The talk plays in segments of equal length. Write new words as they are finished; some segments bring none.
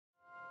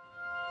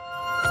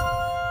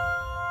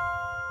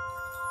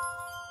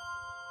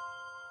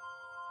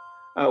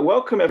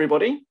Welcome,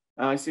 everybody.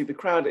 I see the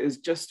crowd is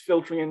just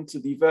filtering into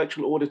the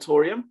virtual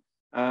auditorium.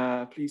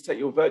 Please take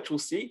your virtual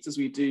seats as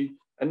we do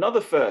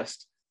another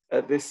first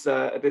at this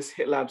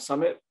HITLAB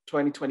Summit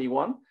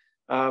 2021.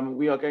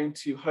 We are going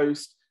to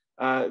host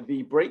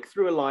the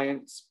Breakthrough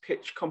Alliance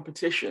pitch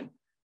competition.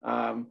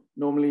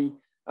 Normally,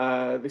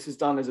 this is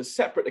done as a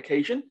separate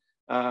occasion,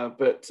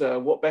 but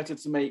what better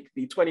to make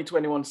the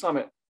 2021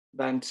 Summit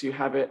than to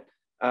have it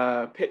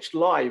pitched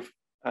live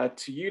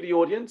to you, the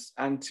audience,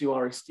 and to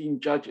our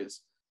esteemed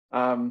judges.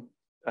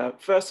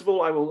 First of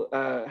all, I will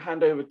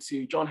hand over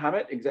to John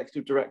Hammett,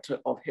 Executive Director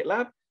of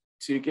HITLAB,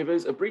 to give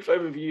us a brief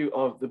overview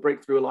of the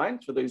Breakthrough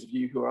Alliance for those of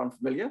you who are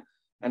unfamiliar,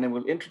 and then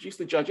we'll introduce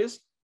the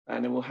judges,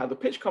 and then we'll have the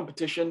pitch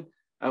competition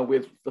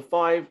with the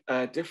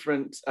 5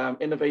 different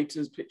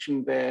innovators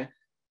pitching their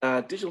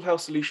digital health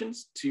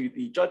solutions to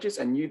the judges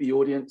and you, the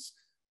audience.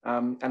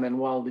 And then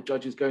while the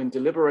judges go and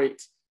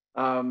deliberate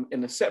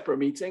in a separate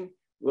meeting,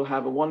 we'll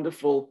have a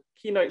wonderful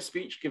keynote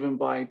speech given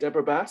by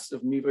Deborah Bass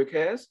of Nuvo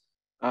Cares.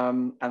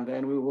 And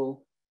then we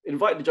will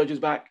invite the judges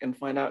back and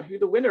find out who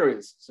the winner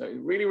is. So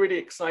really, really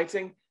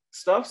exciting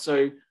stuff.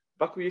 So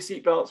buckle your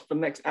seatbelts for the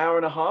next hour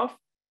and a half.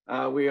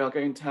 We are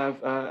going to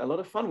have a lot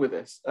of fun with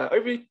this.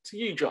 Over to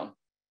you, John.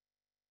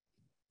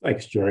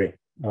 Thanks, Jerry.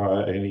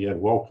 And again,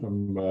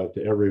 welcome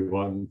to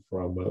everyone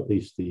from at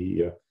least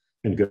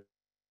and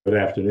good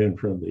afternoon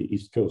from the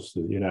East Coast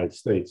of the United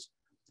States.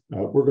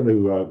 We're going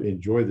to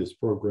enjoy this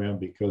program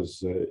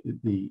because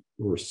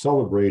we're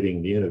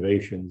celebrating the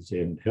innovations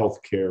in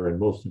healthcare and,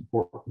 most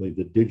importantly,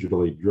 the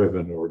digitally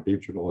driven or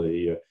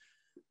digitally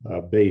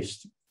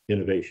based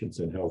innovations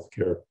in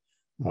healthcare.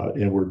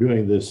 And we're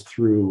doing this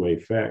through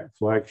a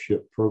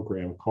flagship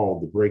program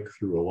called the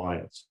Breakthrough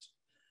Alliance.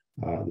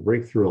 The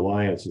Breakthrough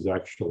Alliance has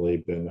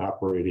actually been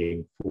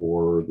operating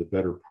for the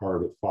better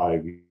part of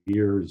 5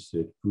 years.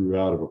 It grew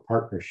out of a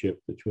partnership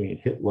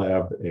between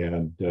HITLAB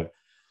and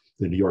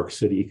the New York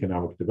City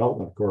Economic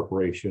Development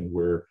Corporation,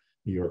 where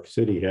New York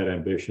City had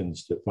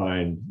ambitions to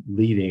find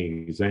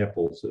leading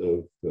examples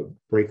of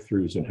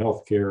breakthroughs in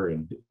healthcare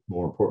and,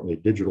 more importantly,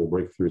 digital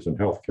breakthroughs in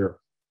healthcare.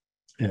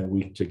 And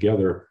we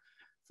together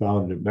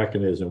found a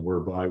mechanism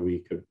whereby we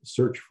could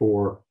search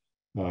for,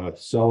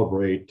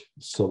 celebrate,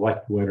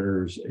 select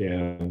winners,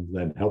 and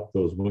then help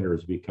those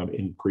winners become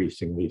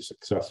increasingly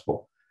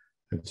successful.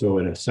 And so,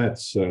 in a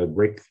sense,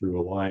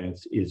 Breakthrough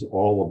Alliance is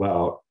all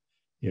about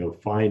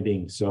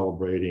finding,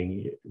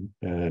 celebrating,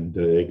 and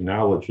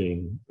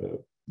acknowledging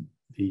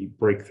the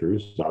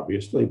breakthroughs,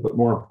 obviously, but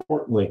more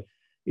importantly,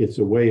 it's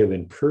a way of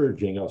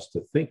encouraging us to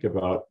think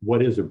about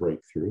what is a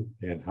breakthrough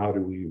and how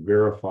do we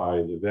verify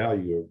the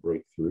value of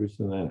breakthroughs,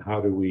 and then how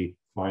do we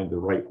find the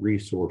right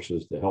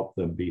resources to help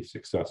them be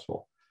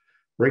successful.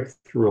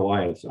 Breakthrough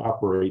Alliance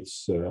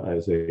operates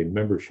as a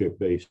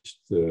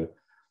membership-based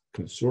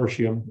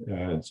consortium,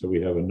 and so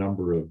we have a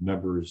number of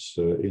members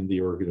in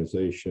the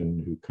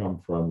organization who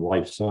come from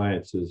life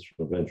sciences,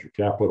 from venture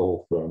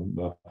capital,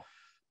 from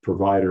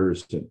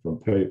providers, and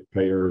from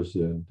payers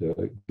and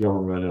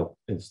governmental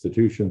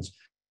institutions.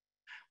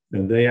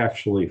 And they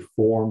actually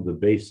form the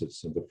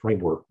basis of the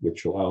framework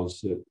which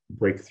allows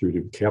Breakthrough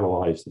to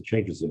catalyze the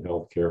changes in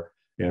healthcare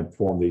and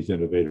form these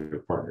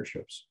innovative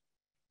partnerships.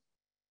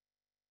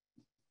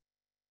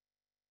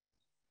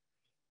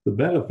 The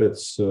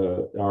benefits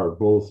are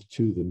both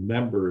to the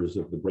members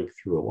of the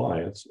Breakthrough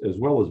Alliance, as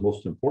well as,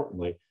 most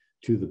importantly,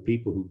 to the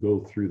people who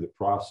go through the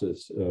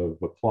process of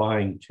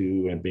applying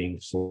to and being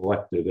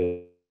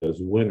selected as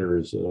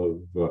winners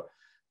of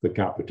the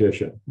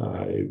competition.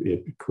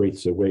 It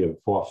creates a way of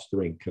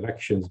fostering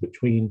connections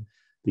between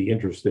the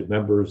interested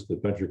members, the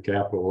venture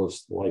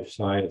capitalists, the life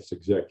science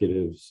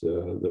executives,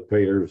 the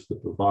payers, the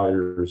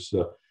providers.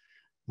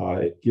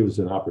 It gives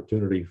an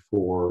opportunity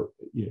for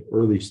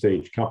early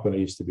stage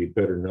companies to be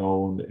better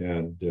known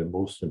and,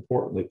 most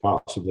importantly,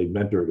 possibly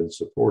mentored and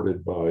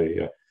supported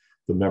by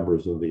the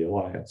members of the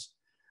Alliance.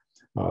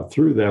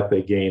 Through that,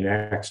 they gain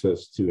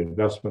access to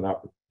investment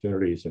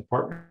opportunities and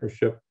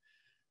partnership.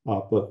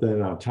 But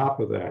then on top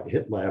of that,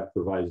 HITLAB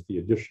provides the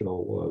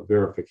additional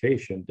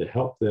verification to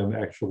help them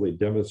actually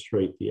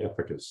demonstrate the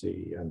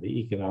efficacy and the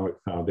economic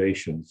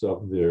foundations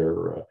of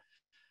their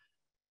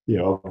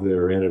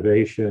their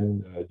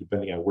innovation,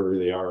 depending on where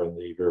they are in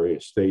the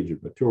various stage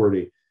of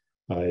maturity.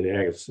 It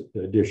adds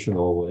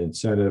additional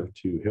incentive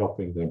to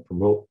helping them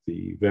promote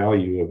the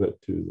value of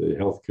it to the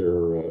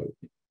healthcare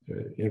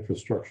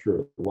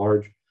infrastructure at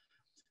large.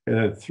 And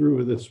then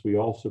through this, we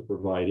also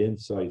provide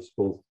insights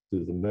both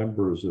to the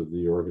members of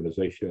the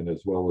organization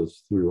as well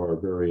as through our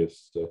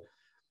various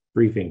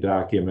briefing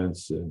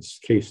documents and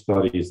case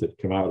studies that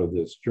come out of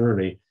this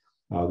journey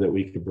that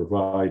we can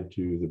provide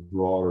to the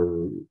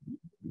broader,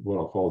 what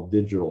I'll call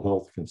digital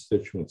health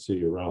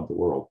constituency around the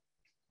world.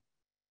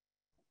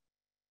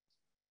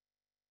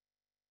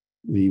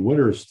 The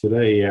winners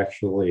today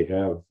actually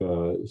have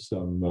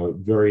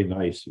some very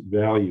nice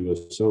value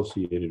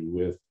associated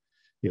with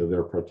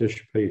their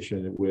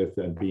participation with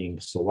and being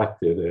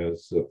selected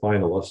as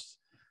finalists.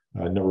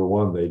 Number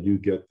one, they do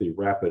get the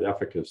rapid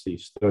efficacy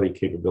study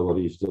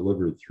capabilities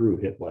delivered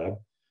through HITLAB.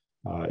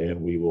 and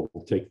we will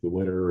take the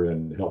winner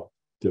and help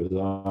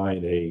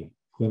design a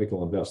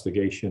clinical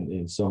investigation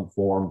in some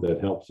form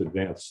that helps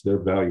advance their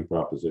value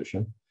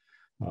proposition.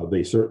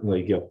 They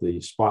certainly get the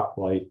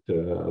spotlight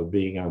of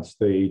being on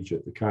stage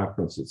at the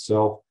conference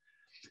itself.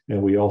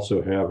 And we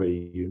also have a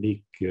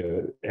unique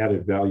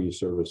added value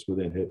service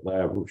within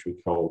HITLAB, which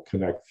we call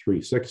Connect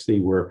 360,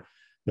 where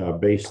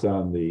based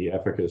on the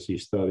efficacy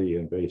study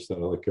and based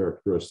on other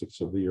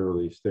characteristics of the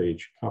early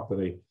stage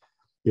company,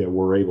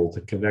 we're able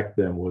to connect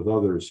them with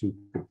others who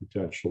could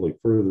potentially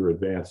further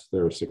advance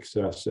their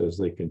success as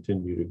they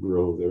continue to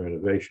grow their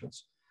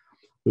innovations.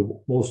 The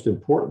most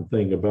important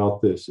thing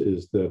about this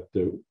is that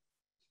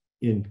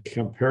in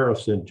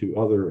comparison to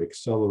other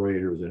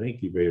accelerators and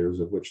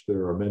incubators, of which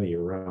there are many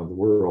around the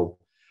world,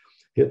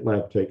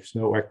 HITLAB takes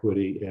no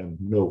equity and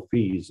no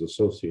fees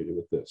associated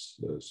with this.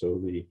 So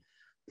the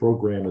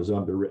program is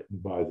underwritten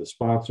by the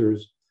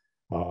sponsors,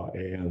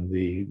 and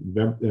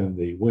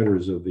the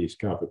winners of these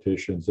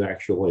competitions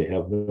actually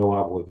have no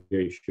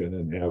obligation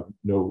and have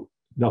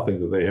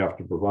nothing that they have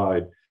to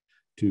provide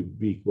to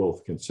be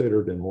both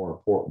considered and, more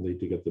importantly,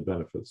 to get the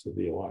benefits of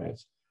the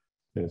alliance.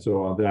 And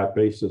so on that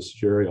basis,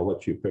 Jerry, I'll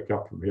let you pick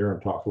up from here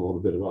and talk a little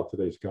bit about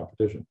today's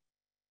competition.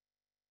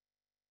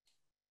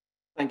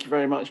 Thank you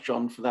very much,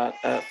 John, for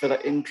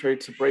that intro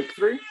to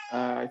Breakthrough.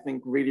 I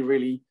think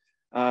really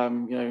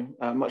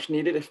much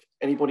needed. If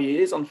anybody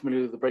is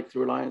unfamiliar with the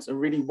Breakthrough Alliance, a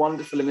really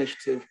wonderful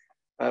initiative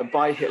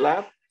by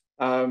HITLAB,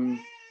 among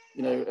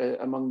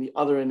the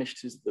other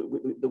initiatives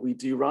that we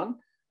do run.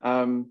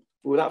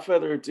 Without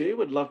further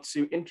ado, I'd love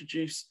to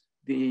introduce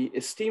the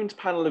esteemed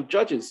panel of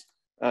judges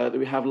that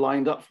we have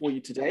lined up for you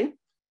today.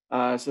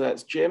 So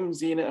that's Jim,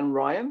 Zena, and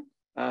Ryan.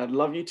 I'd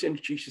love you to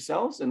introduce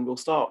yourselves, and we'll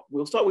start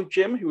with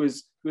Jim, who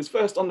is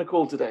first on the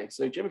call today.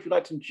 So Jim, if you'd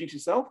like to introduce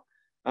yourself,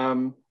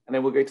 and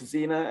then we'll go to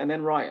Zena and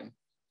then Ryan.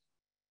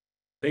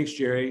 Thanks,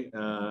 Jerry.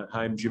 Hi,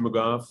 I'm Jim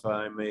McGough.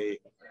 I'm a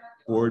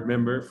board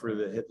member for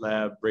the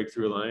HITLAB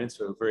Breakthrough Alliance.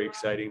 So very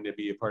exciting to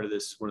be a part of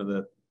this, one of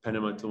the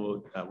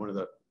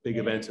big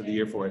events of the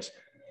year for us.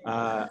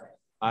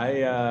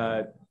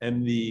 I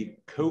am the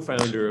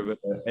co-founder of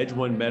Edge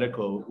One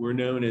Medical. We're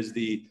known as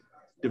the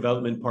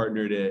development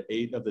partner to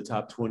 8 of the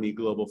top 20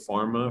 global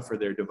pharma for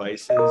their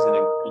devices,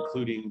 and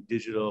including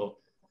digital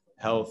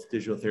health,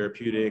 digital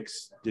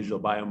therapeutics, digital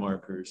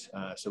biomarkers.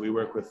 So we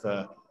work with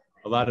a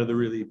lot of the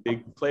really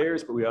big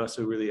players, but we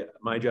also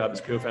my job as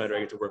co-founder,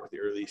 I get to work with the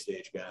early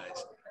stage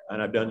guys.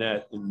 And I've done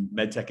that in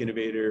MedTech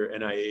Innovator,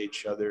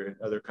 NIH,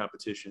 other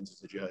competitions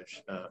as a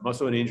judge. I'm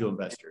also an angel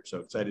investor, so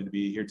excited to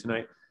be here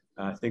tonight.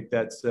 I think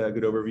that's a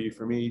good overview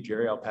for me.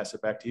 Jerry, I'll pass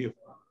it back to you.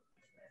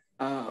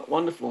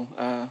 Wonderful.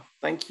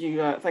 Thank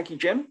you,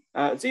 Jim.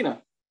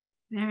 Zena.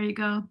 There you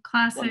go.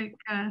 Classic.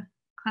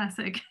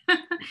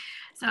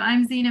 So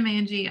I'm Zena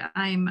Manji.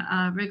 I'm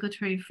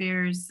Regulatory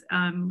Affairs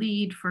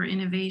lead for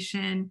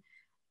innovation,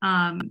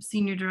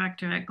 Senior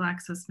Director at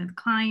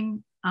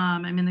GlaxoSmithKline.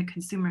 I'm in the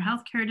Consumer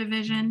Healthcare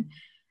Division.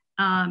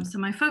 So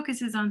my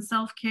focus is on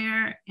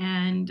self-care,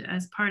 and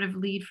as part of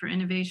Lead for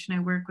Innovation, I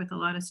work with a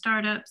lot of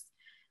startups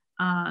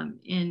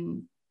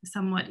in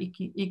somewhat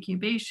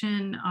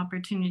incubation,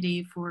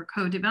 opportunity for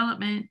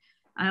co-development.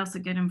 I also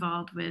get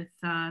involved with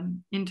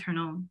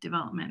internal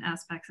development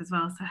aspects as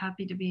well. So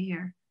happy to be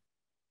here.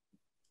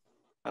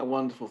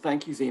 Wonderful.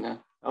 Thank you,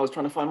 Zena. I was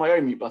trying to find my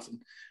own mute button.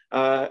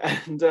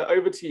 And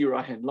over to you,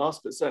 Ryan,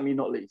 last but certainly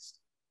not least.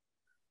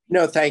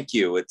 No, thank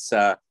you. It's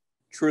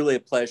truly a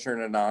pleasure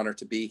and an honor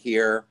to be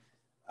here.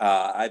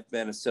 I've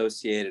been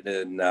associated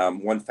in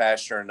one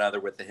fashion or another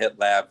with the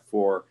HITLAB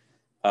for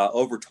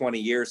over 20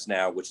 years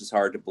now, which is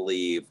hard to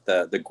believe.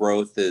 The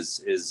growth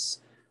is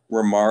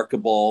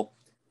remarkable.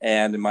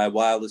 And in my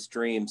wildest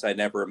dreams, I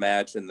never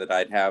imagined that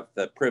I'd have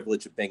the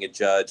privilege of being a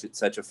judge at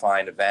such a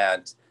fine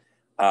event.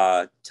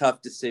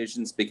 Tough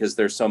decisions because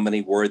there's so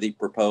many worthy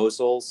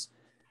proposals.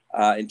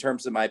 In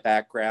terms of my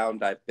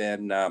background, I've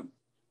been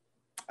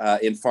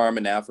in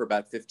pharma now for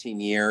about 15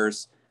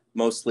 years,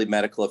 mostly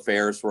medical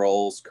affairs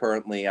roles.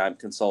 Currently, I'm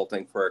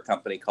consulting for a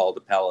company called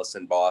Apellis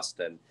in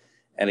Boston.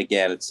 And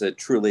again, it's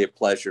truly a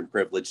pleasure and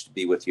privilege to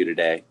be with you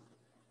today.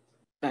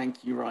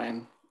 Thank you,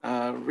 Ryan.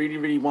 Really,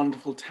 really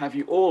wonderful to have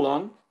you all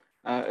on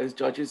as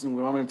judges, and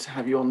we're honored to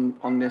have you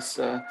on this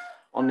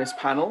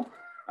panel.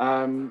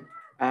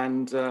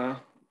 Let's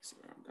see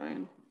where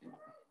I'm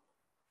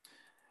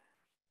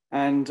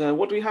going.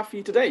 What do we have for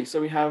you today? So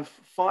we have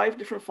 5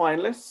 different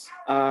finalists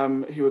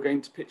who are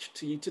going to pitch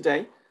to you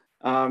today.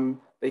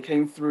 They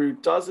came through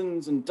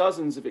dozens and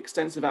dozens of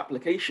extensive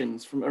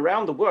applications from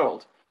around the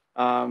world.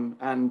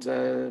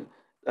 Cardiomo,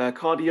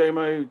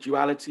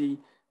 Duality,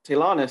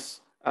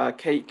 Telanus,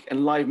 Cake,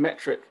 and Live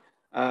Metric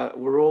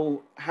were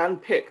all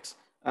handpicked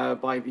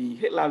by the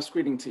HITLAB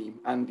screening team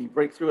and the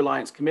Breakthrough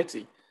Alliance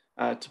Committee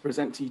to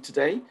present to you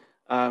today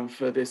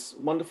for this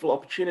wonderful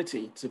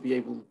opportunity to be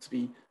able to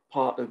be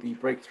part of the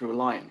Breakthrough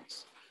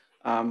Alliance.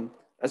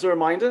 As a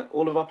reminder,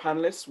 all of our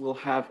panelists will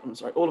have,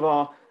 all of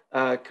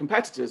our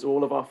competitors,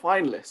 all of our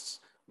finalists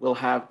will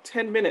have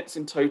 10 minutes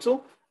in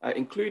total,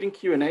 including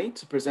Q&A,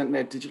 to present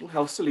their digital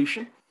health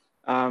solution.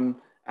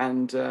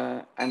 and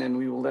then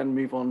we will then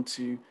move on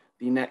to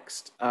the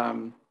next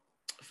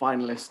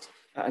finalist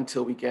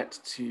until we get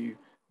to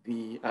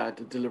the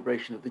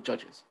deliberation of the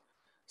judges.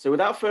 So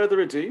without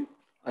further ado,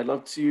 I'd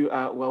love to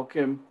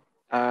welcome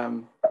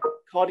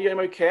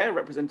Cardiomo Care,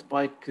 represented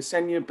by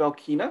Ksenia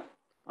Belkina.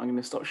 I'm going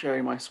to stop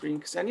sharing my screen,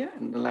 Ksenia,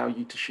 and allow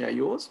you to share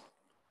yours.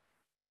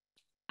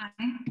 Hi.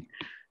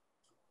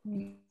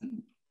 There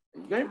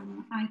you go.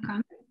 I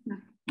can.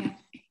 Yes.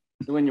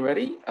 So when you're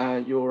ready,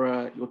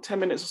 your 10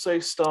 minutes or so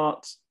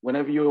start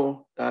whenever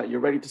you're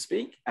ready to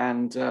speak,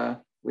 and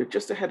we're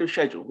just ahead of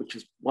schedule, which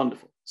is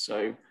wonderful.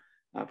 So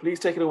please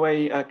take it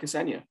away,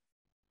 Ksenia.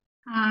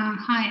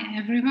 Hi,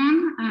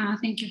 everyone.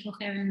 Thank you for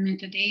having me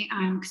today.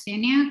 I'm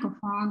Ksenia,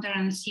 co-founder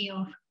and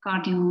CEO of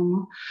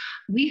Cardiomo.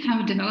 We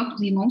have developed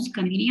the most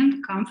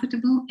convenient,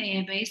 comfortable,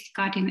 AI-based,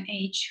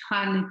 cutting-edge,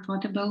 highly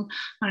portable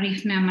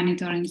arrhythmia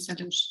monitoring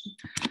solution.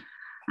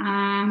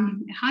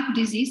 Heart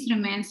disease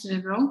remains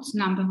the world's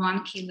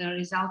 #1 killer,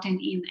 resulting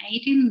in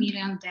 18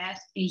 million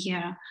deaths a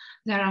year.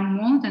 There are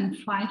more than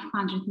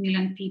 500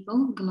 million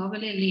people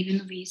globally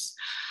living with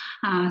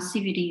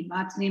CVD,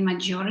 but the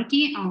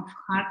majority of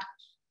heart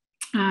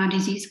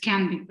disease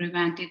can be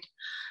prevented.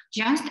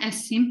 Just a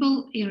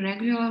simple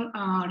irregular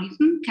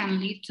rhythm can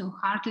lead to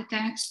heart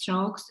attacks,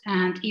 strokes,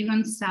 and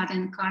even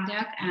sudden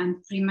cardiac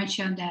and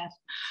premature death.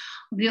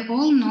 We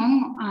all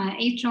know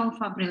atrial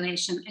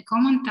fibrillation, a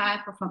common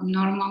type of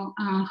abnormal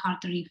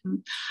heart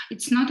rhythm.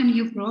 It's not a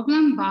new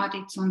problem, but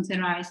it's on the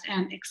rise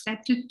and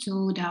expected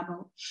to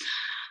double.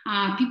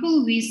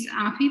 People with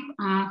AFib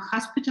are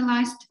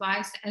hospitalized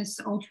twice as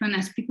often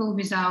as people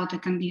without a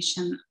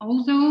condition.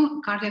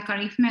 Although cardiac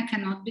arrhythmia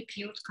cannot be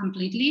cured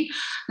completely,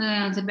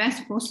 the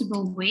best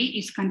possible way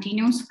is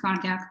continuous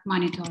cardiac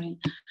monitoring.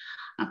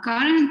 A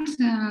current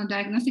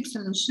diagnostic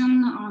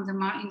solution in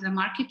the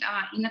market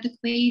are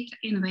inadequate,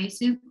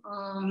 invasive,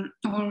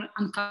 or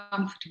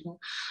uncomfortable.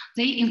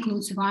 They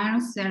include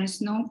virus. There is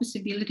no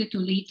possibility to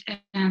lead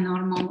a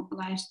normal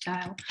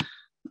lifestyle.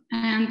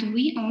 And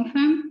we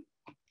offer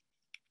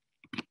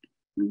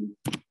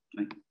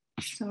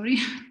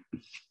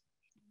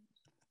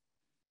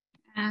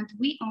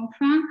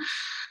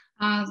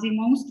the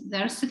most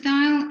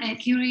versatile,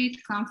 accurate,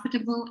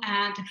 comfortable,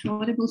 and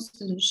affordable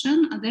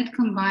solution that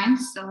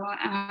combines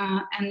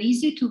an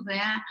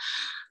easy-to-wear,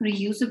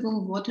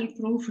 reusable,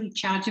 waterproof,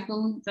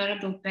 rechargeable,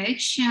 wearable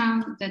patch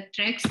that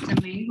tracks the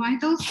main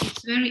vitals.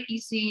 It's very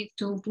easy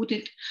to put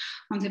it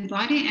on the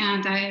body,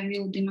 and I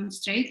will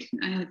demonstrate.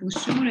 I will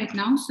show right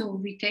now. So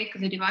we take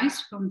the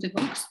device from the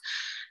box,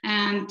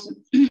 and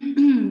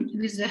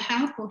with the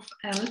help of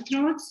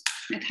electrodes,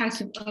 it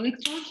has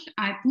electrodes,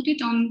 I put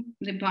it on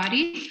the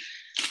body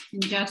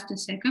in just a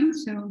second.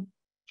 So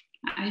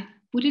I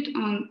put it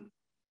on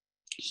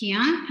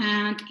here,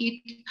 and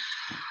it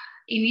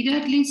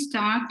immediately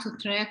start to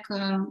track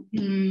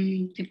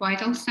the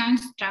vital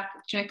signs,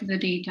 track the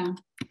data.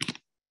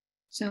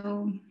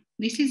 So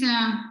this is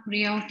a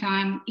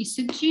real-time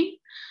ECG.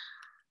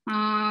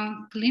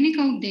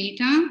 Clinical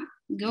data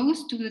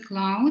goes to the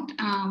cloud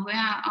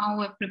where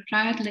our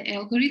proprietary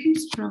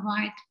algorithms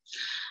provide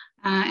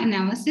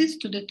analysis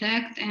to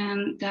detect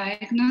and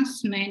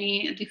diagnose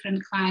many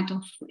different kinds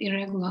of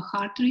irregular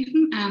heart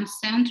rhythm and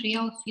send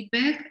real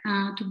feedback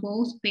to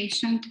both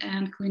patient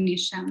and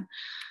clinician.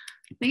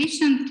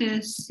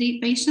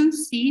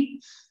 Patients see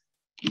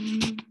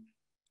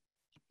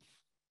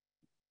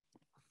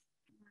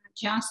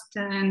just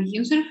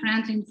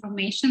user-friendly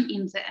information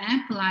in the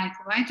app, like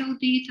vital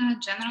data,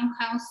 general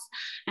health,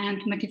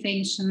 and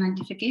motivation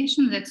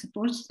notification that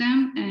supports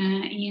them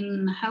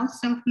in health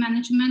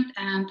self-management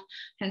and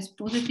has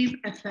positive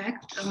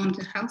effect on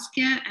the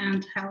healthcare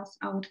and health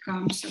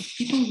outcomes of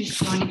people with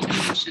chronic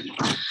condition.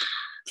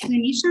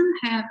 Clinicians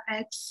have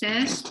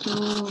access to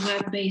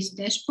web-based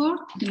dashboard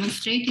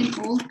demonstrating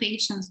all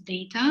patients'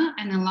 data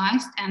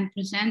analyzed and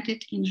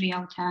presented in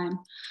real time,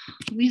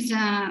 with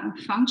a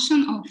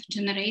function of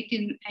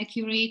generating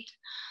accurate,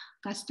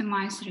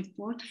 customized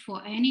report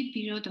for any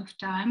period of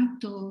time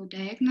to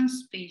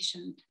diagnose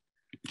patient.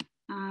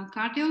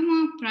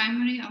 Cardiomo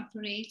primarily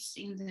operates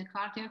in the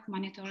cardiac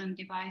monitoring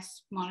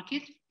device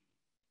market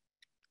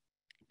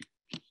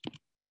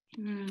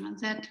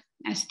that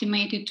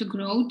estimated to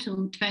grow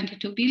to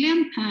 22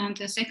 billion. And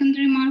the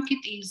secondary market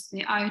is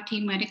the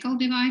IoT medical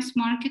device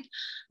market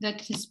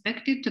that is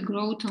expected to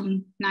grow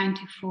to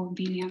 94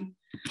 billion.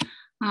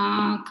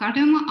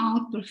 Cardiomo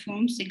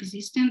outperforms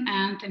existing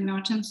and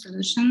emerging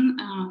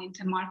solutions in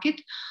the market.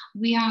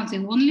 We are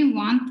the only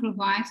one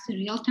provides the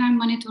real-time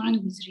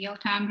monitoring with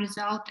real-time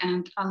result,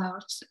 and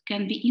alerts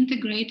can be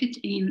integrated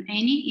in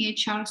any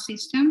EHR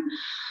system.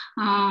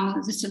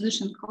 The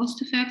solution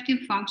cost-effective,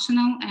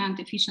 functional, and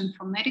efficient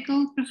for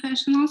medical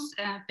professionals,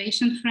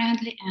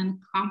 patient-friendly and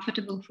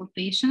comfortable for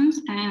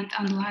patients, and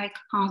unlike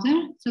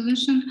other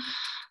solutions,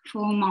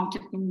 for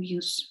multiple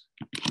use.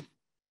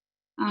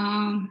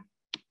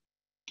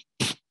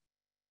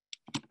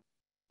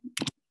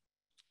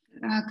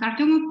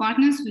 Cardiomo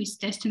partners with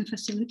testing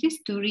facilities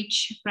to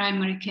reach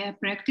primary care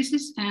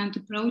practices and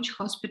approach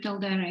hospital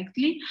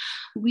directly.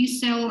 We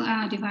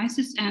sell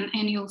devices and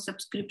annual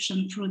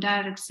subscription through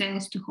direct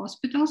sales to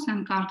hospitals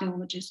and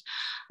cardiologists.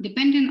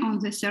 Depending on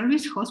the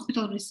service,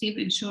 hospital receive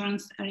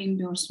insurance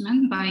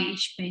reimbursement by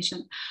each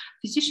patient.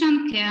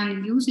 Physician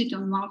can use it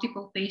on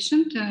multiple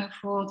patients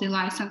for the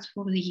license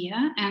for the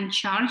year and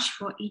charge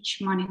for each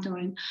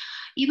monitoring.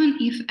 Even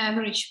if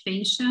average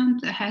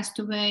patient has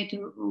to wait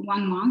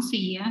 1 month a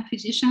year,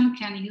 physician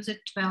can use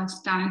it 12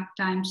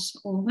 times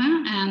over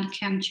and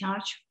can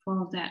charge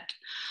for that.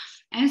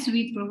 As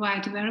we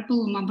provide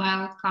wearable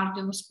mobile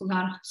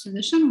cardiovascular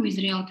solution with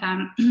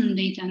real-time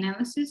data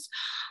analysis,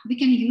 we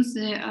can use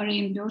the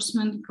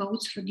reimbursement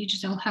codes for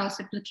digital health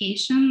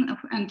application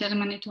and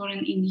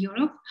telemonitoring in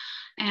Europe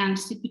and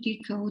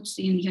CPT codes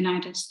in the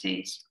United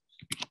States.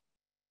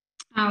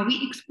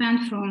 We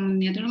expand from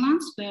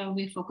Netherlands, where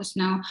we focus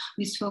now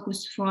with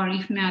focus for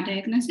arrhythmia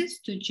diagnosis,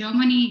 to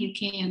Germany,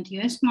 UK, and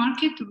US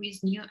market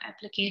with new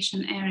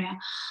application area.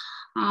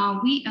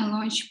 We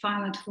launched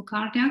pilot for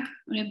cardiac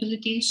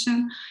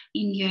rehabilitation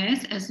in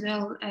US, as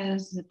well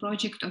as the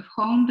project of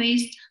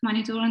home-based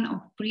monitoring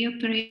of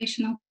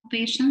pre-operational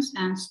patients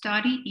and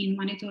study in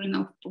monitoring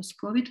of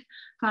post-COVID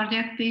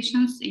cardiac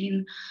patients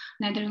in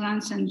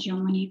Netherlands and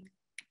Germany.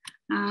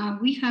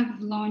 We have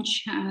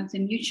launched the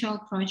mutual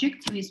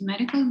project with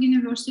medical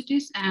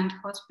universities and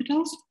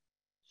hospitals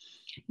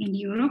in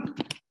Europe.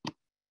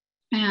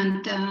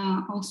 And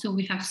also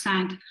we have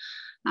signed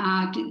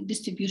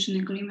distribution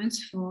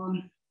agreements for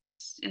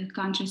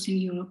countries in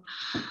Europe.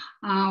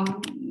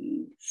 On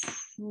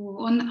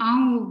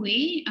our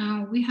way,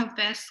 we have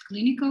passed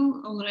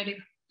clinical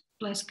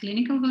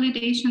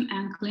validation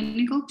and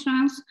clinical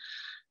trials.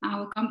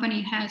 Our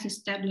company has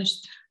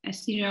established a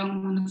serial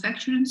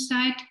manufacturing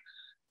site.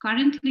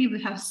 Currently,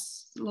 we have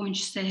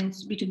launched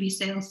sales, B2B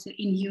sales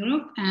in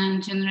Europe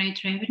and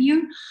generate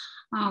revenue.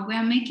 We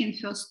are making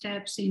first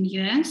steps in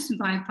US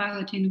by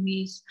piloting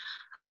with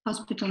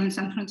hospital in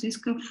San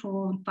Francisco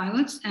for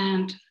pilots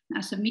and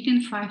are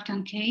submitting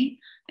 510K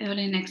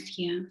early next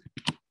year.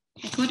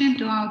 According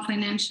to our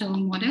financial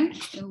model,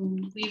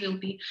 we will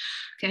be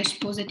cash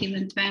positive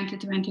in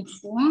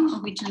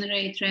 2024. We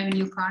generate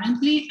revenue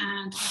currently,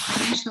 and the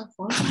financial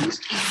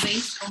forecast is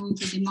based on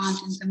the demand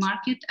in the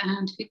market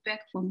and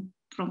feedback from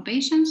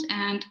patients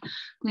and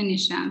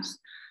clinicians.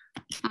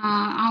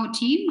 Our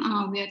team,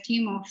 we are a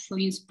team of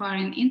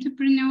inspiring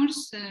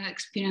entrepreneurs,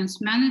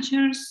 experienced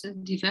managers,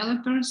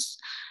 developers,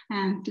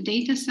 and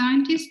data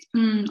scientists.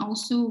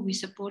 Also, we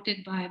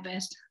supported by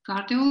best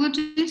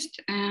cardiologists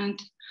and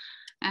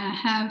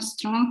have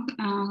strong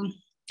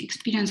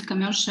experienced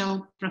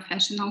commercial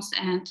professionals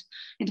and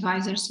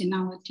advisors in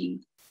our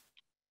team.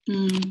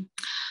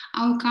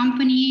 Our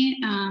company,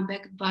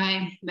 backed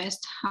by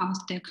best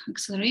health tech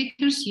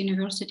accelerators,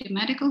 university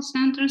medical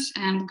centers,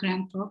 and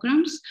grant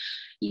programs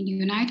in the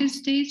United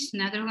States,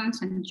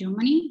 Netherlands, and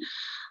Germany.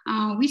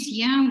 This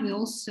year, we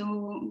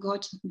also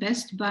got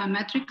Best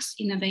Biometrics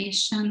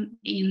Innovation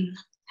in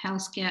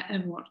Healthcare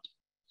Award.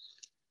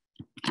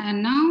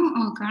 And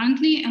now,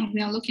 currently,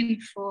 we are looking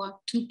for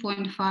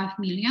 2.5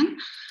 million.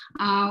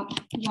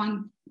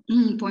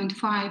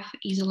 1.5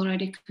 is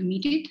already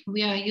committed.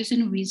 We are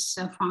using these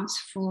funds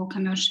for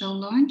commercial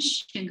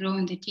launch,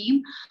 growing the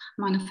team,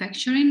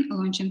 manufacturing,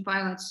 launching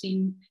pilots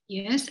in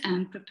US,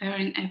 and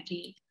preparing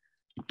FDA.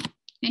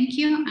 Thank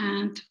you,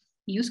 and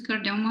use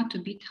Cardiomo to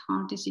beat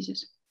heart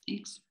diseases.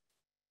 Thanks.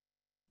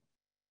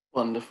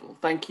 Wonderful.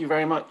 Thank you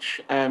very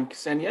much,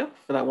 Ksenia,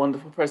 for that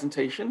wonderful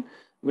presentation.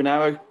 We're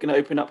now going to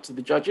open up to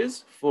the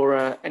judges for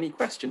any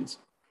questions.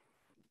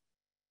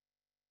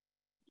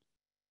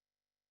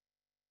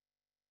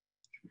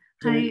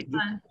 Hi.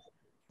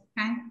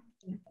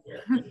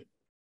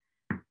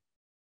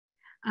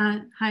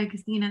 Hi,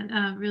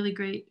 Christina. Really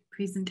great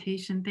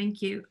presentation.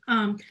 Thank you.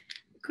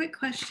 Quick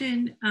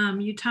question.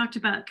 You talked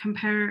about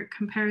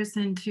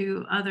comparison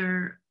to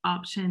other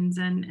options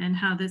and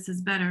how this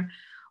is better.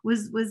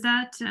 Was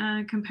that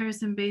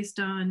comparison based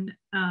on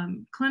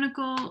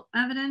clinical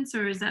evidence,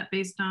 or is that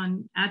based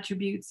on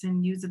attributes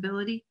and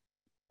usability?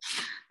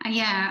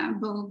 Yeah,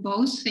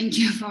 both. Thank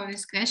you for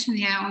this question.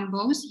 Yeah, on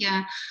both.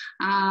 Yeah,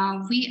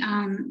 I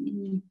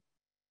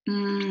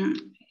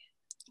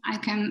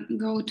can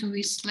go to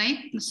this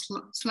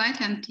slide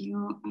and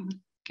you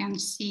can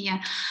see.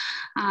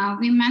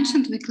 We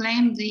mentioned, we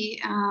claim the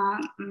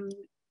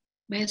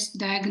best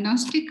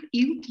diagnostic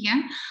yield,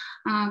 yeah,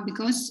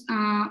 because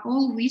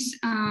all these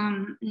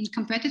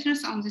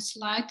competitors on the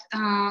slide,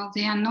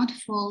 they are not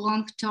for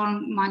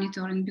long-term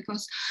monitoring,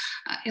 because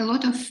a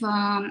lot of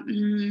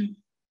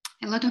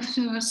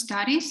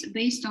studies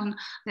based on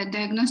the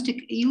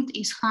diagnostic yield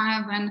is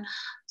higher when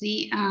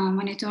the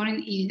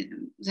monitoring is,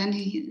 then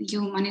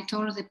you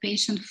monitor the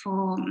patient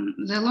for,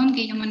 the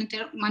longer you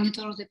monitor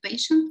the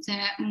patient,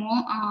 the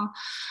more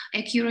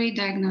accurate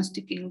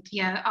diagnostic yield.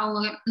 Yeah,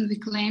 the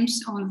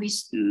claims on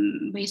this,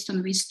 based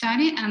on this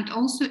study, and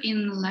also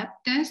in lab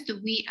test,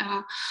 we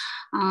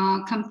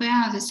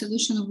compare the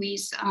solution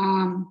with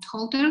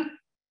Holter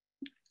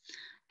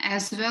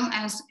as well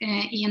as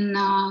in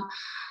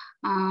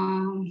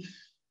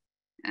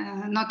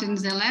not in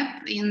the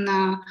lab, in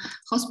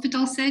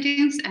hospital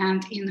settings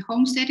and in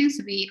home settings.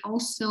 We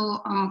also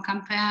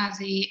compare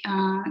the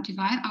our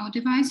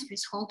device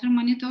with Holter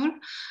monitor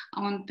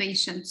on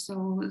patients.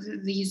 So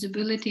the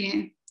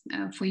usability,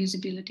 for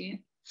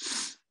usability.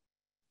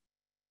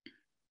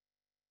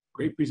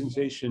 Great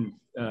presentation.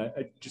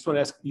 I just want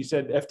to ask, you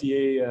said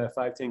FDA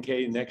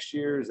 510K next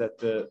year. Is that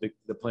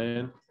the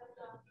plan?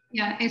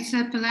 Yeah, it's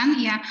a plan.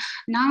 Yeah.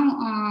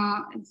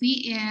 Now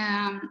we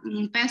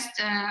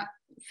passed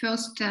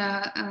first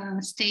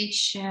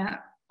stage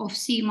of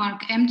CE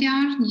mark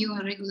MDR, new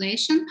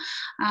regulation.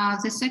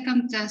 The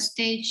second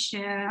stage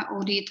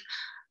audit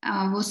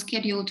was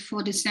scheduled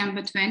for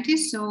December 20.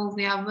 So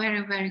we are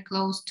very, very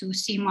close to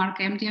CE mark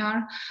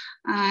MDR.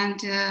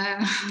 And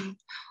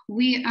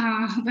we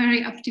are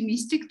very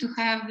optimistic to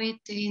have it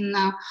in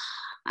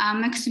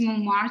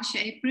maximum March,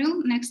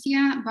 April next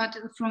year. But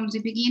from the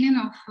beginning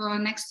of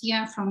next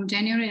year, from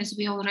January, as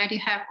we already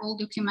have all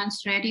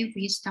documents ready,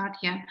 we start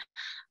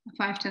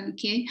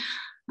 510K.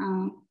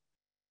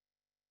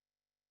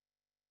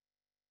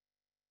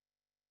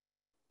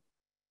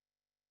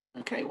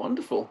 Okay,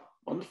 wonderful,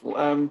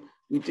 wonderful.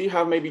 We do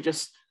have maybe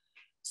just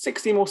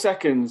 60 more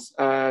seconds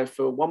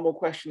for one more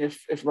question.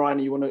 If Ryan,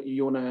 you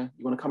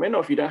wanna come in,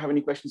 or if you don't have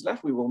any questions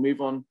left, we will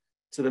move on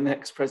to the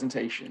next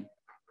presentation.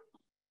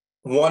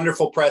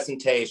 Wonderful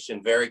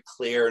presentation, very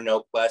clear,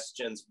 no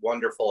questions,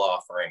 wonderful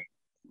offering.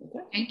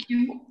 Okay. Thank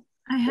you.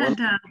 I had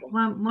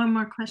one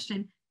more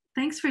question.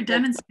 Thanks for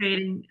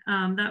demonstrating.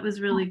 That was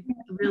really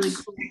cool to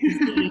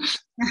see.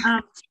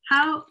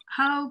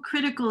 How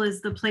critical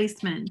is the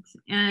placement?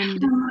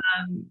 And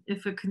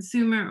if a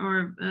consumer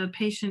or a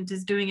patient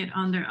is doing it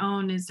on their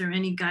own, is there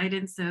any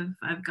guidance of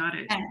I've got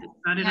it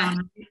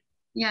on?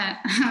 Yeah,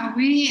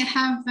 we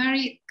have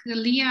very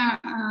clear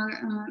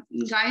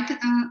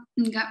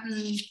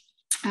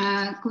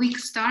quick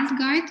start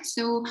guide.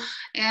 So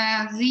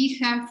they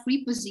have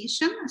free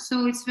position.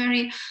 So it's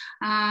very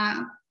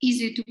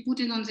easy to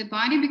put it on the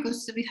body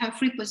because we have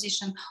free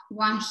position,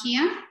 one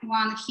here,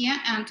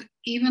 and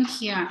even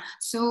here.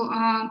 So,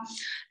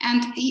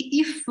 and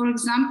if, for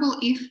example,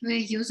 if the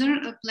user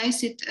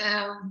place it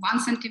 1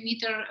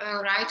 centimeter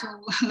right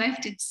or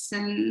left, it's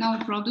no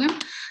problem.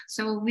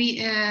 So we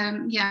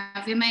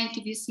made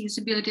this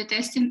usability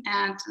testing,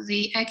 and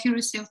the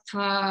accuracy of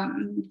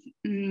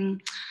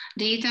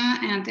data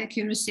and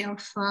accuracy of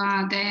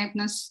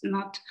diagnosis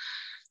not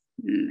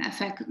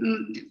affect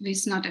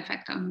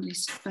on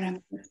this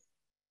parameter.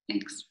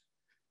 Thanks.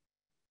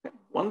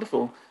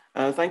 Wonderful.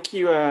 Thank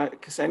you,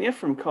 Ksenia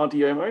from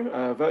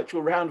Cardiomo.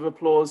 Virtual round of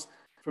applause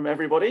from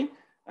everybody.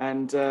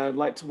 And I'd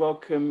like to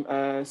welcome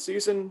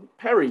Susan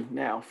Perry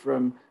now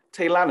from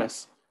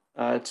Taylanus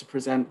to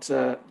present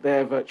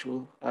their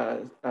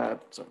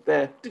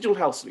their digital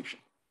health solution.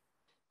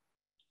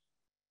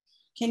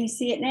 Can you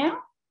see it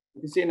now?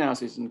 You can see it now,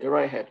 Susan. Go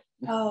right ahead.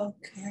 Oh,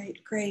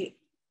 great.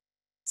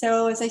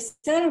 So as I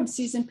said, I'm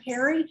Susan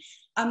Perry.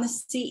 I'm the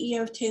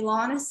CEO of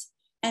Taylanus,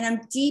 and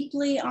I'm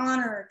deeply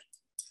honored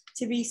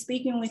to be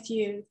speaking with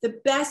you. The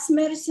best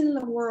medicine in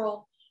the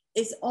world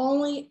is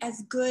only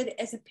as good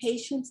as a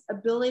patient's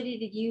ability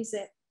to use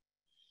it.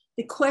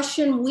 The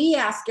question we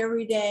ask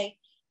every day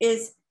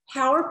is,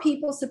 how are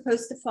people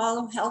supposed to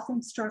follow health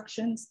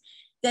instructions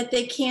that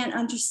they can't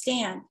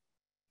understand?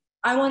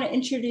 I want to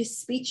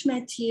introduce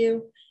SpeechMed to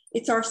you.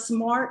 It's our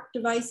smart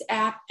device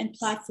app and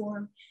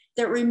platform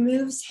that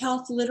removes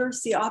health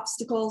literacy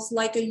obstacles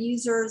like a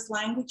user's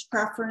language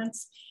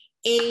preference,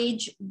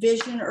 age,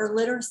 vision, or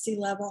literacy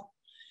level.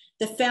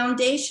 The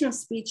foundation of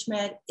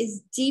SpeechMed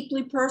is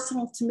deeply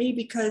personal to me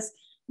because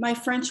my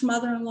French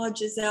mother-in-law,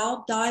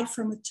 Giselle, died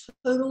from a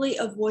totally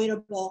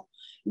avoidable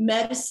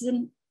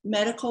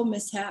medical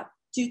mishap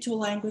due to a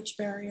language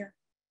barrier.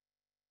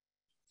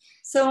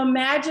 So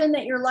imagine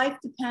that your life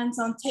depends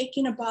on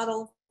taking a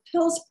bottle of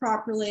pills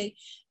properly,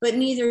 but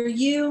neither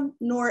you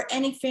nor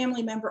any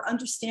family member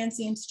understands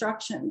the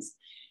instructions.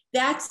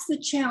 That's the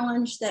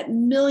challenge that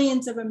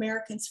millions of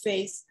Americans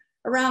face,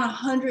 around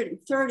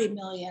 130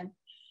 million.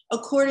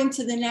 According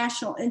to the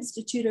National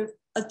Institute of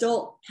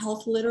Adult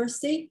Health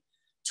Literacy,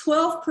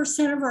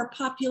 12% of our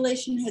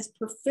population has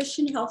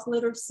proficient health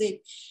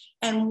literacy,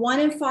 and 1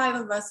 in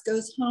 5 of us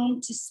goes home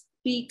to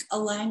speak a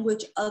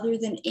language other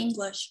than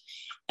English.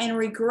 And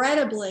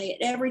regrettably,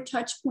 at every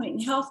touch point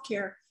in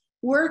healthcare,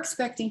 we're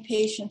expecting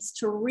patients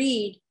to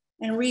read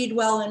and read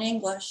well in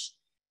English.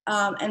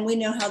 And we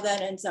know how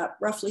that ends up,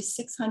 roughly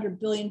 $600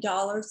 billion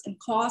in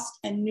cost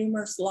and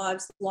numerous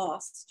lives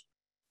lost.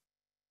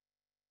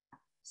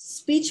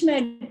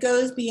 SpeechMed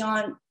goes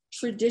beyond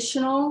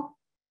traditional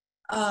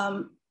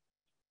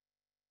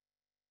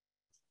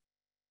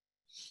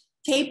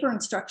paper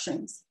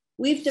instructions.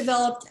 We've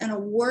developed an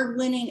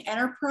award-winning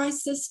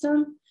enterprise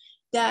system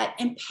that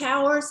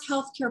empowers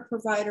healthcare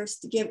providers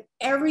to give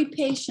every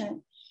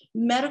patient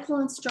medical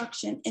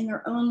instruction in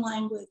their own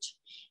language.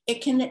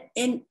 It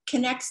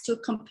connects to a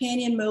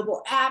companion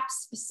mobile app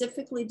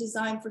specifically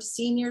designed for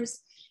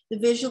seniors, the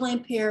visually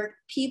impaired,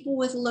 people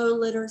with low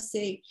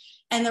literacy,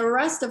 and the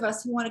rest of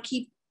us who want to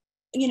keep,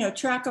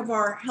 track of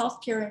our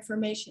healthcare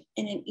information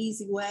in an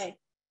easy way.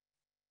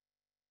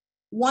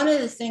 One of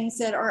the things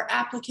that our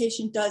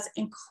application does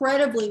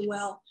incredibly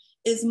well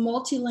is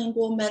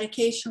multilingual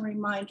medication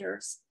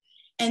reminders.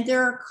 And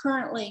there are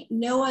currently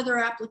no other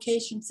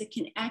applications that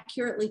can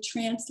accurately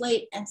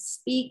translate and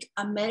speak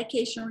a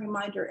medication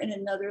reminder in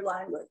another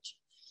language.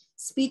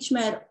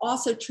 SpeechMed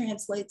also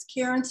translates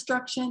care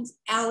instructions,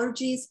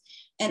 allergies,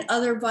 and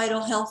other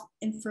vital health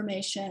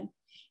information.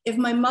 If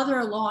my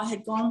mother-in-law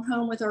had gone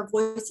home with our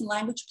voice and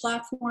language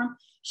platform,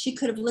 she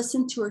could have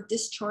listened to her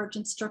discharge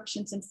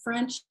instructions in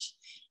French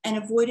and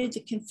avoided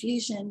the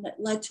confusion that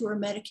led to her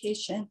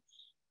medication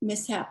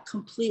mishap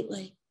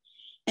completely.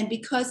 And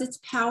because it's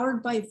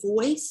powered by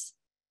voice,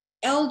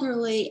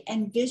 elderly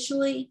and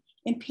visually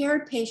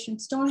impaired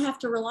patients don't have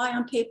to rely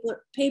on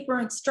paper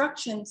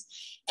instructions,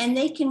 and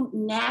they can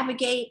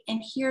navigate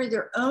and hear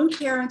their own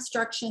care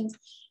instructions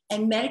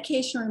and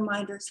medication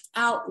reminders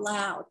out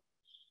loud.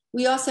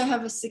 We also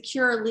have a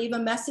secure leave a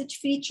message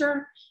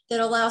feature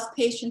that allows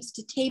patients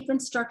to tape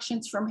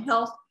instructions from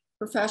health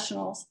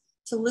professionals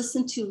to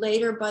listen to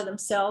later by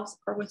themselves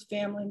or with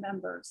family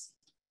members.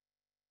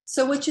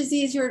 So which is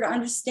easier to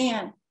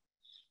understand?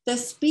 The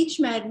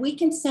SpeechMed, we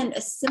can send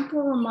a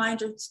simple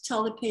reminder to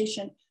tell the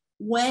patient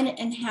when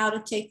and how to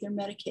take their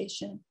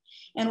medication.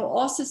 And we'll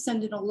also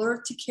send an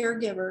alert to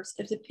caregivers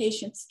if the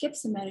patient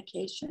skips a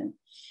medication.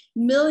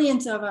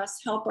 Millions of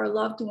us help our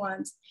loved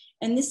ones,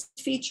 and this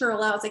feature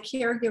allows a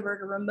caregiver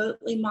to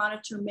remotely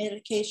monitor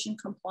medication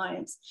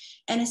compliance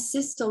and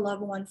assist a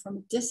loved one from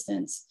a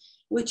distance,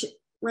 which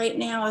right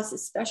now is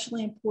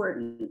especially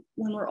important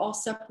when we're all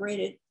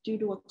separated due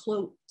to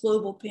a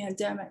global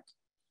pandemic.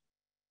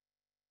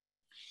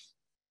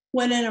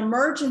 When an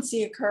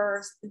emergency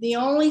occurs, the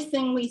only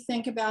thing we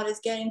think about is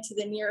getting to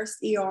the nearest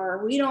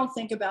ER. We don't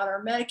think about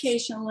our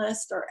medication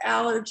list, our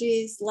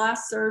allergies,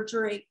 last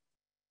surgery,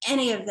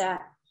 any of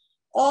that.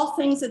 All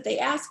things that they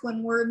ask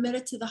when we're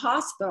admitted to the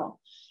hospital,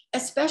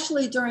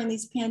 especially during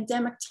these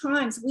pandemic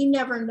times. We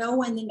never know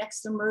when the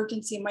next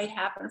emergency might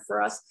happen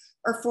for us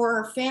or for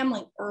our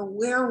family or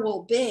where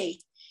we'll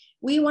be.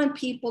 We want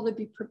people to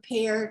be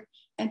prepared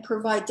and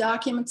provide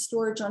document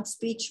storage on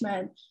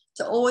SpeechMed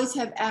to always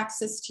have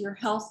access to your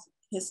health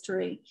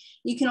history.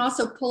 You can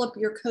also pull up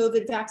your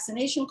COVID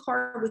vaccination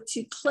card with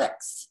 2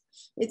 clicks.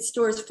 It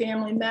stores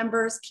family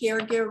members,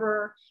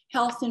 caregiver,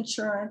 health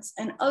insurance,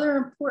 and other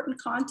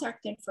important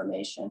contact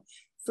information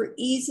for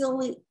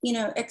easily,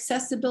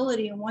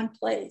 accessibility in one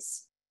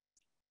place.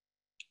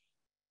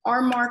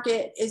 Our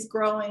market is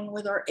growing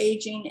with our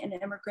aging and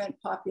immigrant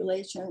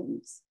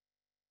populations.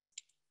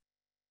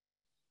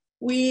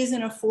 We use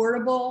an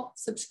affordable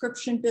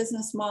subscription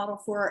business model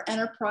for our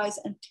enterprise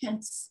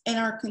and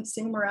our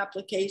consumer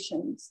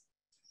applications.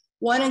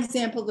 One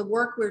example of the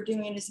work we're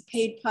doing is a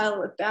paid pilot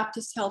with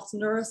Baptist Health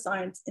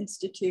Neuroscience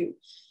Institute.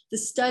 The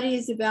study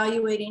is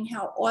evaluating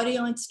how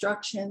audio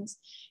instructions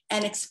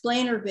and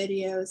explainer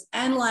videos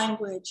and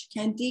language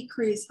can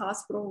decrease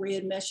hospital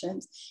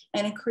readmissions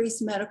and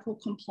increase medical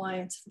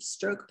compliance for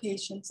stroke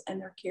patients and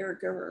their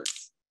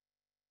caregivers.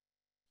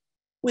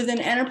 With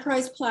an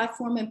enterprise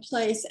platform in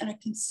place and a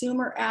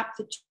consumer app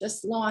that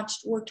just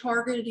launched, we're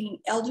targeting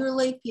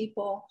elderly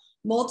people,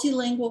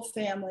 multilingual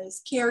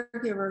families,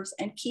 caregivers,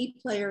 and key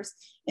players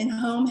in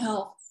home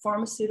health,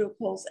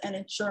 pharmaceuticals, and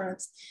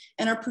insurance,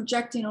 and are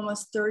projecting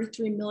almost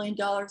 $33 million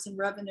in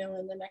revenue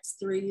in the next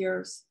 3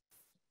 years.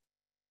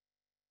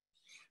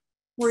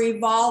 We're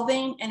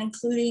evolving and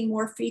including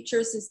more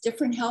features as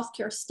different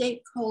healthcare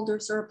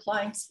stakeholders are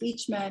applying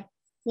SpeechMed.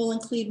 We'll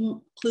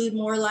include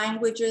more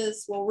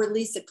languages. We'll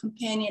release a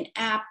companion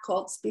app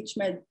called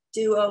SpeechMed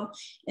Duo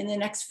in the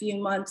next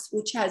few months,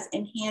 which has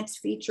enhanced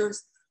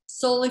features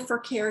solely for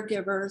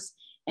caregivers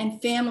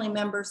and family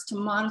members to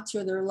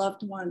monitor their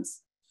loved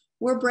ones.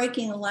 We're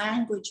breaking the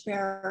language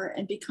barrier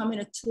and becoming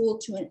a tool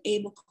to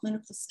enable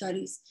clinical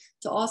studies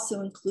to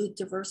also include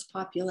diverse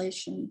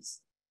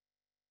populations.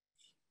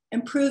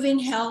 Improving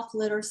health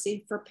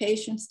literacy for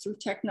patients through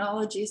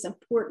technology is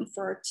important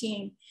for our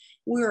team.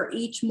 We are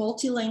each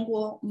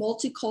multilingual,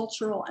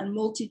 multicultural, and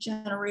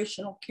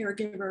multi-generational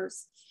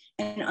caregivers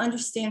and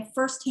understand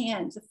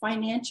firsthand the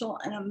financial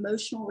and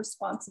emotional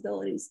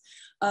responsibilities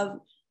of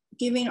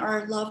giving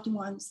our loved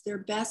ones their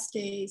best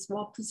days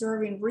while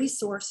preserving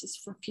resources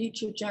for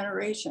future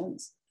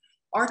generations.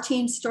 Our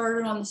team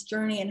started on this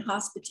journey in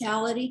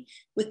hospitality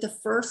with the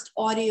first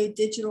audio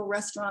digital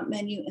restaurant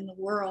menu in the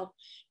world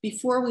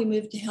before we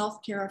moved to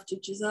healthcare after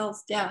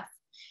Giselle's death.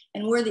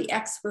 And we're the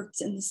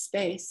experts in the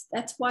space.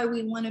 That's why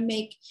we want to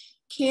make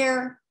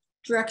care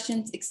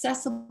directions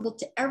accessible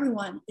to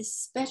everyone,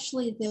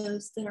 especially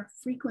those that are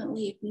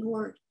frequently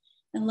ignored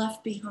and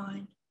left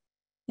behind.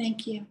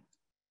 Thank you.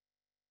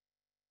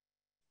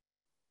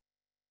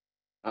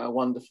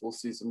 Wonderful,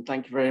 Susan.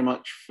 Thank you very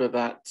much for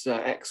that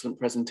excellent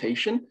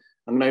presentation.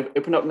 I'm going to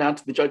open up now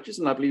to the judges,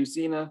 and I believe,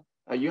 Zena,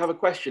 you have a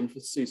question for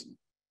Susan.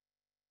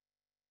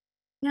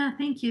 Yeah,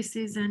 thank you,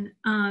 Susan.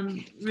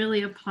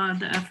 Really applaud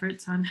the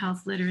efforts on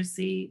health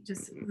literacy,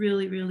 just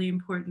really, really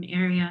important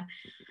area.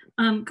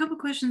 Couple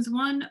questions.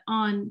 One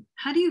on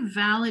how do you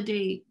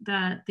validate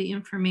that the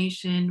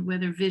information,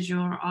 whether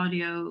visual or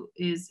audio,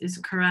 is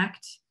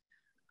correct?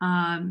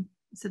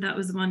 So that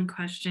was one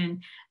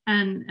question.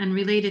 And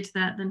related to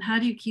that, then how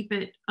do you keep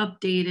it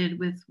updated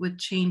with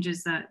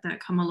changes that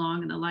come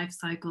along in the life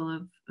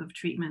cycle of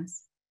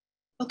treatments?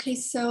 Okay,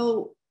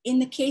 so in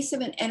the case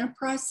of an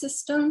enterprise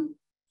system,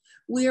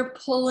 we're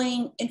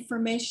pulling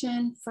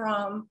information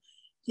from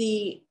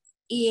the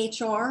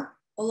EHR,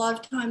 a lot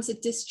of times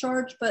at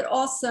discharge, but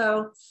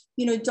also,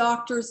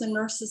 doctors and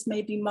nurses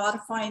may be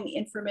modifying the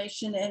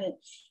information and it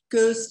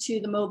goes to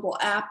the mobile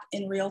app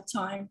in real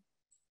time.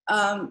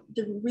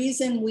 The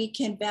reason we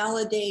can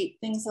validate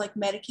things like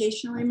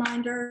medication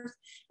reminders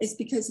is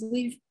because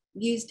we've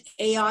used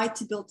AI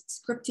to build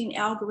scripting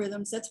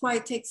algorithms. That's why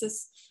it takes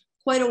us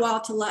quite a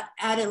while to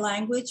add a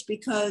language,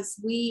 because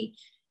we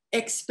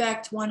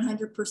expect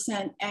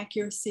 100%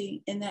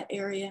 accuracy in that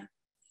area.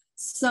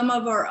 Some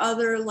of our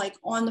other like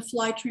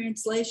on-the-fly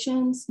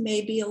translations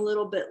may be a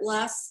little bit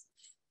less,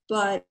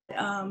 but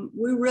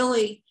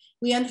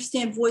we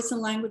understand voice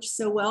and language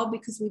so well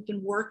because we've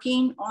been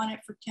working on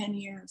it for 10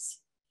 years.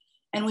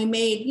 And we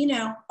made,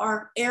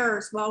 our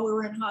errors while we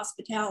were in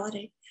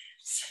hospitality.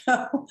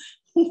 So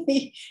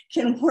we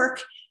can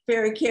work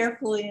very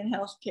carefully in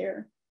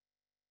healthcare.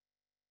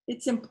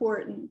 It's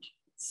important,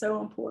 so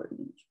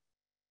important.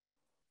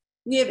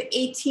 We have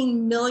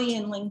 18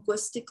 million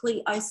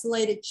linguistically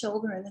isolated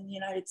children in the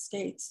United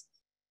States.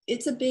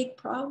 It's a big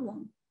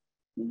problem.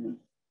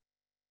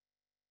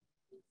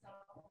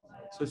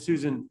 So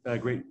Susan,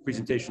 great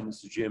presentation.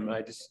 This is Jim.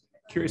 I just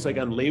curious, like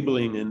on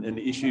labeling and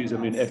the issues. I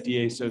mean,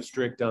 FDA is so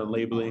strict on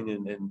labeling,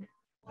 and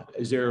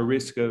is there a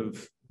risk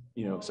of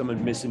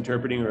someone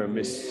misinterpreting or a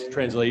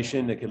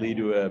mistranslation that could lead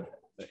to a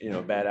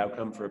bad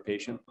outcome for a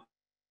patient?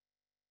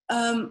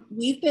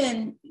 We've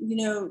been,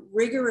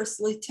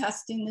 rigorously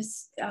testing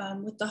this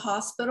with the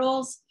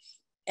hospitals,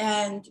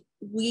 and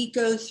we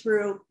go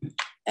through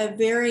a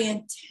very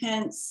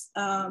intense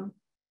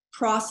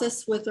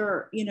process with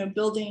our,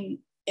 building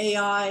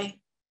AI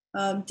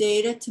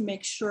data to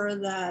make sure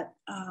that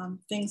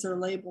things are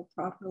labeled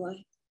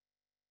properly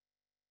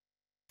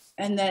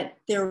and that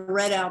they're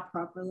read out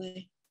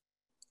properly.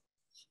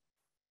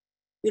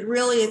 It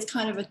really is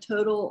kind of a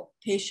total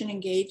patient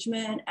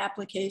engagement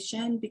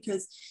application,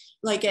 because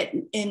like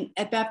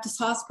at Baptist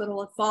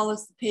Hospital, it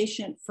follows the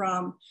patient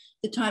from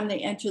the time they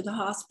enter the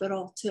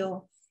hospital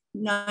till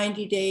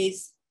 90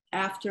 days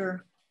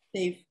after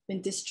they've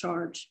been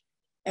discharged,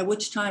 at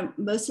which time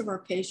most of our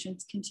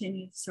patients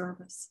continue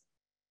service.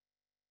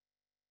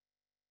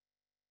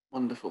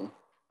 Wonderful.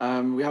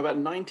 We have about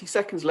 90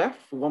 seconds left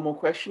for one more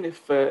question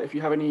if you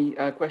have any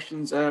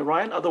questions,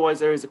 Ryan. Otherwise,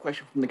 there is a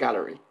question from the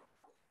gallery.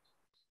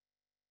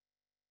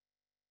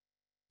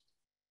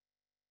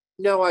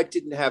 No, I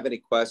didn't have any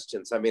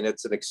questions. I mean,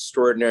 it's an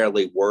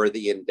extraordinarily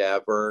worthy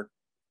endeavor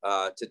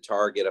to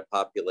target a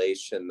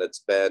population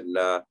that's been,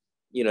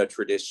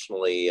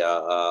 traditionally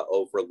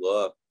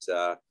overlooked.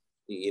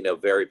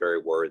 Very,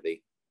 very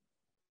worthy.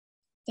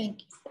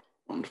 Thank you.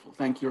 Wonderful,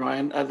 thank you,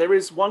 Ryan. There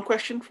is one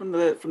question from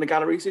the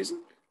gallery,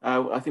 Susan.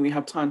 I think we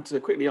have time to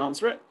quickly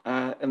answer it.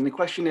 And the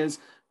question is: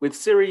 with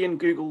Siri and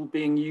Google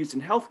being used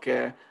in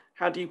healthcare,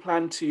 how do you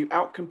plan to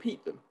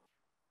outcompete them?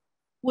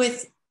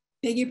 With,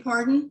 beg your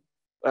pardon?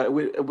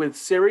 With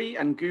Siri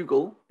and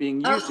Google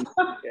being used in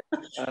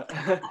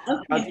healthcare,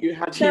 how do you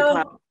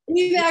plan?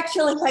 We've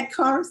actually had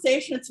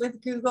conversations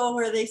with Google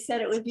where they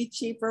said it would be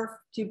cheaper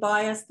to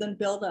buy us than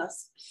build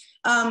us.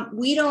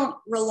 We don't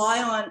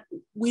rely on,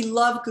 we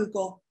love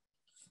Google.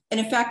 And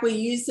in fact, we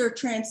use their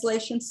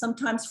translations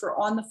sometimes for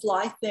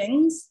on-the-fly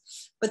things.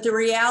 But the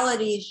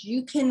reality is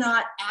you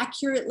cannot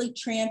accurately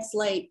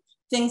translate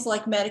things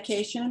like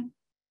medication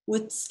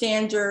with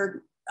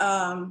standard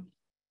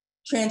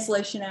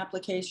translation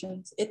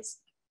applications. It's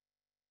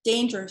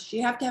dangerous.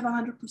 You have to have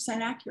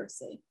 100%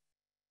 accuracy.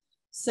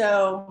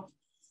 So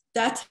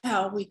that's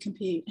how we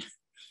compete.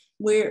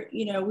 We've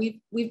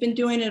been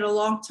doing it a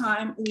long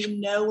time.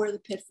 We know where the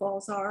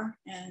pitfalls are,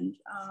 and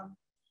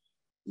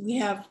we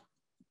have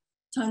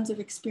tons of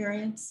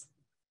experience.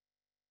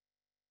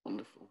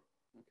 Wonderful.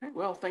 Okay,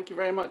 well, thank you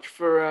very much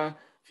for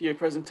your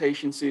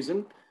presentation,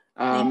 Susan,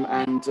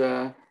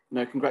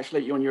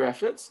 congratulate you on your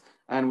efforts.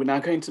 And we're now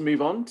going to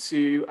move on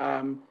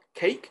to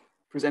Cake,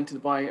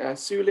 presented by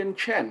Sulin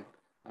Chen.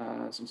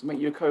 So to make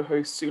you a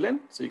co-host,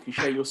 Sulin, so you can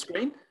share your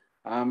screen.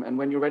 And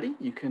when you're ready,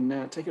 you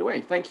can take it away.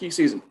 Thank you,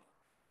 Susan.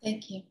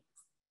 Thank you.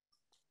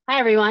 Hi,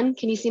 everyone.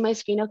 Can you see my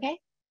screen okay?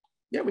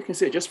 Yeah, we can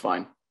see it just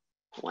fine.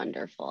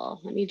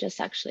 Wonderful. Let me just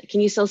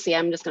can you still see?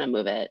 I'm just going to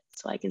move it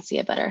so I can see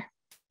it better.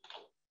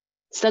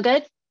 Still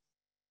good?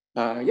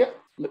 Yeah,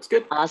 looks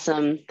good.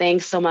 Awesome.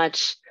 Thanks so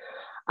much.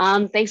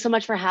 Thanks so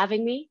much for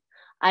having me.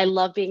 I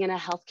love being in a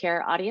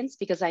healthcare audience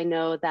because I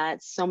know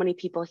that so many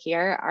people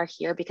here are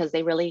here because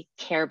they really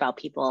care about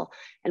people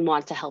and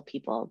want to help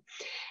people.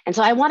 And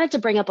so I wanted to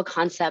bring up a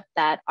concept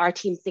that our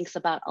team thinks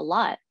about a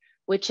lot,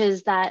 which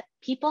is that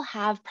people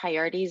have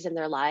priorities in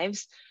their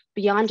lives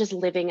beyond just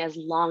living as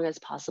long as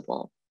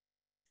possible.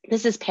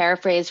 This is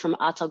paraphrased from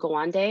Atal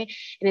Gawande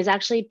and is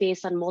actually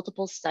based on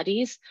multiple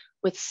studies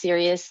with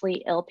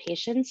seriously ill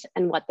patients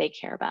and what they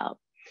care about.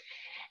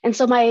 And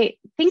so my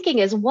thinking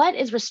is, what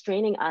is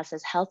restraining us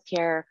as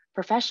healthcare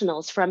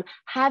professionals from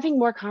having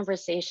more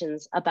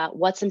conversations about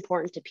what's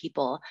important to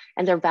people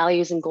and their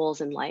values and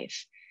goals in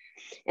life?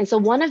 And so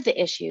one of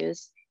the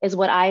issues is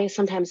what I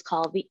sometimes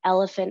call the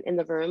elephant in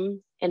the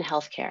room in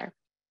healthcare.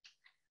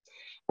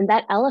 And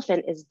that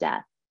elephant is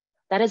death.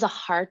 That is a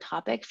hard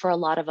topic for a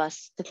lot of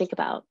us to think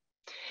about.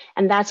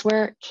 And that's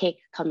where Cake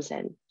comes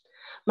in.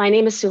 My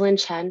name is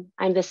Sulin Chen.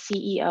 I'm the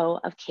CEO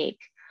of Cake.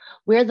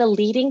 We're the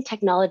leading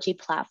technology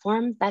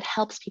platform that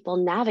helps people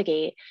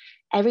navigate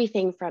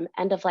everything from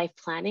end-of-life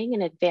planning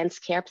and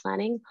advanced care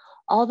planning,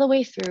 all the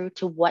way through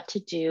to what to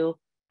do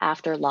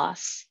after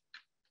loss.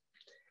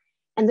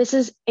 And this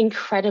is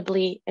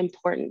incredibly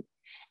important.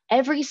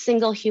 Every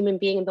single human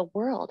being in the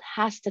world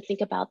has to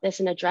think about this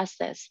and address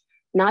this,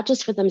 not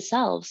just for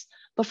themselves,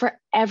 but for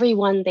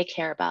everyone they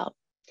care about.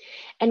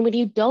 And when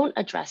you don't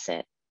address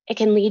it, it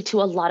can lead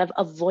to a lot of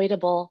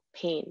avoidable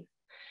pain.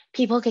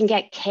 People can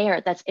get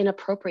care that's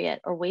inappropriate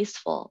or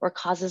wasteful or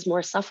causes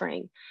more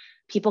suffering.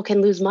 People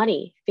can lose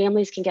money.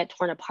 Families can get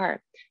torn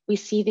apart. We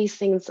see these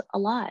things a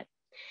lot.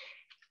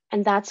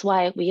 And that's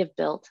why we have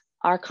built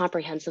our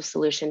comprehensive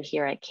solution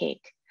here at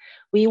Cake.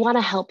 We want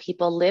to help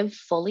people live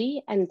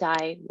fully and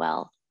die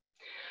well.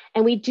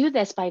 And we do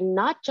this by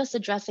not just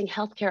addressing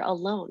healthcare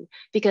alone,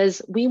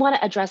 because we want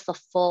to address the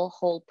full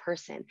whole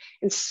person.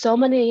 And so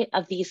many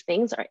of these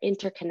things are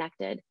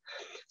interconnected.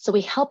 So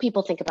we help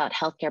people think about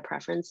healthcare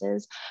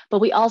preferences, but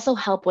we also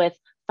help with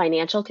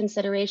financial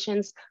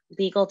considerations,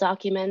 legal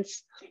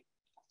documents,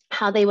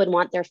 how they would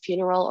want their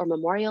funeral or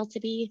memorial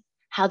to be,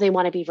 how they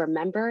want to be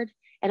remembered,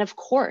 and of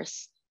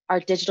course, our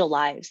digital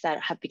lives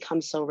that have become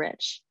so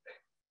rich.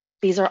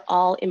 These are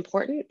all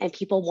important, and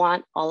people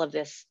want all of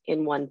this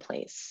in one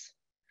place.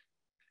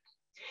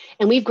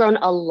 And we've grown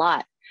a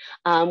lot.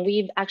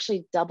 We've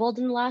actually doubled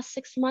in the last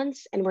 6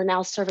 months, and we're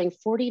now serving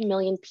 40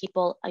 million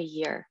people a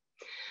year.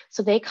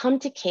 So they come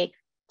to Cake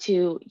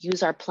to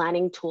use our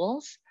planning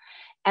tools,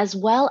 as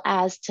well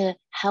as to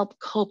help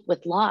cope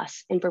with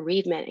loss and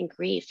bereavement and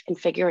grief and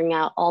figuring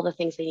out all the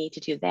things they need to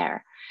do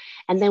there.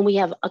 And then we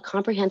have a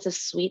comprehensive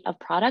suite of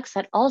products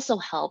that also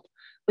help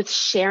with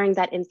sharing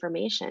that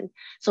information.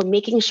 So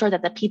making sure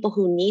that the people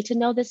who need to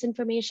know this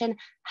information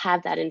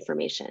have that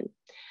information.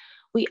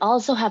 We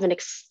also have an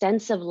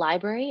extensive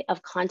library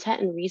of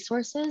content and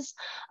resources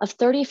of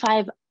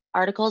 35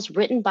 articles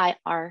written by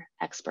our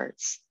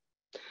experts.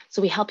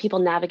 So we help people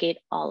navigate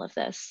all of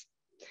this.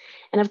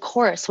 And of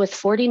course, with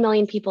 40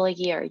 million people a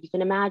year, you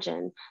can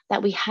imagine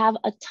that we have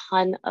a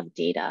ton of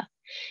data,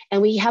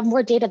 and we have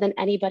more data than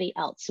anybody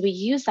else. So we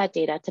use that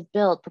data to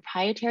build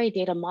proprietary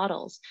data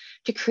models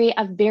to create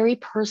a very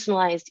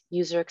personalized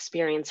user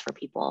experience for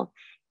people.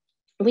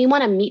 We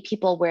want to meet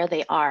people where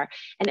they are,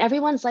 and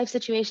everyone's life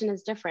situation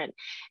is different.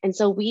 And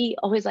so we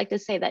always like to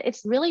say that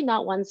it's really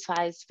not one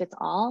size fits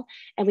all.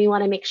 And we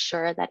want to make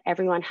sure that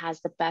everyone has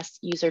the best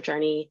user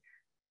journey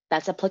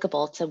that's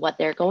applicable to what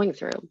they're going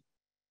through.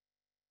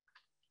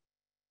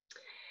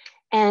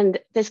 And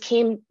this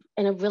came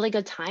in a really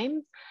good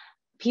time.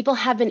 People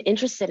have been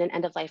interested in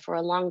end of life for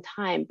a long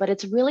time, but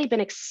it's really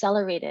been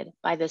accelerated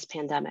by this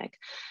pandemic.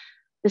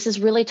 This is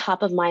really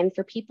top of mind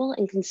for people,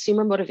 and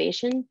consumer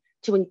motivation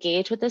to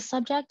engage with this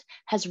subject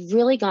has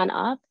really gone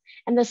up,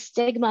 and the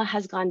stigma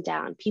has gone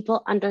down.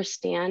 People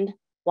understand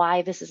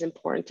why this is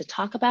important to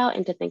talk about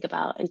and to think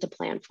about and to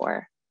plan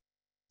for.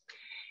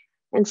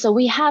 And so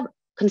we have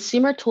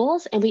consumer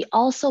tools, and we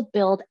also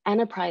build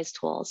enterprise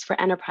tools for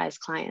enterprise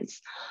clients.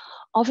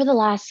 Over the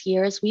last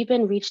years, we've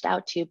been reached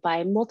out to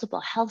by multiple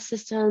health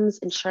systems,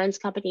 insurance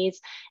companies,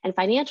 and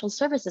financial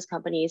services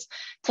companies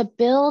to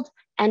build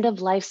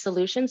end-of-life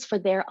solutions for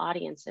their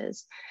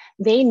audiences.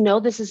 They know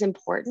this is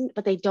important,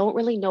 but they don't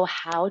really know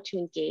how to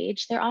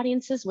engage their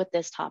audiences with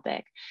this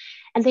topic.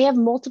 And they have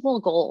multiple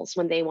goals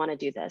when they want to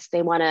do this.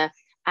 They want to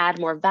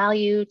add more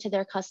value to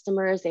their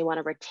customers. They want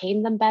to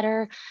retain them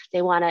better.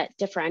 They want to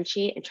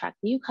differentiate and attract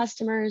new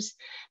customers.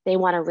 They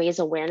want to raise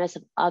awareness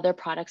of other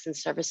products and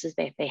services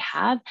that they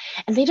have.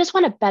 And they just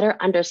want to better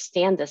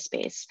understand this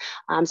space.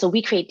 So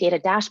we create data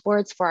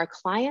dashboards for our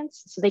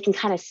clients so they can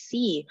kind of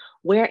see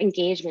where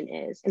engagement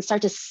is and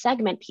start to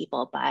segment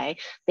people by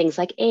things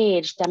like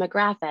age,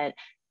 demographics,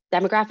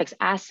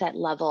 asset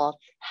level,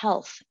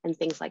 health, and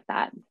things like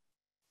that.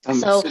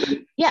 So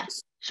yeah,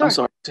 sure. I'm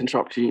sorry to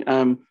interrupt you.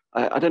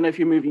 I don't know if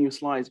you're moving your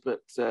slides,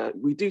 but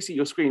we do see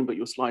your screen, but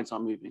your slides are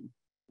moving.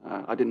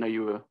 I didn't know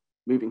you were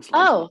moving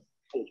slides.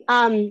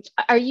 Oh,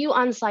 are you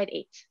on slide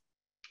 8?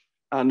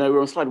 No, we're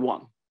on slide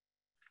 1.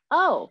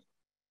 Oh,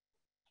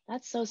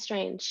 that's so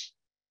strange.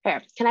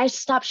 Here, can I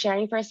stop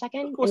sharing for a second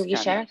and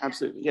reshare? Yeah,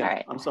 absolutely, yeah.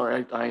 Right. I'm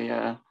sorry,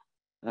 I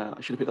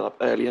should have picked that up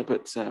earlier,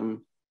 but I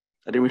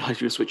didn't realize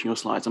you were switching your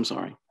slides. I'm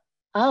sorry.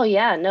 Oh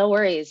yeah, no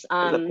worries.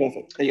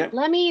 Perfect. There you go.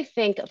 Let me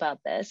think about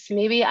this.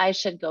 Maybe I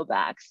should go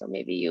back. So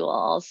maybe you will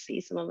all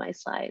see some of my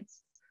slides.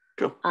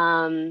 Cool.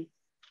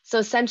 So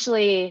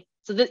essentially,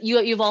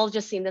 you've all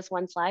just seen this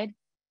one slide?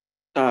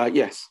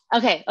 Yes.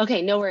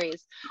 Okay, no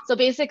worries. So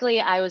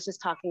basically I was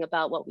just talking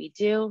about what we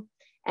do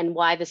and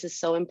why this is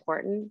so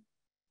important.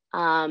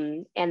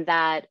 And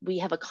that we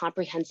have a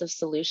comprehensive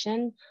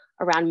solution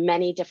around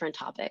many different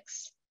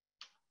topics.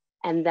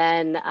 And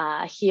then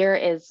here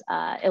is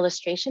an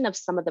illustration of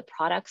some of the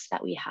products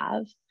that we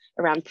have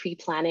around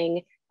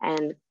pre-planning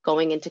and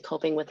going into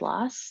coping with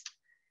loss.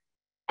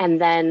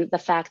 And then the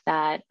fact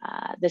that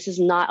this is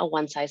not a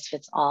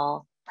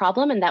one-size-fits-all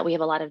problem and that we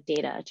have a lot of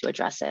data to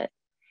address it.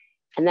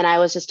 And then I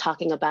was just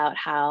talking about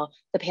how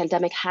the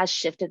pandemic has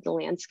shifted the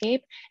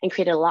landscape and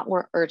created a lot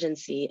more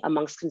urgency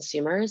amongst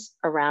consumers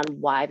around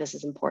why this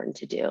is important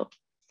to do.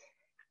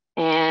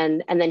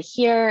 And then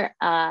here,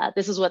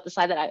 this is what the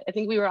slide that I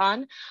think we were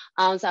on.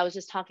 So I was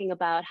just talking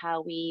about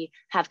how we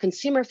have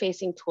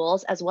consumer-facing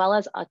tools as well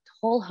as a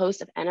whole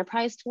host of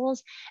enterprise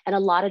tools and a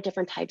lot of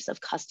different types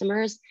of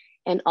customers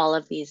in all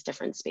of these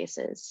different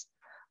spaces.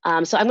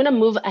 So I'm going to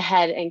move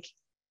ahead, and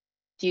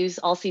do you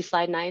all see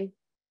slide 9?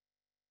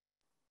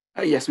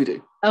 Yes, we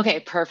do.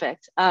 Okay,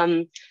 perfect.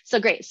 So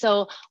great.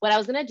 So what I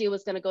was going to do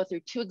was going to go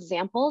through 2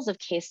 examples of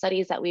case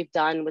studies that we've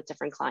done with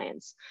different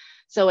clients.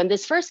 So in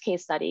this first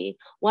case study,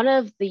 one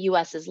of the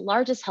US's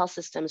largest health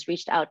systems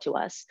reached out to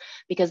us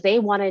because they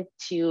wanted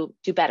to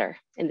do better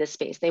in this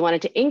space. They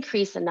wanted to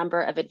increase the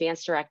number of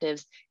advanced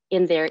directives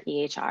in their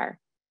EHR.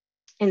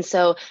 And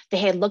so they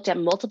had looked at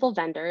multiple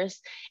vendors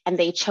and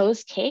they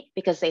chose Cake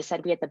because they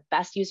said we had the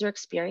best user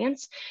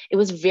experience. It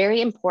was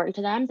very important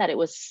to them that it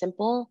was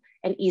simple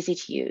and easy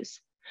to use.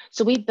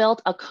 So we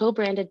built a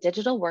co-branded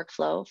digital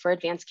workflow for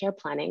advanced care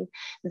planning.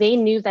 They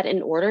knew that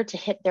in order to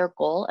hit their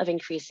goal of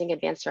increasing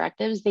advanced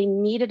directives, they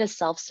needed a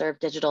self-serve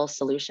digital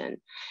solution.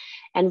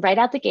 And right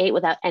out the gate,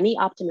 without any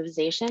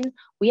optimization,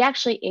 we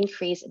actually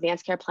increased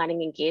advanced care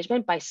planning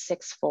engagement by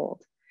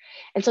 6-fold.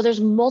 And so there's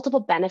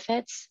multiple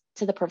benefits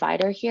to the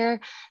provider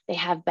here. They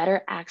have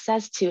better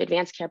access to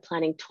advanced care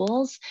planning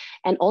tools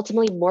and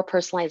ultimately more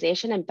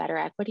personalization and better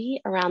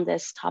equity around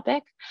this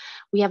topic.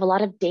 We have a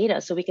lot of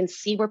data so we can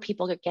see where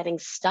people are getting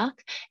stuck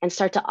and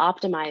start to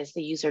optimize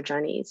the user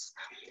journeys.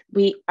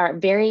 We are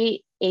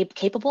very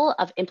capable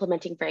of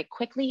implementing very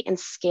quickly and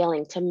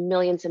scaling to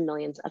millions and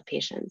millions of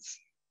patients.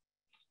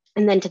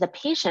 And then to the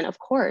patient, of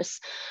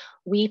course,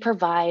 we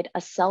provide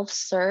a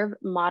self-serve,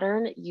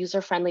 modern,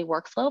 user-friendly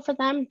workflow for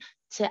them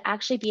to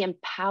actually be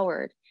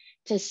empowered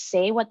to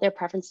say what their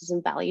preferences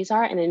and values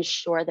are and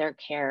ensure their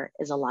care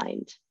is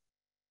aligned.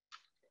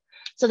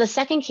 So the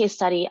second case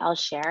study I'll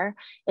share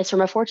is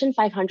from a Fortune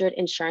 500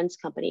 insurance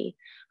company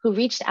who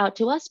reached out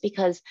to us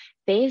because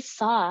they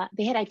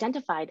had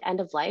identified end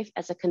of life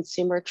as a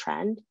consumer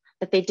trend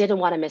that they didn't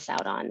want to miss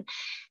out on.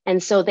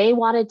 And so they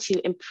wanted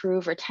to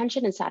improve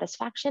retention and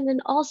satisfaction and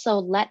also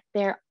let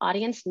their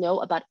audience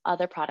know about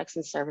other products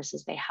and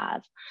services they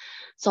have.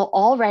 So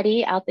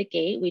already out the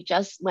gate, we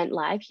just went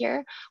live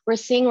here. We're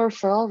seeing a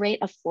referral rate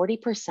of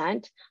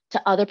 40%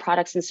 to other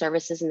products and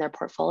services in their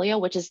portfolio,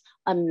 which is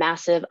a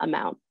massive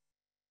amount.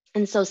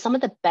 And so some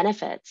of the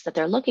benefits that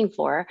they're looking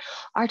for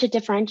are to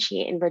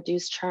differentiate and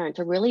reduce churn,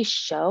 to really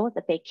show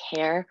that they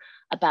care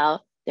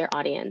about their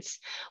audience.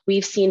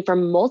 We've seen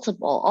from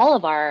all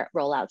of our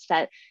rollouts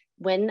that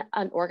when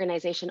an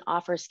organization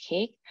offers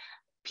Cake,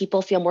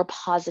 people feel more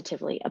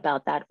positively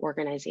about that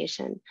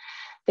organization.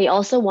 They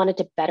also wanted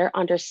to better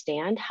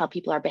understand how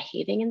people are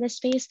behaving in this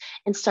space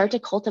and start to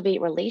cultivate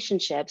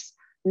relationships,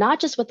 not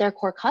just with their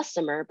core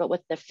customer, but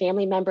with the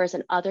family members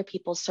and other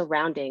people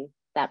surrounding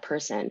that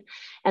person.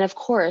 And of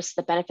course,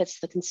 the benefits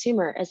to the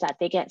consumer is that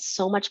they get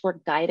so much more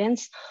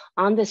guidance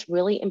on this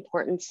really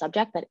important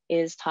subject that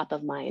is top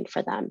of mind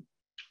for them.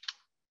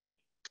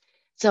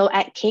 So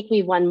at Cake,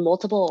 we won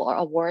multiple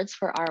awards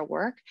for our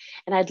work,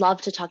 and I'd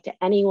love to talk to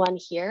anyone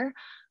here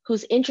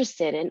who's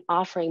interested in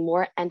offering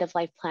more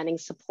end-of-life planning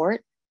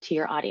support to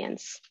your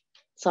audience.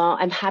 So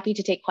I'm happy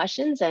to take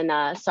questions,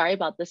 and sorry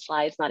about the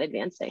slides not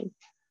advancing.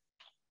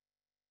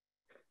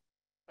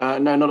 No,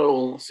 not at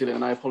all, Celia,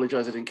 and I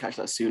apologize I didn't catch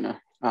that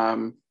sooner.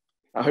 I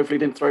hopefully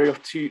didn't throw you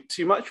off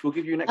too much. We'll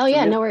give you an extra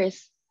minute. No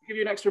worries. Give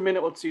you an extra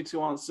minute or two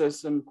to answer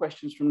some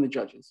questions from the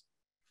judges.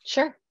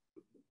 Sure.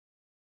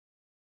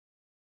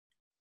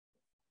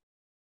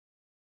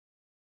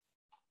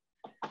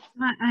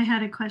 I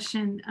had a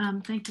question.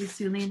 Thank you,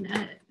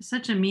 Sulene.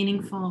 Such a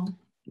meaningful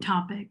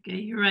topic.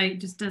 You're right,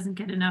 just doesn't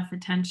get enough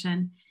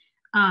attention.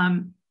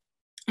 And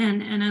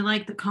I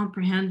like the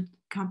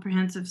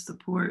comprehensive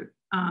support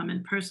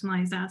and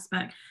personalized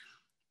aspect.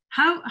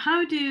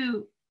 How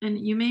do, and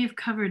you may have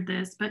covered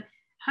this, but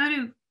how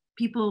do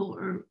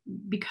people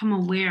become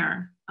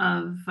aware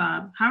of,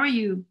 how are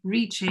you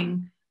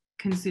reaching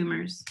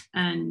consumers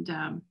and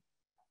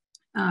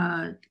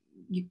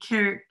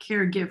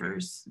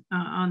caregivers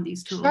on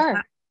these tools?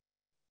 Sure.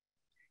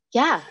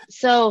 Yeah,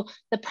 so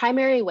the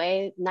primary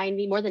way,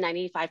 more than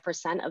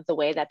 95% of the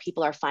way that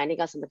people are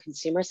finding us on the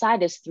consumer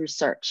side is through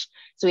search.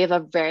 So we have a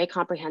very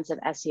comprehensive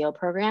SEO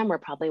program. We're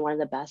probably one of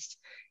the best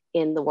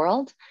in the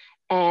world.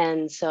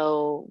 And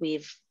so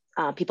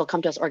people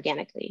come to us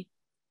organically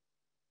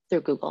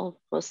through Google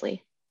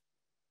mostly.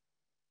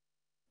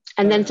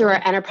 And then through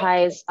our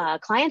enterprise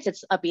clients,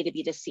 it's a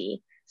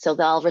B2B2C. So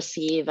they'll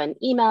receive an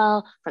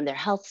email from their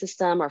health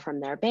system or from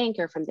their bank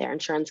or from their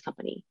insurance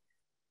company.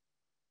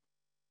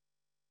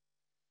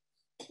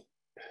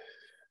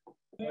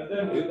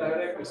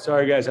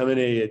 Sorry, guys, I'm in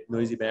a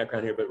noisy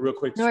background here, but real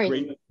quick, No worries.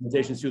 great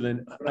presentation,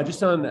 Sulin.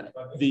 Just on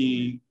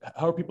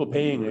how are people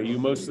paying? Are you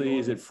mostly,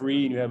 is it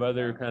free and you have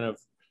other kind of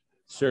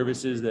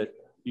services that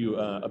you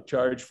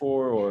upcharge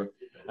for? Or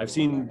I've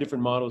seen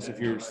different models if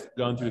you're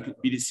gone through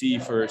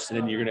B2C first and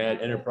then you're going to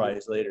add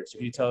enterprise later. So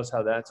can you tell us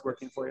how that's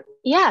working for you?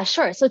 Yeah,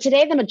 sure. So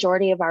today, the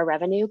majority of our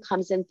revenue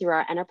comes in through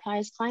our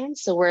enterprise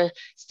clients. So we're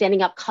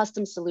standing up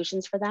custom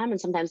solutions for them.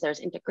 And sometimes there's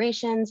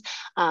integrations.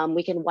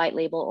 We can white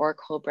label or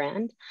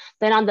co-brand.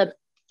 Then on the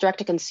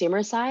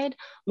direct-to-consumer side,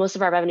 most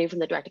of our revenue from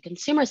the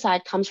direct-to-consumer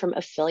side comes from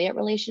affiliate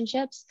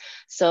relationships.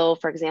 So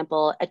for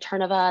example, at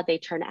Eternova, they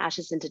turn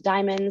ashes into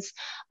diamonds.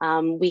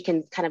 We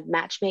can kind of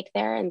match make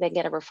there and then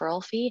get a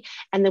referral fee.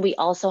 And then we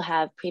also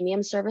have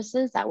premium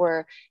services that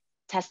we're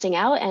testing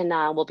out and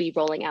we'll be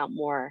rolling out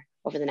more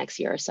over the next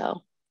year or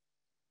so.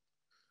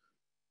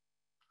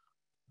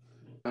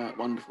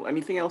 Wonderful.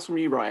 Anything else from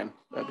you, Ryan,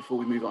 before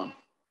we move on?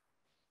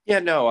 Yeah,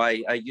 no,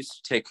 I used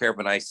to take care of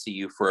an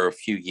ICU for a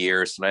few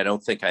years, and I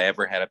don't think I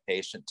ever had a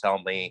patient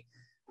tell me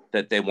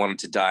that they wanted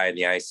to die in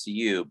the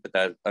ICU, but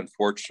that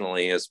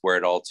unfortunately is where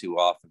it all too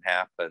often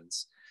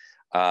happens.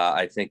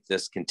 I think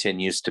this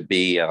continues to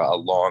be a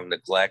long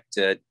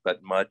neglected,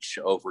 but much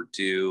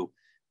overdue,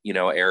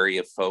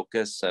 area of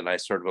focus, and I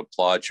sort of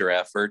applaud your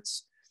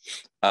efforts.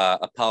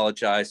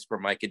 Apologize for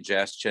my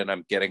congestion.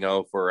 I'm getting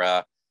over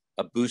a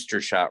booster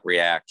shot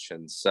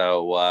reaction,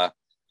 so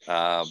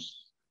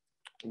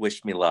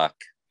wish me luck.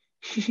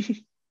 Thank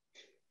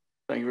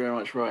you very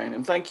much, Ryan.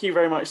 And thank you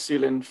very much,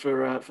 Sulin,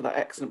 for that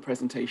excellent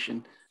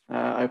presentation.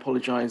 I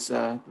apologize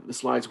the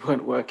slides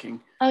weren't working.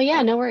 Oh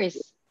yeah, no worries.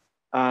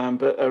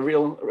 But a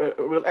real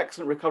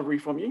excellent recovery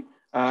from you.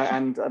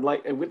 And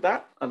with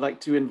that, I'd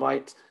like to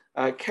invite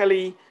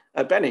Kelly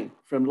Benning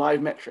from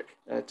Live Metric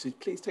to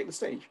please take the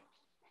stage.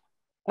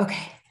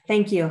 Okay,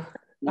 thank you.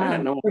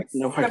 No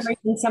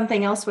worries.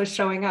 Something else was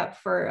showing up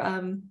for,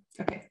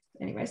 okay,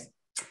 anyways.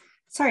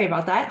 Sorry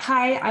about that.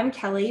 Hi, I'm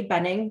Kelly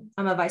Benning.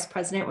 I'm a vice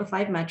president with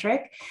Live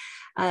Metric.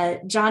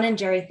 John and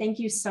Jerry, thank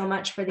you so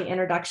much for the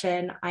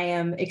introduction. I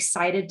am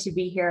excited to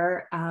be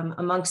here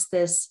amongst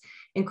this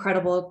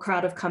incredible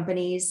crowd of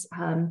companies.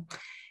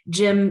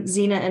 Jim,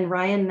 Zena, and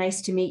Ryan,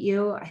 nice to meet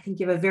you. I think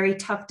you have a very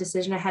tough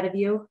decision ahead of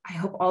you. I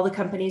hope all the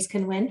companies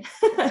can win.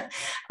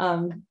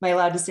 Am I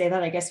allowed to say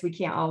that? I guess we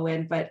can't all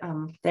win, but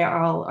they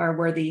all are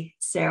worthy.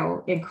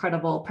 So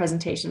incredible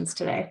presentations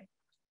today.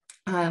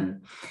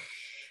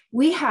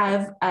 We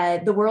have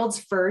the world's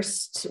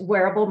first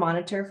wearable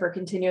monitor for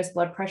continuous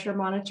blood pressure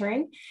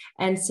monitoring.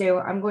 And so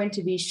I'm going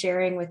to be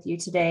sharing with you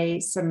today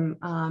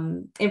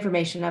some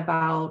information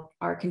about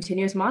our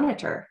continuous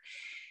monitor.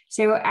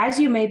 So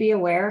as you may be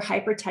aware,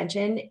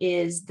 hypertension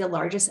is the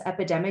largest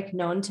epidemic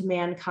known to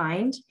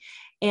mankind.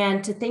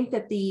 And to think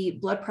that the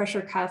blood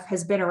pressure cuff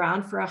has been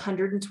around for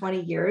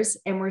 120 years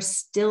and we're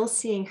still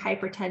seeing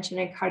hypertension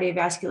and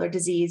cardiovascular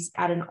disease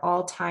at an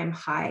all-time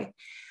high.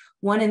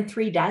 1 in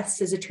 3 deaths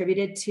is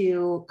attributed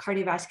to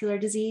cardiovascular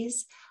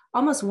disease.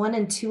 Almost 1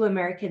 in 2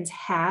 Americans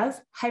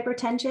have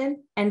hypertension,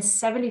 and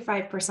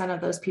 75% of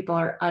those people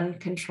are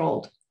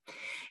uncontrolled.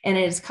 And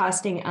it is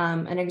costing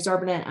an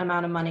exorbitant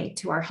amount of money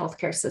to our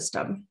healthcare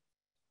system.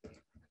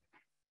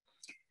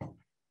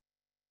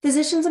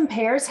 Physicians and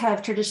payers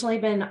have traditionally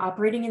been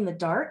operating in the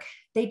dark.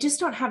 They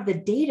just don't have the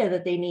data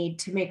that they need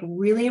to make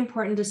really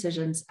important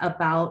decisions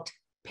about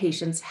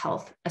patients'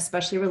 health,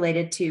 especially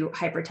related to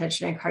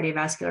hypertension and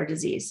cardiovascular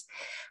disease.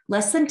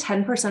 Less than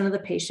 10% of the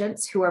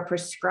patients who are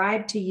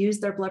prescribed to use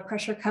their blood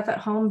pressure cuff at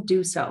home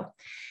do so.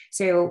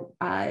 So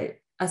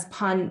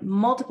upon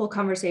multiple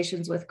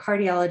conversations with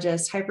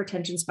cardiologists,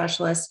 hypertension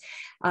specialists,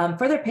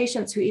 for their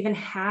patients who even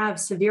have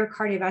severe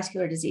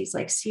cardiovascular disease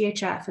like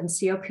CHF and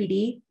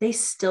COPD, they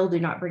still do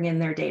not bring in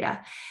their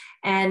data.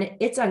 And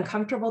it's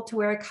uncomfortable to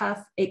wear a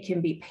cuff. It can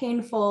be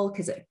painful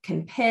because it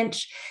can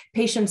pinch.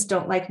 Patients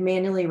don't like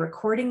manually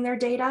recording their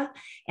data,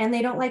 and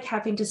they don't like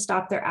having to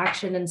stop their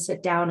action and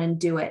sit down and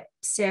do it.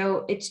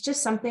 So it's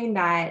just something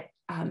that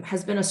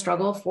has been a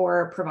struggle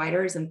for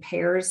providers and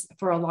payers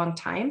for a long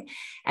time.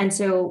 And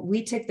so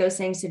we took those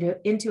things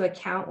into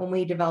account when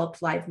we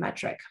developed Live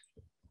Metric.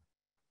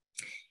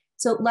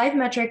 So Live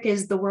Metric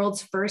is the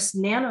world's first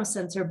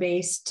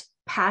nanosensor-based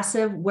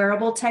passive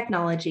wearable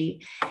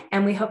technology,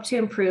 and we hope to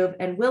improve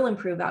and will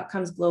improve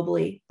outcomes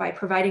globally by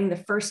providing the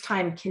first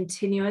time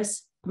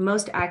continuous,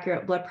 most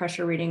accurate blood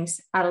pressure readings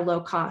at a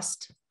low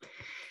cost.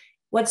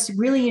 What's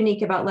really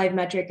unique about Live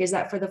Metric is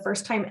that for the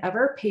first time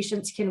ever,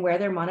 patients can wear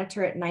their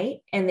monitor at night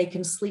and they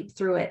can sleep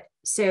through it.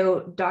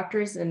 So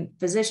doctors and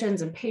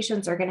physicians and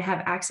patients are going to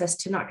have access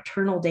to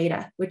nocturnal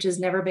data, which has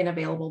never been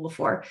available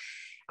before.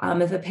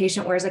 If a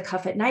patient wears a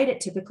cuff at night, it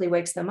typically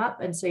wakes them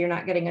up. And so you're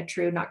not getting a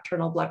true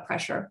nocturnal blood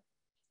pressure.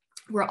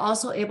 We're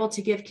also able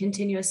to give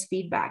continuous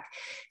feedback.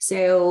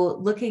 So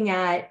looking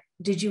at,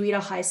 did you eat a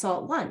high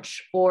salt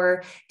lunch,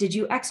 or did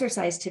you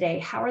exercise today?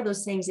 How are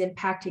those things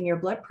impacting your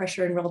blood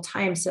pressure in real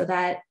time, so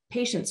that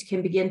patients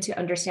can begin to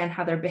understand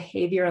how their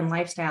behavior and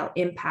lifestyle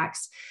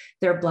impacts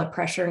their blood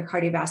pressure and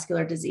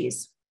cardiovascular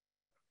disease.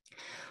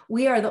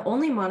 We are the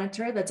only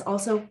monitor that's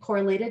also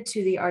correlated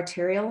to the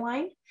arterial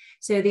line.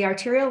 So the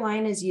arterial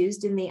line is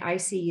used in the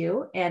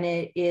ICU, and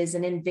it is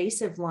an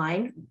invasive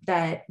line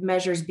that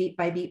measures beat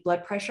by beat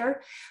blood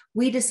pressure.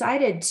 We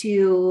decided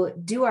to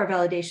do our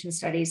validation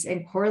studies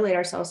and correlate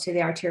ourselves to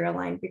the arterial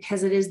line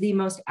because it is the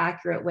most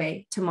accurate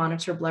way to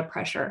monitor blood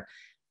pressure.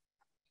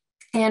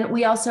 And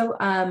we also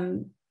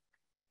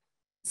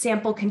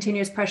sample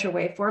continuous pressure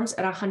waveforms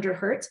at 100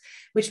 Hertz,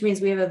 which means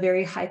we have a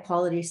very high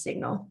quality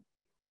signal.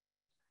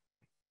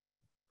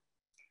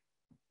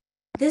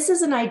 This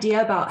is an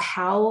idea about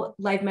how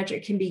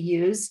LiveMetric can be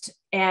used,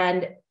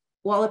 and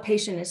while a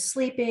patient is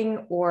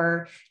sleeping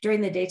or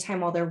during the daytime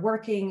while they're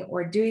working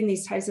or doing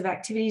these types of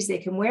activities, they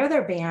can wear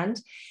their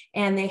band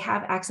and they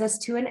have access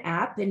to an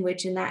app in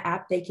which in that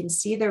app, they can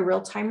see their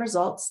real-time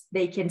results.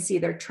 They can see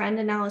their trend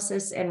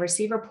analysis and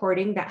receive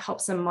reporting that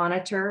helps them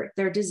monitor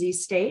their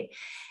disease state.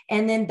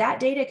 And then that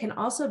data can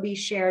also be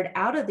shared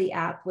out of the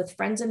app with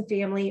friends and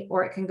family,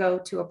 or it can go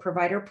to a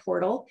provider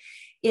portal.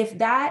 If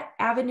that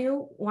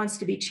avenue wants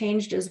to be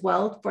changed as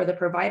well for the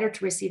provider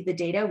to receive the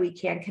data, we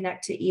can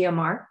connect to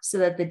EMR so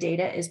that the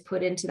data is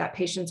put into that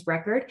patient's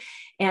record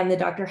and the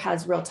doctor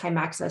has real-time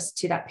access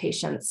to that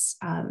patient's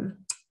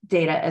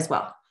data as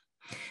well.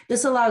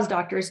 This allows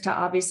doctors to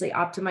obviously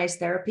optimize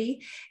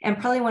therapy. And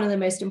probably one of the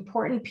most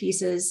important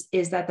pieces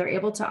is that they're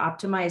able to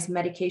optimize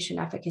medication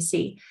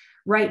efficacy.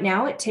 Right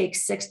now, it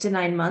takes 6 to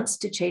 9 months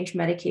to change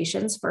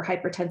medications for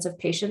hypertensive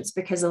patients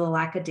because of the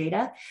lack of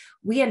data.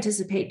 We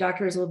anticipate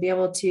doctors will be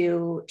able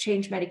to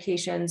change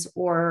medications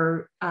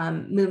or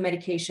move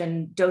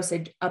medication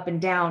dosage up and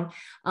down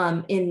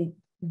in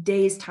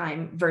days'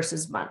 time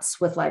versus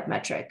months with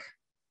LiveMetric.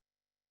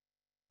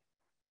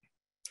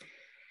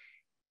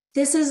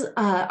 This is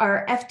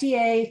our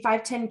FDA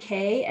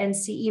 510K and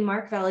CE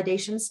mark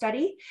validation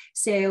study.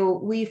 So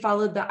we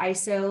followed the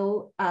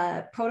ISO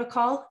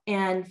protocol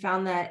and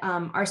found that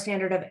our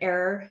standard of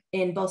error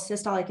in both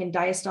systolic and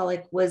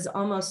diastolic was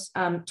almost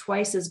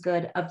twice as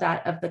good of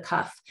that of the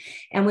cuff.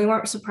 And we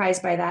weren't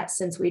surprised by that,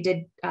 since we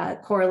did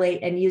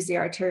correlate and use the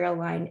arterial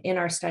line in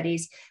our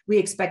studies. We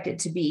expect it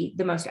to be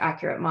the most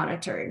accurate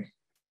monitoring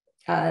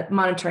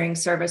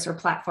service or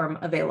platform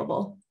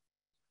available.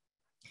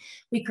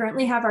 We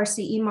currently have our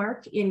CE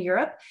mark in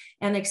Europe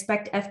and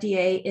expect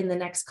FDA in the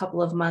next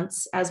couple of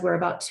months, as we're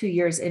about 2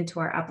 years into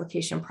our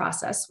application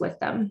process with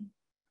them.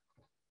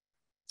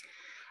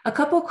 A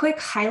couple quick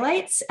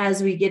highlights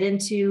as we get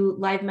into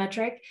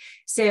LiveMetric.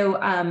 So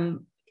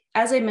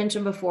as I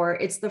mentioned before,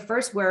 it's the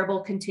first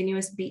wearable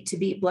continuous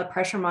beat-to-beat blood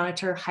pressure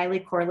monitor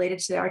highly correlated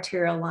to the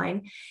arterial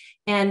line.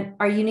 And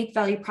our unique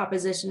value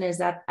proposition is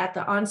that at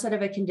the onset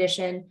of a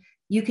condition,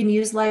 you can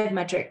use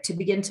LiveMetric to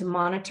begin to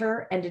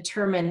monitor and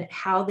determine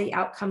how the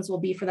outcomes will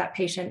be for that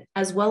patient,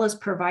 as well as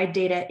provide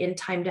data in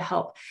time to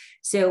help.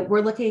 So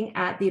we're looking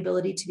at the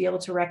ability to be able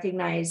to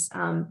recognize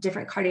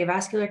different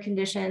cardiovascular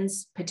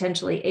conditions,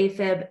 potentially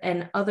AFib,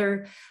 and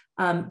other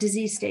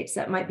disease states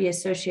that might be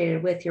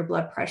associated with your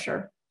blood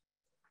pressure.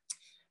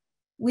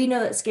 We know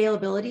that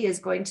scalability is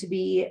going to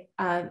be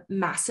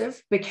massive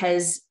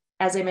because,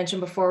 as I mentioned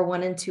before,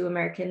 1 in 2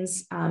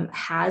 Americans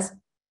has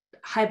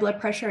high blood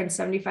pressure and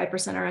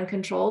 75% are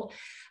uncontrolled.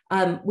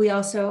 We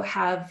also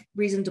have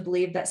reason to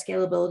believe that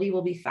scalability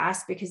will be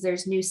fast because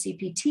there's new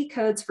CPT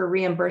codes for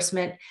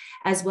reimbursement,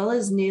 as well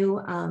as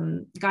new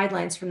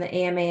guidelines from the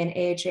AMA and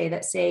AHA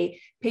that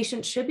say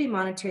patients should be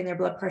monitoring their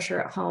blood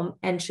pressure at home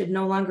and should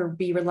no longer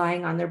be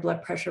relying on their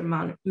blood pressure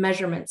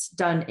measurements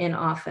done in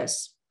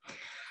office.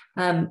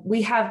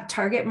 We have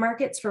target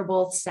markets for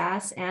both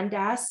SaaS and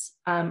DaaS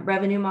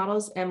revenue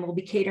models, and we'll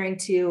be catering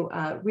to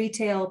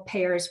retail,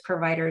 payers,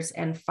 providers,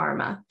 and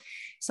pharma.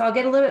 So I'll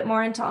get a little bit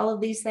more into all of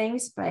these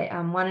things, but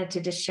wanted to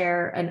just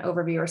share an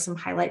overview or some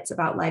highlights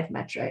about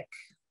LiveMetric.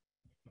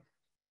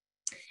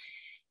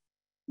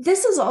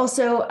 This is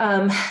also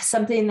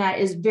something that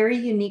is very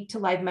unique to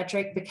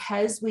LiveMetric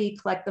because we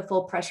collect the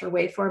full pressure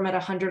waveform at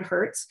 100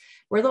 Hertz.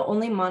 We're the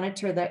only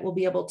monitor that will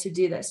be able to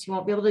do this. You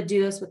won't be able to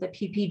do this with a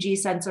PPG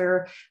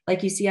sensor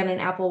like you see on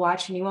an Apple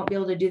Watch, and you won't be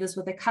able to do this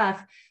with a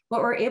cuff.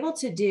 What we're able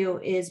to do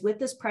is, with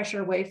this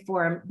pressure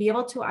waveform, be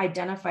able to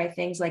identify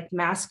things like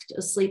masked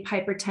sleep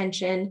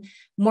hypertension,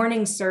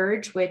 morning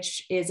surge,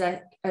 which is an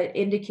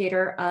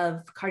indicator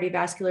of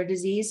cardiovascular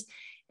disease,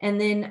 And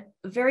then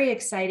very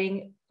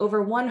exciting,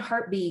 over 1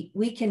 heartbeat,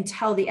 we can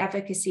tell the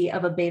efficacy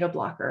of a beta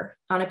blocker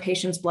on a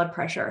patient's blood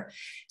pressure.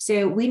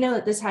 So we know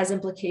that this has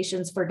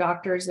implications for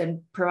doctors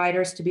and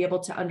providers to be able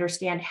to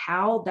understand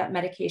how that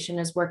medication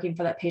is working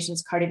for that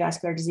patient's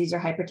cardiovascular disease or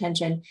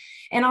hypertension,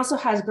 and also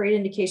has great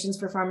indications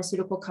for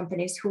pharmaceutical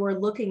companies who are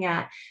looking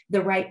at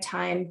the right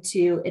time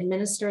to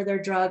administer their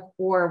drug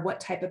or what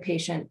type of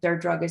patient their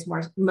drug is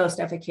most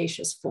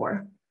efficacious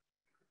for.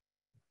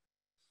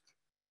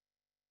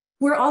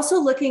 We're also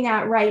looking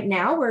at right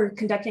now, we're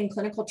conducting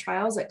clinical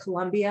trials at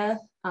Columbia,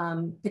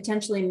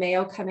 potentially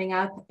Mayo coming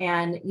up,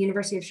 and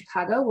University of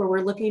Chicago, where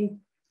we're looking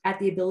at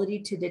the ability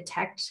to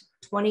detect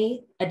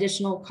 20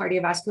 additional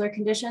cardiovascular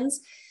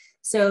conditions.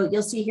 So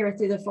you'll see here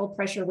through the full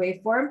pressure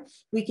waveform,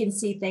 we can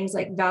see things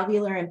like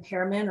valvular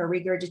impairment or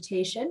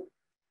regurgitation.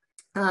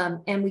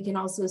 And we can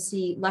also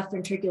see left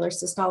ventricular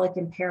systolic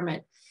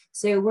impairment.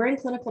 So we're in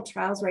clinical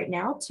trials right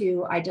now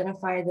to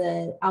identify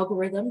the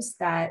algorithms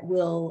that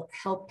will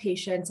help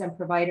patients and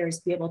providers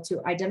be able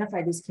to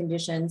identify these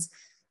conditions,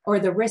 or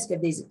the risk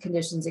of these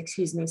conditions,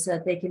 excuse me, so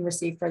that they can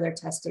receive further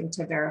testing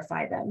to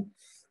verify them.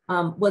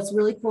 What's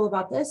really cool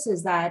about this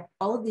is that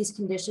all of these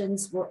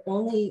conditions were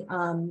only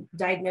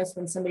diagnosed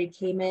when somebody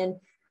came in,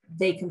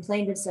 they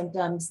complained of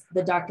symptoms,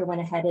 the doctor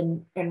went ahead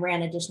and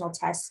ran additional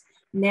tests.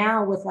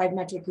 Now with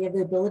LiveMetric, you have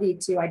the ability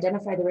to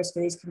identify the risk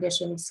of these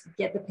conditions,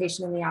 get the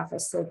patient in the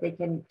office so that they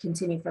can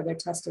continue further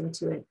testing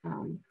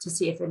to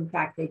see if in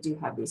fact they do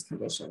have these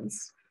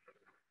conditions.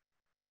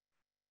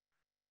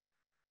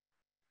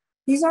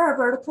 These are our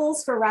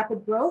verticals for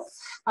rapid growth.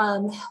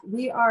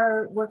 We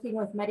are working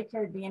with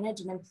Medicare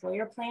Advantage and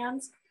employer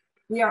plans.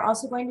 We are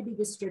also going to be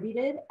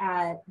distributed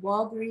at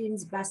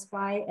Walgreens, Best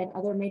Buy, and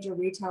other major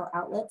retail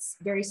outlets,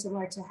 very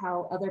similar to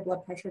how other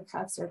blood pressure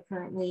cuffs are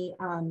currently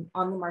on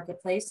the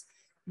marketplace.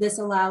 This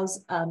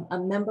allows a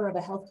member of a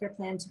healthcare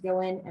plan to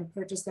go in and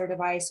purchase their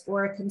device,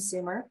 or a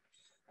consumer.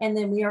 And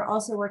then we are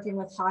also working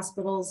with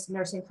hospitals,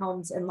 nursing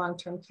homes, and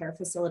long-term care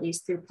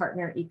facilities through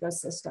partner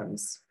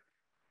ecosystems.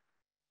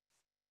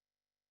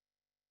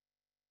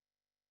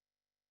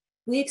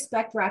 We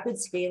expect rapid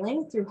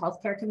scaling through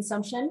healthcare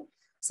consumption.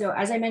 So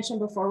as I mentioned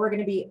before, we're going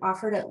to be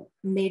offered at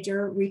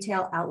major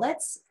retail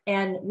outlets,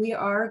 and we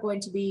are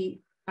going to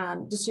be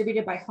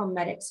distributed by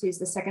HomeMedics, who's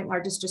the second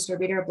largest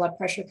distributor of blood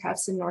pressure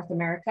cuffs in North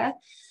America.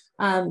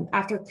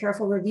 After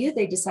careful review,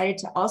 they decided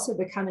to also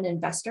become an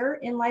investor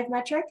in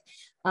LiveMetric.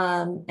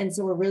 And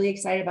so we're really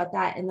excited about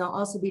that. And they'll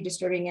also be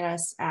distributing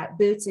us at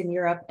Boots in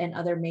Europe and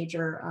other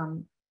major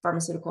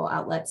pharmaceutical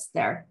outlets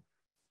there.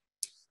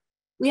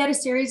 We had a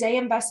Series A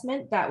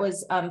investment that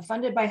was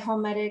funded by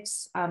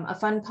HomeMedics, a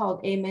fund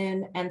called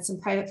AMOON, and some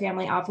private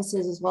family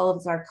offices, as well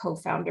as our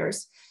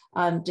co-founders,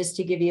 just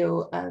to give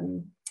you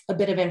a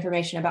bit of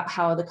information about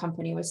how the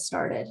company was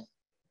started.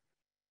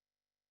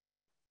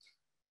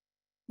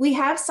 We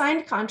have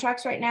signed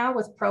contracts right now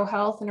with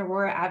ProHealth and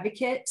Aurora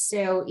Advocate.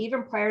 So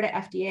even prior to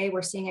FDA,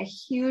 we're seeing a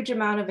huge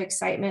amount of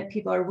excitement.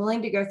 People are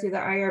willing to go through the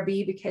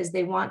IRB because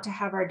they want to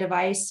have our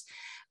device.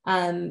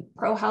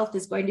 ProHealth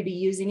is going to be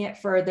using it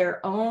for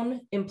their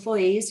own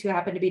employees who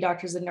happen to be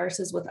doctors and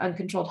nurses with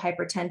uncontrolled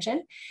hypertension.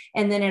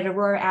 And then at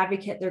Aurora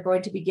Advocate, they're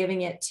going to be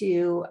giving it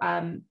to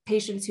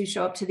patients who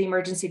show up to the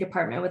emergency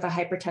department with a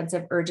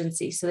hypertensive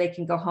urgency so they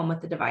can go home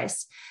with the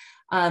device.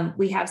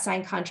 We have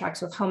signed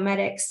contracts with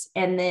HomeMedics,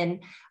 and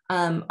then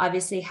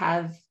obviously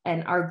have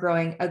and are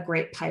growing a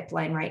great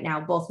pipeline right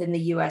now, both in the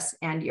US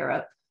and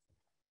Europe.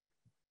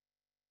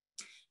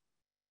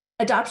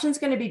 Adoption is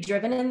going to be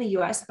driven in the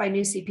US by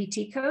new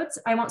CPT codes.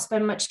 I won't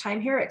spend much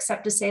time here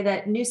except to say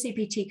that new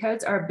CPT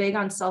codes are big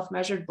on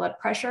self-measured blood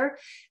pressure.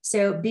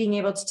 So being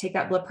able to take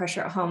that blood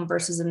pressure at home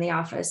versus in the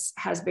office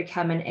has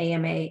become an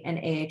AMA and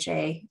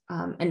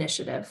AHA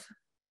initiative.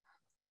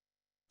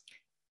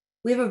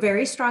 We have a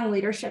very strong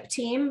leadership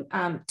team.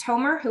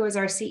 Tomer, who is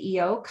our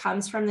CEO,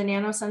 comes from the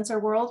nanosensor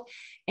world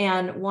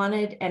and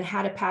wanted and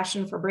had a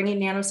passion for bringing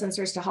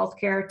nanosensors to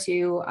healthcare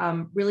to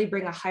really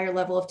bring a higher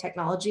level of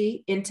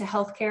technology into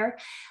healthcare.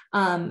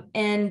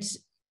 And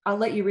I'll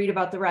let you read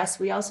about the rest.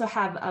 We also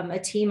have a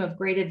team of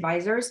great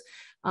advisors.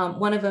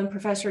 One of them,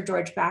 Professor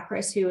George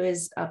Bacris, who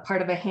is a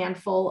part of a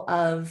handful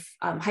of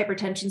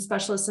hypertension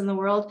specialists in the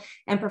world,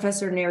 and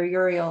Professor Nir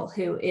Uriel,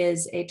 who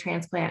is a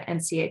transplant and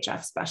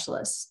CHF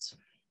specialist.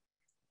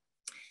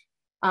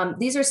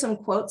 These are some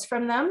quotes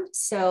from them,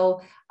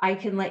 so I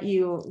can let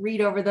you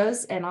read over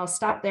those, and I'll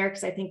stop there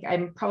because I think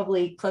I'm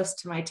probably close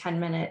to my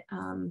 10-minute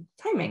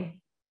timing.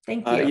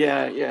 Thank you.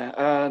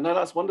 No,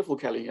 that's wonderful,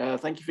 Kelly.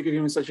 Thank you for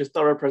giving me such a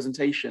thorough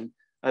presentation.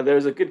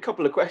 There's a good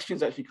couple of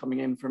questions actually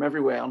coming in from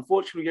everywhere.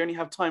 Unfortunately, we only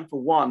have time for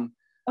one,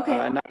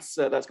 and that's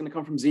going to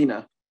come from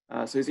Zena.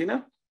 So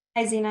Zena?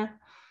 Hi, Zena.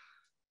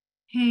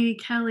 Hey,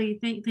 Kelly,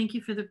 thank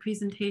you for the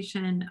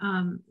presentation,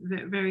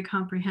 very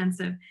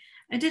comprehensive.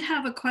 I did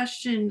have a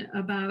question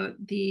about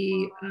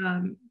the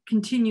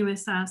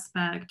continuous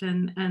aspect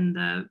and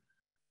the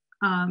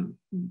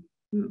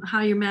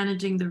how you're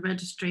managing the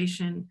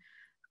registration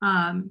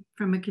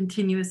from a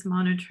continuous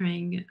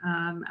monitoring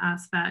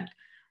aspect.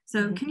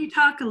 So can you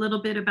talk a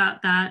little bit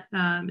about that,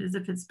 as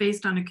if it's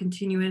based on a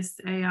continuous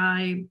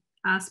AI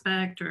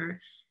aspect, or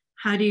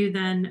how do you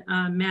then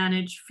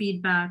manage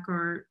feedback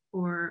or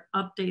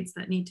updates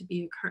that need to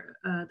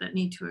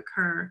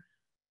occur?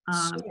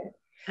 Sure.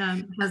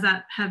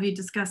 Have you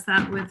discussed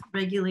that with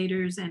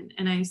regulators? And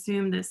I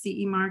assume the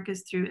CE mark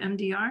is through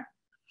MDR?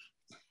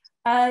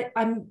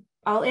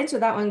 I'll answer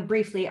that one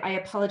briefly. I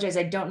apologize.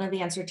 I don't know the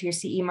answer to your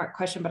CE mark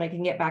question, but I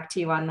can get back to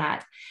you on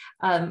that.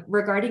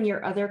 Regarding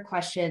your other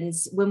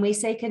questions, when we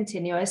say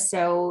continuous,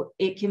 so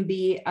it can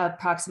be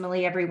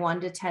approximately every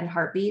 1 to 10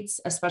 heartbeats,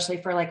 especially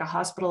for like a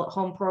hospital at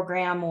home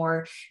program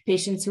or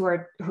patients who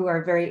are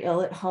very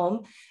ill at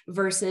home,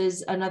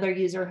 versus another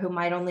user who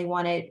might only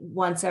want it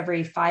once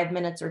every 5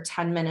 minutes or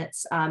 10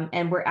 minutes.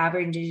 And we're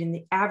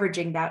averaging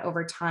that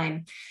over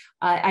time.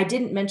 I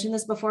didn't mention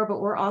this before,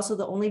 but we're also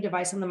the only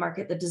device on the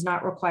market that does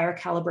not require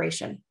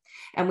calibration.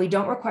 And we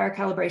don't require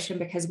calibration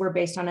because we're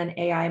based on an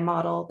AI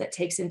model that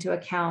takes into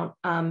account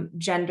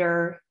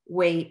gender,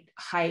 weight,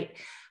 height,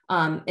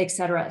 et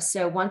cetera.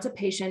 So once a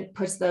patient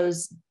puts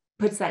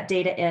that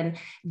data in,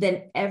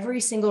 then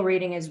every single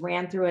reading is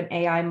ran through an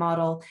AI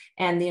model,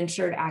 and the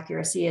ensured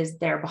accuracy is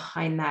there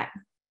behind that.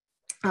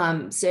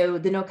 So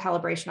the no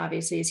calibration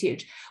obviously is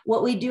huge.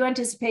 What we do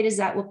anticipate is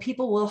that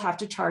people will have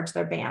to charge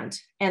their band,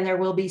 and there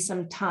will be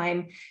some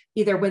time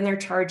either when they're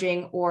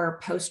charging or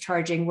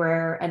post-charging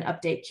where an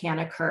update can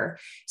occur.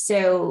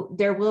 So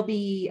there will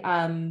be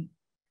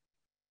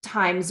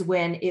times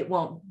when it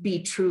won't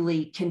be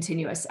truly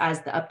continuous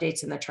as the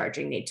updates and the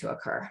charging need to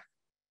occur.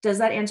 Does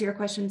that answer your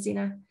question,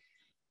 Zena?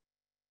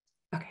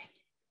 Okay,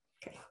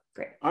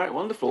 great. All right,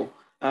 wonderful.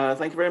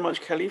 Thank you very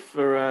much, Kelly,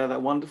 for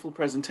that wonderful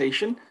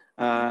presentation.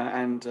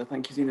 And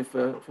thank you, Zena,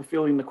 for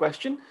fielding the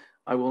question.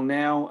 I will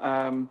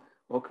now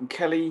welcome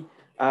Kelly.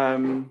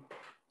 I'm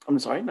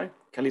sorry, no,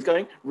 Kelly's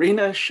going.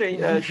 Rena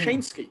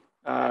Shainski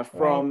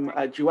from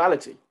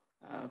Duality.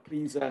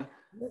 Please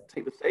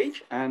take the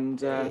stage,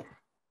 and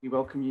we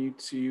welcome you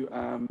to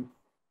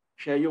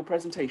share your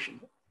presentation.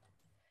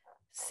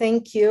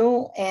 Thank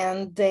you,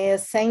 and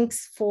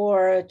thanks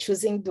for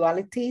choosing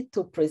Duality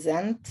to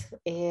present.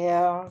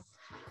 And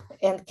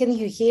can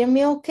you hear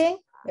me okay?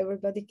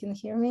 Everybody can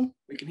hear me?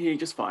 We can hear you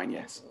just fine,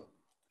 yes.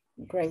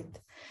 Great.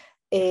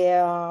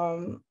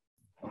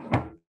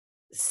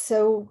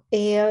 So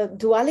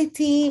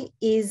Duality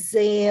is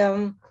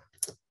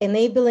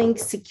enabling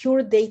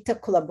secure data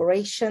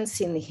collaborations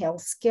in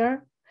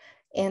healthcare.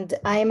 And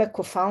I am a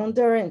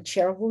co-founder and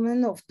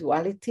chairwoman of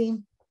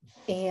Duality.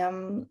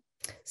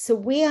 So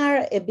we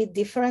are a bit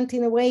different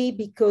in a way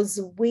because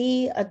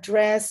we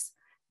address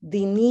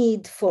the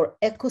need for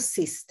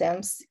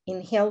ecosystems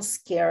in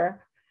healthcare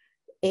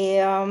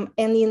and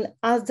in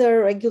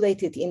other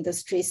regulated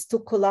industries to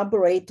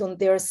collaborate on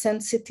their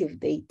sensitive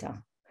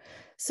data.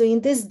 So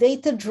in this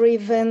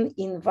data-driven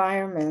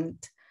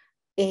environment,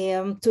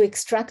 to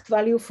extract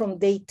value from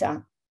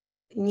data,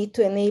 you need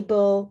to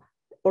enable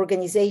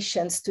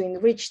organizations to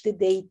enrich the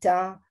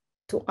data,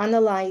 to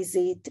analyze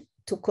it,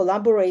 to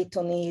collaborate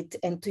on it,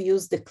 and to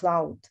use the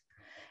cloud.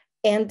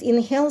 And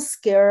in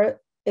healthcare,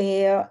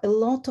 a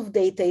lot of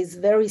data is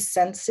very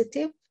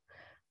sensitive,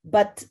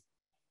 but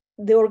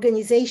the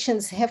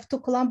organizations have to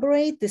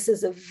collaborate. This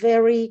is a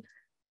very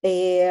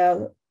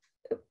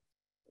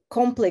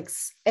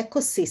complex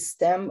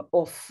ecosystem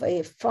of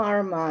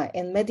pharma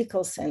and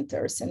medical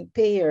centers and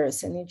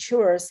payers and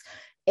insurers.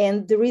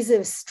 And there is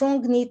a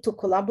strong need to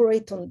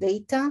collaborate on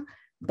data,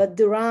 but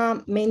there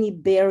are many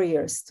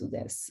barriers to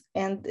this.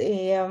 And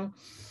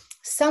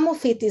some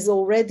of it is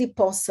already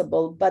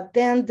possible, but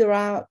then there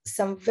are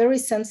some very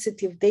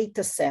sensitive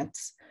data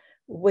sets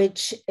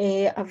which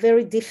are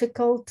very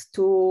difficult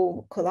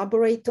to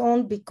collaborate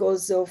on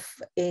because of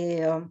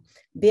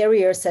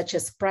barriers such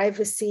as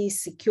privacy,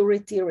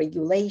 security,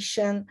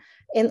 regulation,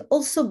 and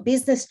also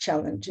business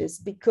challenges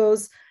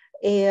because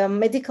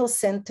medical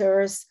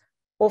centers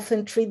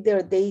often treat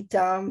their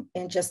data,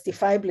 and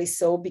justifiably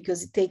so,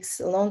 because it takes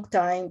a long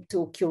time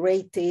to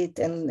curate it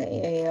and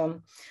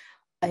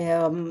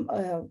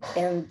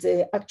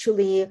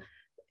actually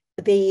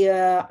they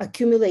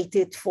accumulate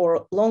it for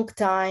a long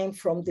time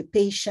from the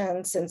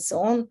patients and so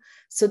on.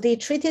 So they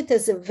treat it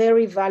as a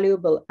very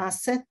valuable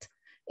asset,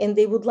 and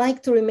they would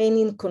like to remain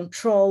in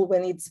control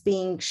when it's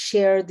being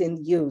shared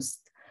and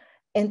used.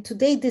 And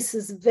today this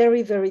is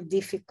very, very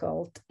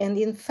difficult. And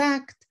in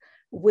fact,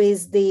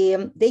 with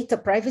the data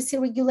privacy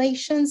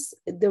regulations,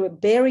 the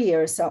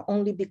barriers are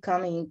only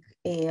becoming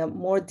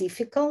more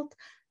difficult,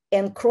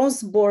 and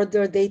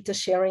cross-border data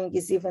sharing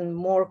is even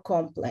more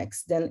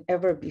complex than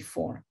ever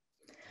before.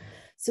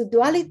 So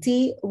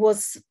Duality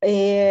was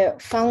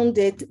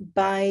founded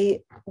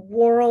by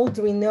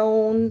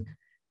world-renowned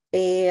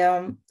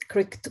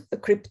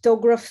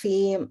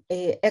cryptography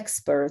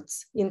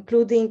experts,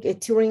 including a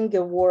Turing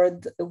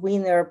Award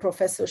winner,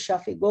 Professor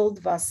Shafi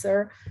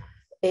Goldwasser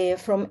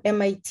from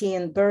MIT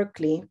and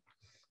Berkeley,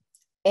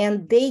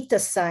 and data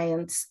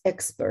science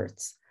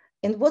experts.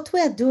 And what we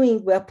are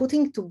doing, we are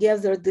putting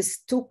together these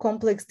two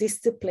complex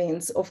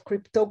disciplines of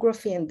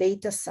cryptography and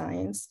data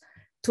science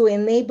to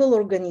enable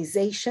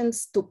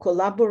organizations to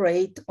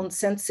collaborate on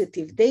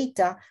sensitive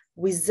data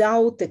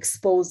without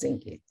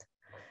exposing it.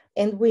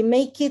 And we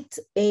make it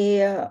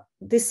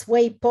this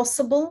way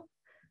possible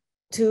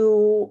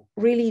to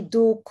really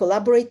do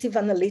collaborative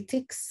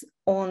analytics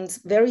on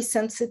very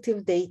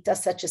sensitive data,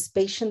 such as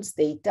patients'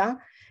 data,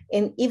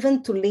 and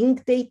even to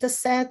link data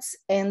sets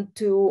and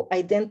to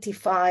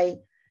identify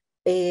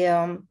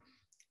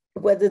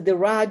whether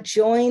there are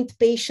joint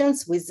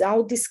patients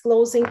without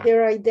disclosing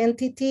their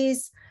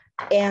identities,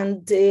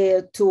 and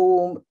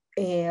to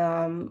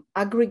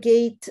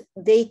aggregate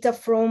data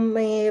from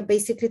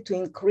basically to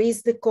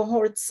increase the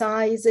cohort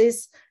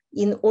sizes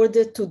in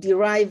order to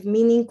derive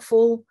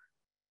meaningful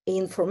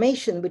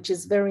information, which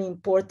is very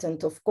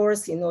important, of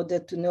course, in order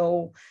to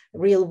know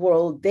real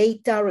world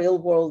data, real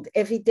world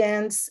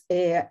evidence,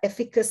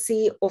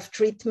 efficacy of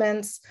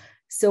treatments.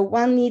 So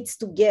one needs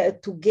to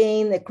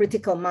gain a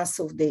critical mass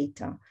of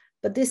data.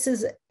 But this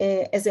is,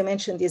 as I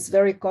mentioned, is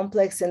very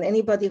complex, and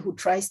anybody who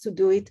tries to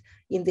do it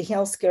in the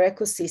healthcare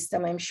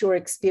ecosystem, I'm sure,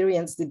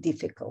 experience the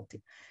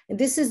difficulty. And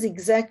this is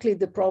exactly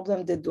the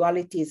problem that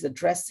Duality is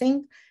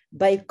addressing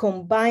by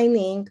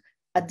combining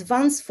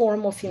advanced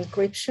form of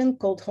encryption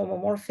called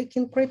homomorphic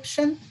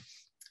encryption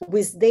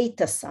with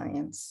data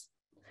science,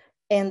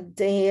 and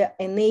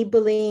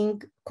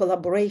enabling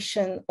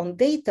collaboration on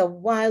data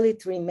while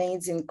it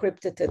remains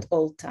encrypted at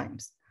all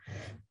times.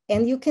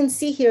 And you can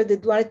see here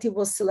that Duality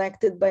was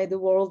selected by the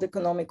World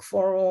Economic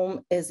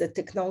Forum as a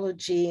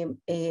technology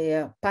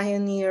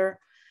pioneer,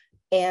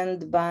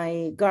 and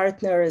by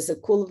Gartner as a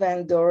cool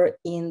vendor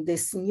in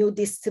this new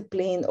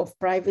discipline of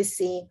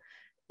privacy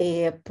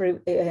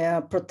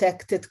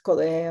protected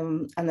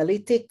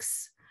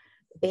analytics.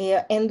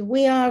 And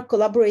we are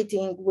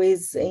collaborating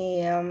with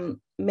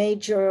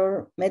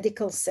major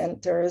medical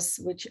centers,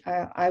 which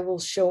I will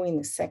show in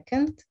a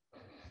second.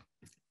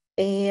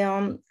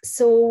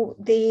 So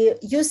the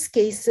use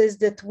cases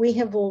that we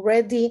have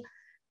already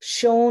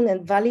shown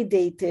and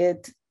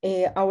validated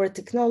our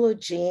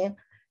technology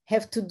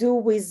have to do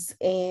with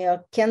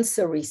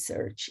cancer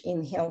research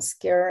in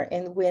healthcare,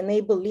 and we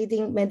enable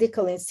leading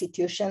medical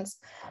institutions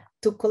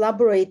to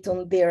collaborate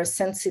on their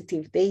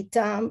sensitive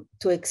data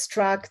to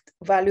extract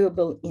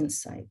valuable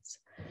insights.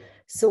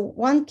 So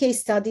one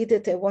case study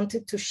that I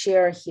wanted to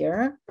share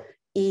here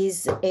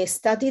is a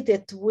study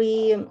that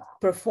we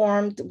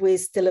performed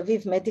with Tel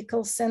Aviv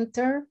Medical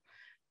Center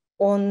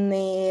on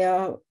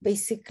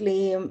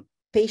basically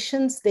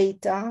patients'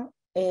 data,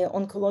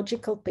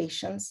 oncological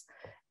patients.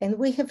 And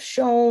we have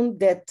shown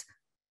that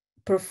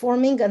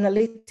performing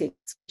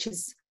analytics, which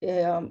is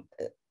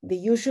they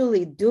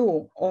usually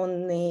do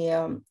on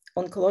the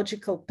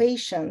oncological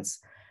patients,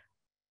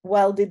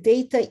 while the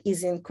data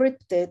is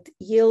encrypted,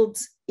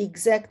 yields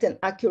exact and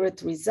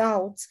accurate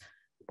results,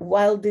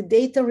 while the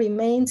data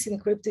remains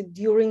encrypted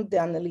during the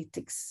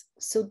analytics.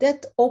 So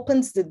that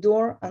opens the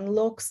door,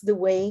 unlocks the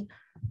way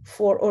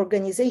for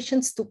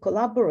organizations to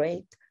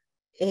collaborate,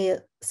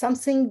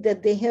 something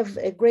that they have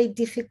a great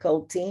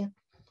difficulty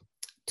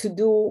to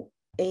do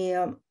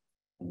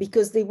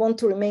because they want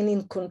to remain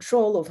in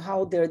control of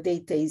how their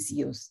data is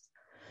used.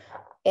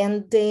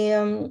 And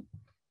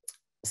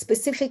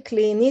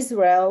specifically in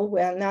Israel,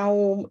 we are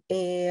now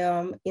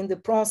in the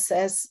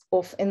process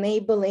of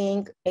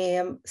enabling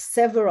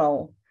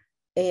several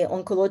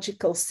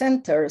oncological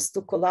centers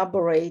to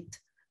collaborate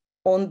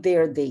on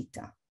their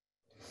data.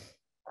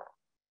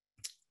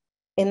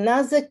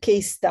 Another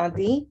case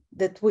study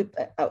that we,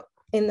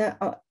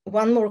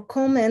 one more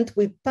comment,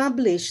 we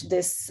published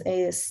this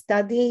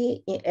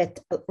study at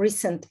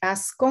recent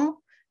ASCO.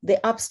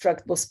 The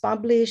abstract was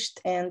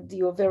published, and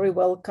you're very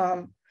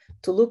welcome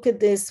to look at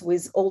this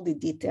with all the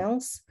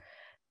details.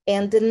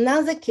 And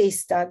another case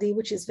study,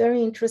 which is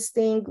very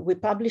interesting, we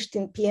published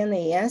in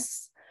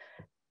PNAS.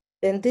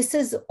 And this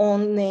is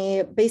on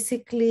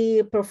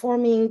basically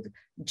performing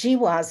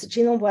GWAS,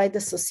 Genome-Wide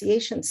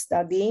Association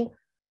study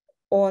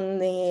on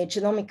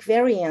genomic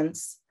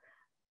variants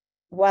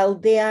while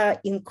they are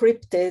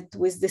encrypted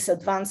with this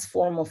advanced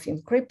form of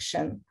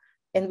encryption.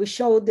 And we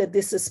showed that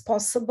this is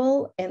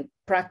possible and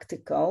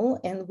practical.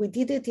 And we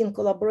did it in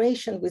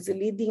collaboration with a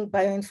leading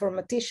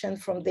bioinformatician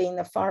from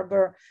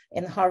Dana-Farber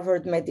and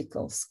Harvard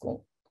Medical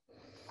School.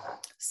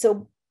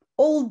 So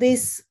all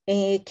these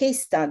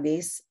case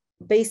studies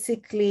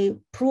basically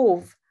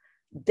prove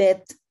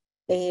that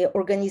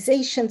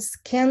organizations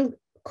can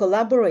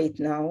collaborate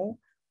now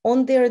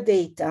on their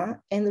data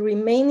and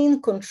remain in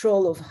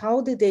control of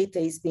how the data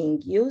is being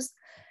used,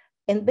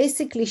 and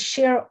basically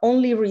share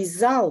only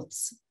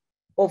results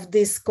of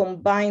these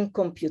combined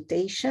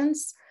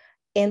computations.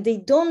 And they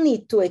don't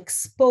need to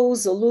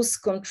expose or lose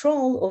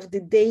control of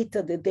the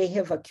data that they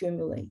have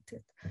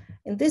accumulated.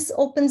 And this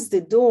opens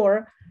the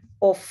door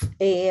of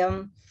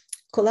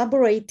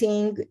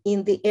collaborating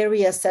in the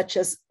areas such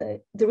as,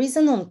 the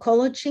reason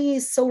oncology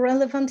is so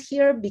relevant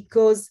here,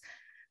 because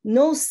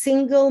no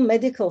single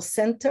medical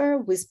center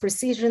with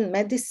precision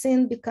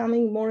medicine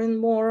becoming more and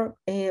more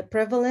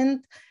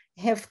prevalent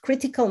have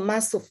critical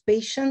mass of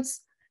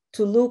patients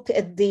to look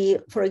at the,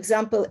 for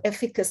example,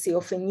 efficacy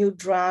of a new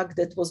drug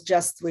that was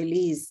just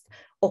released,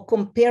 or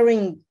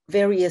comparing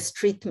various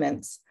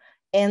treatments.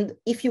 And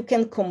if you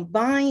can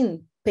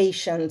combine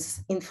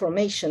patients'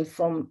 information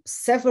from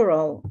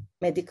several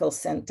medical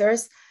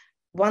centers,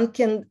 one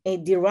can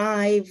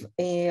derive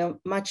a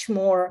much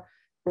more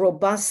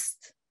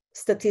robust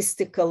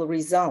statistical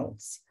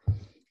results.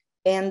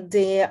 And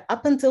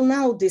up until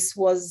now, this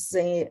was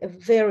a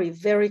very,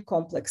 very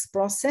complex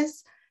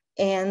process.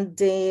 And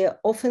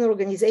often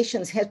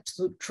organizations had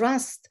to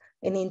trust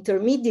an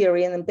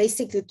intermediary and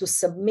basically to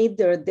submit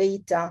their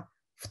data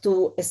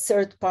to a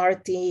third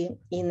party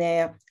in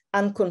an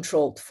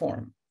uncontrolled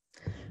form.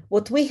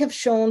 What we have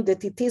shown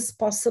that it is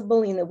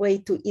possible in a way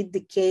to eat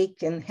the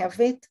cake and have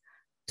it,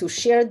 to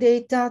share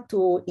data,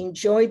 to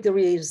enjoy the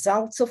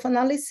results of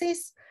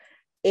analysis,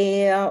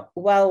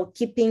 while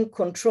keeping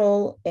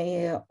control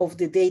of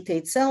the data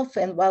itself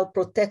and while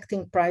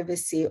protecting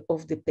privacy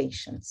of the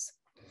patients.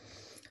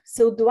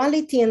 So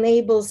Duality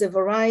enables a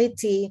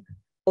variety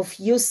of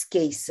use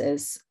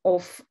cases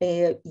of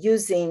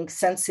using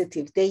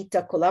sensitive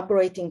data,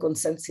 collaborating on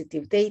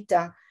sensitive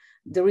data.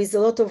 There is a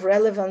lot of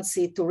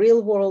relevancy to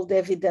real world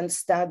evidence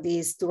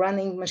studies, to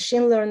running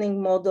machine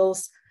learning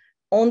models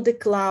on the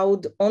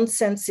cloud, on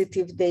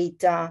sensitive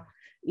data,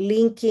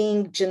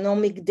 linking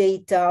genomic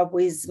data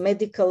with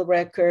medical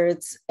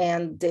records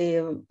and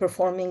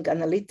performing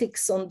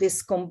analytics on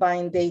these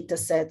combined data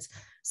sets.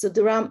 So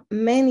there are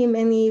many,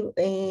 many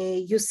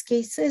use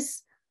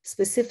cases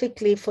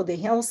specifically for the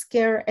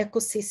healthcare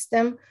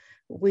ecosystem.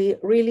 We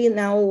really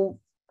now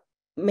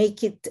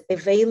make it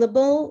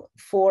available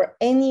for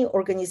any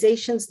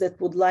organizations that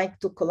would like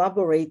to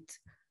collaborate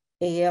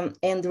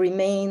and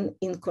remain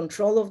in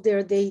control of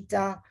their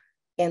data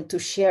and to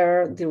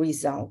share the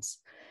results.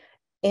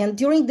 And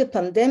during the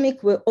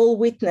pandemic, we all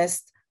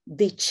witnessed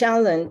the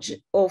challenge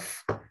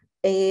of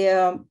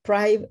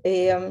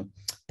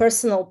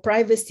personal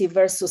privacy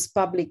versus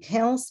public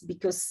health,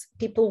 because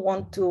people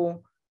want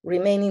to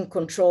remain in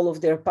control of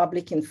their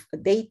public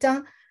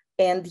data,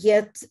 and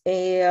yet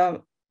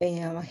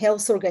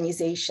health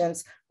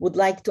organizations would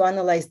like to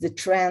analyze the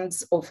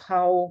trends of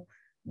how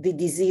the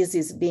disease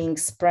is being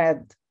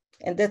spread,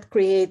 and that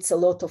creates a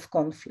lot of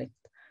conflict.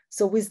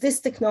 So with this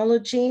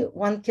technology,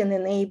 one can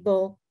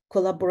enable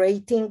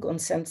collaborating on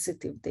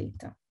sensitive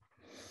data.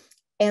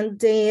 And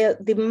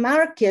the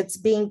markets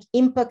being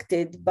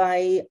impacted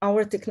by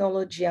our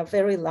technology are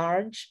very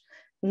large,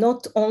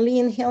 not only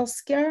in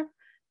healthcare,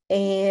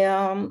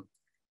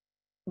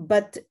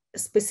 but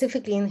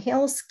specifically in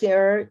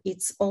healthcare,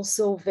 it's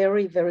also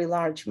very, very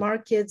large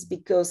markets,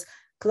 because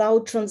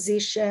cloud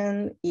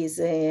transition is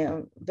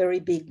a very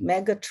big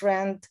mega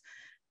trend.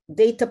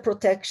 Data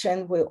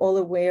protection, we're all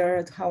aware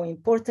of how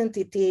important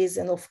it is.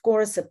 And of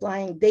course,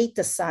 applying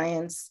data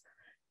science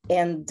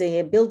and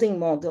building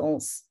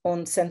models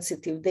on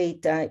sensitive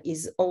data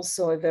is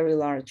also a very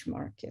large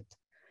market.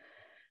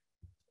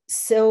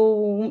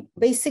 So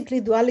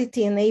basically,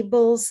 Duality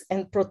enables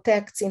and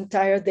protects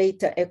entire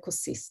data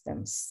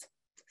ecosystems.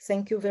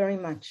 Thank you very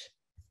much.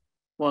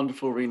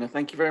 Wonderful, Rena.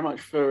 Thank you very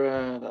much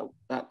for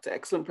that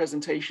excellent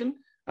presentation.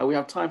 We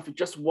have time for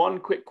just one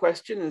quick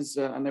question, as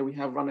I know we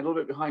have run a little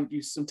bit behind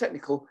due to some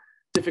technical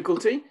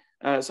difficulty.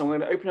 So I'm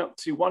going to open up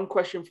to one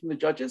question from the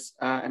judges,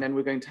 and then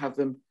we're going to have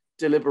them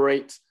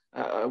deliberate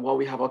while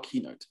we have our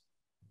keynote.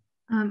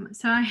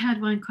 So I had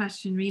one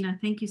question, Rena.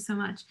 Thank you so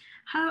much.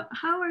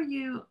 How are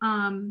you?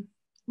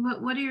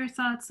 What are your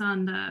thoughts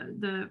on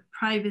the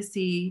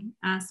privacy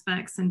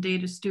aspects and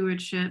data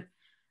stewardship?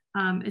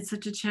 It's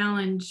such a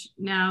challenge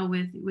now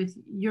with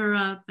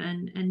Europe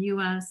and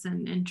US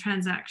and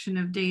transaction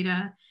of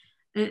data.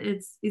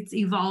 It's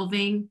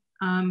evolving,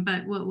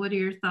 but what are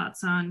your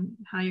thoughts on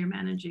how you're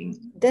managing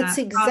that's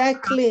that?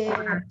 Exactly,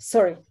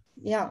 sorry.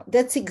 Yeah,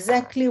 that's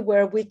exactly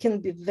where we can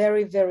be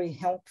very, very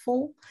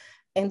helpful.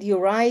 And you're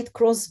right,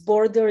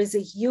 cross-border is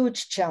a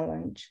huge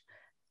challenge.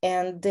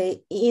 And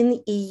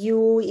in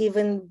EU,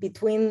 even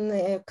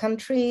between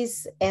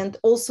countries, and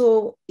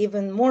also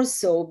even more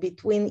so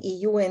between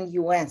EU and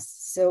US.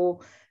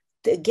 So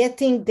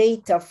getting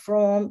data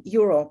from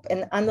Europe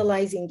and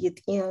analyzing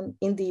it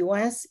in the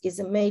US is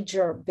a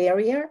major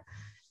barrier.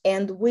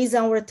 And with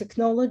our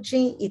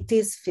technology, it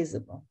is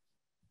feasible,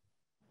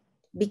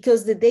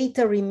 because the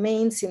data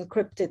remains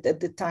encrypted at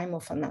the time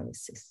of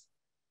analysis.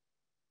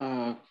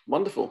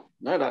 Wonderful.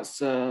 No,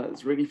 that's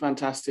really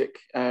fantastic,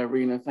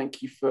 Rena.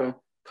 Thank you for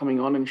coming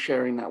on and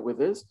sharing that with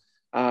us.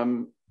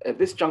 At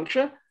this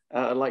juncture,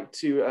 I'd like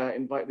to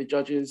invite the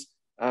judges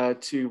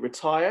to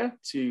retire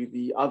to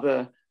the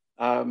other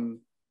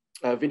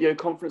video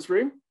conference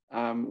room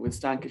with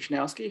Stan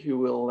Kachnowski, who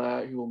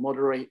will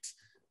moderate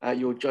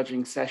your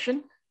judging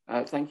session.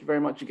 Thank you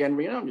very much again,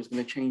 Rena. I'm just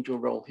going to change your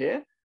role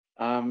here.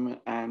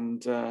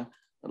 And I'd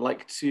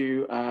like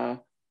to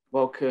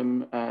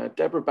welcome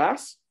Deborah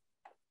Bass,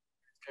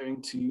 who's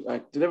going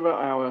to deliver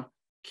our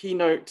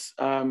keynote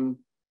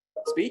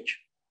speech.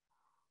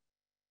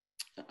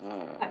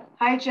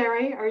 Hi,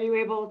 Jerry. Are you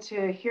able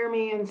to hear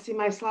me and see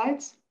my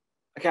slides?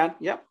 I can,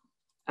 yep.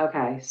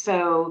 Okay,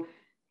 so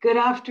Good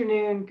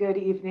afternoon, good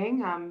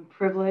evening. I'm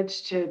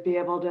privileged to be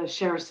able to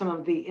share some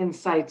of the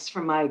insights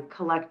from my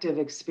collective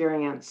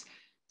experience.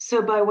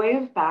 So by way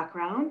of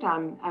background,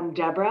 I'm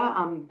Deborah.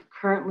 I'm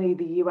currently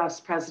the US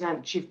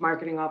President, Chief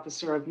Marketing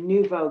Officer of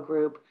Nuvo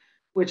Group,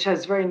 which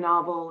has very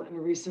novel and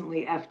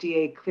recently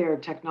FDA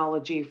cleared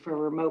technology for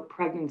remote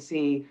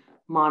pregnancy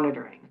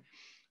monitoring.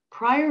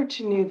 Prior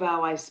to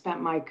Nuvo, I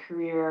spent my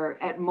career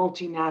at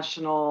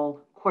multinational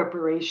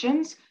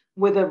corporations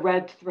with a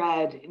red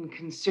thread in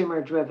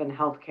consumer-driven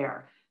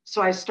healthcare.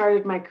 So I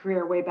started my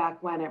career way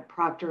back when at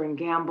Procter &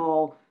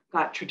 Gamble,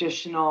 got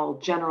traditional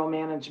general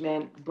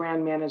management,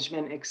 brand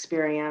management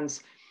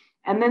experience,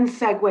 and then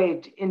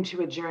segued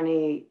into a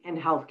journey in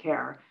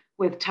healthcare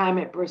with time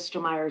at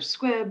Bristol Myers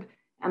Squibb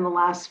and the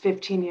last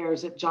 15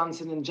 years at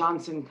Johnson &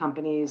 Johnson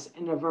companies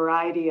in a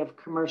variety of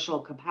commercial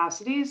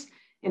capacities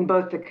in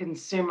both the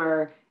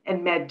consumer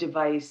and med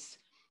device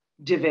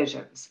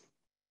divisions.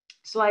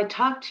 So I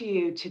talk to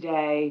you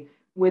today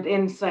with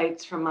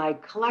insights from my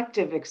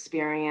collective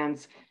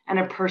experience and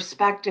a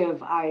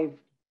perspective I've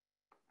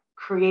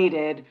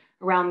created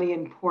around the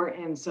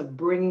importance of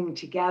bringing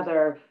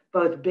together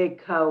both big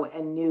co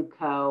and new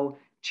co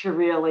to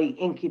really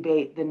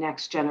incubate the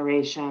next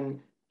generation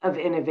of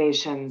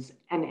innovations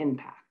and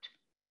impact.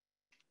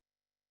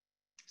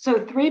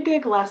 So 3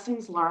 big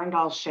lessons learned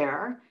I'll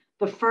share.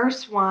 The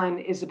first one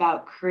is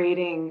about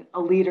creating a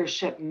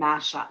leadership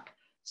mashup.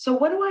 So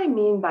what do I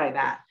mean by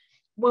that?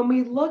 When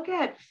we look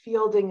at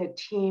fielding a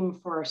team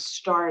for a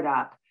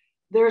startup,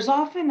 there's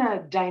often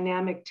a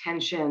dynamic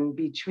tension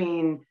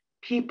between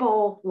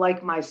people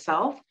like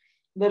myself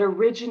that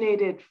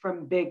originated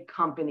from big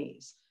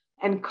companies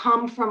and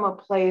come from a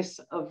place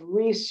of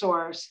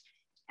resource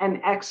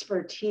and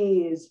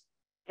expertise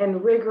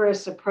and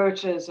rigorous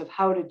approaches of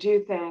how to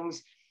do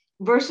things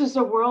versus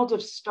a world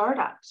of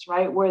startups,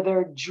 right? Where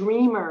they're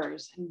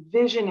dreamers and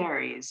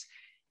visionaries.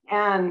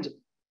 And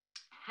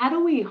how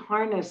do we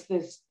harness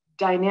this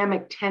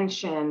dynamic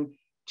tension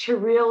to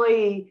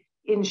really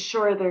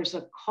ensure there's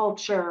a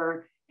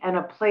culture and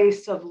a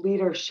place of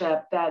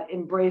leadership that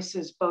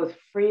embraces both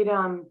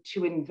freedom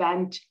to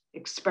invent,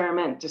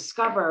 experiment,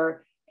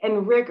 discover,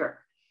 and rigor?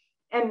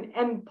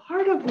 And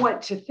part of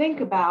what to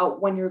think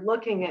about when you're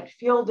looking at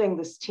fielding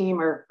this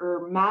team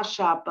or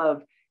mashup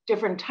of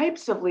different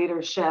types of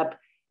leadership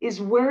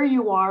is where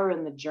you are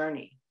in the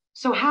journey.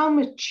 So how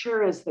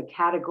mature is the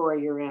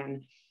category you're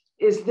in?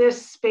 Is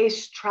this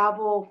space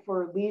travel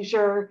for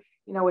leisure,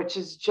 which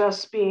is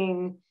just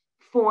being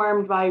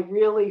formed by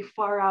really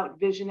far out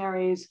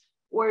visionaries?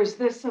 Or is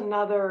this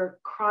another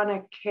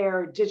chronic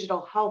care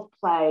digital health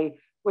play,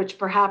 which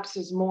perhaps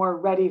is more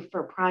ready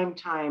for prime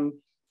time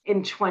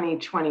in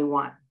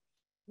 2021?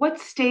 What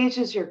stage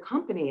is your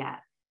company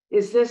at?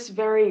 Is this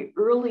very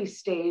early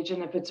stage?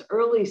 And if it's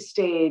early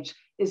stage,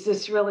 is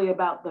this really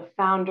about the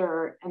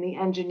founder and the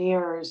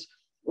engineers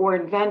or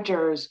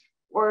inventors?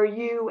 Or are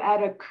you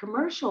at a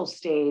commercial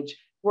stage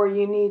where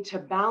you need to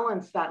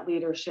balance that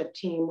leadership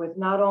team with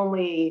not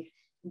only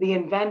the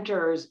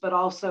inventors, but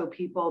also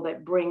people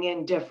that bring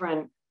in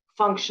different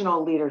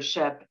functional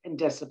leadership and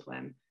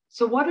discipline?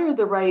 So what are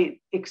the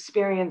right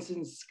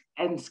experiences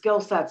and skill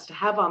sets to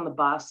have on the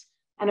bus,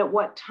 and at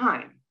what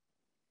time?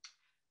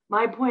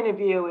 My point of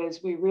view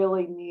is we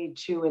really need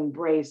to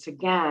embrace,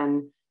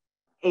 again,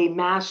 a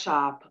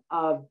mashup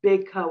of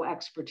big co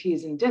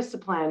expertise and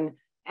discipline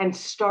and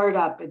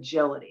startup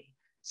agility.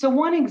 So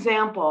one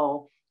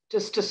example,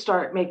 just to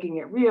start making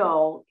it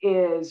real,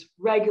 is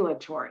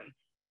regulatory.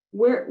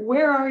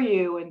 Where are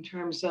you in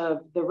terms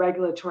of the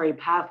regulatory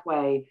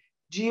pathway?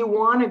 Do you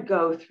want to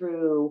go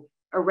through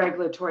a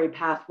regulatory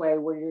pathway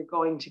where you're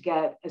going to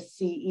get a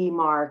CE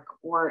mark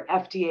or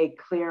FDA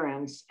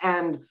clearance?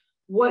 And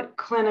what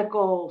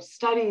clinical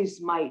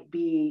studies might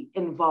be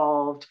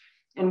involved?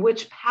 And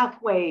which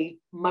pathway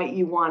might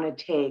you want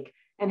to take?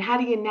 And how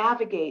do you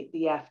navigate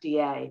the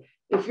FDA?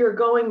 If you're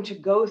going to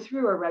go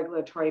through a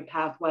regulatory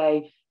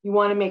pathway, you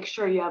want to make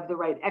sure you have the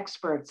right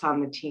experts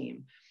on the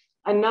team.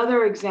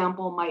 Another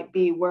example might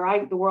be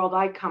the world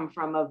I come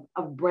from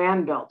of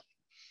brand building.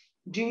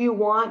 Do you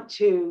want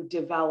to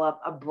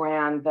develop a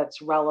brand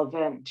that's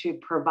relevant to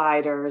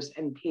providers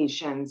and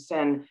patients?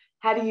 And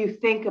how do you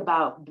think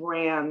about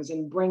brands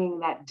and bringing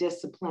that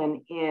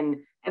discipline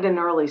in at an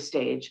early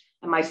stage?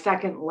 And my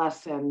second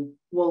lesson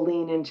will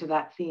lean into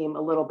that theme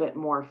a little bit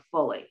more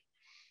fully.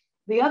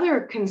 The other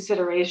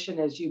consideration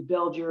as you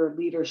build your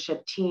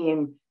leadership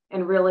team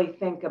and really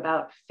think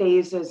about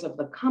phases of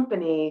the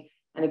company,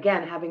 and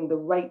again, having the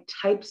right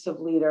types of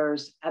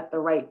leaders at the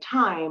right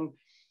time,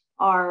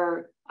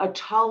 are a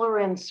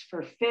tolerance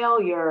for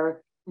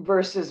failure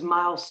versus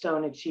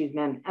milestone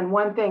achievement. And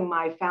one thing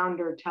my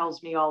founder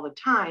tells me all the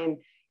time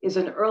is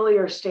in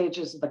earlier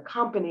stages of the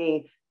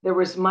company, there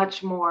was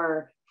much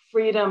more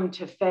freedom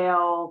to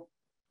fail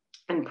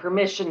and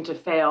permission to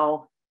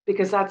fail,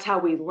 because that's how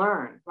we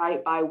learn,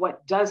 right? By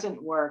what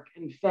doesn't work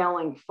and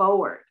failing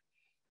forward.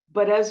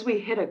 But as we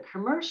hit a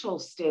commercial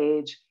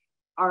stage,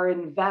 our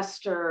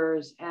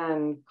investors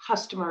and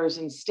customers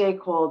and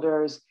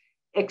stakeholders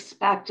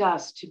expect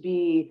us to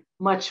be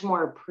much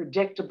more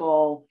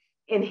predictable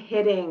in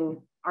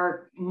hitting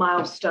our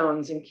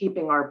milestones and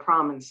keeping our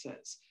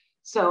promises.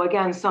 So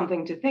again,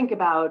 something to think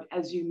about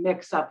as you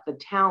mix up the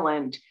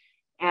talent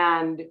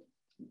and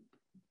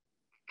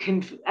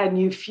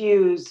you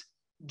fuse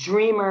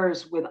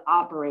dreamers with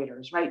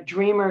operators, right?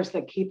 Dreamers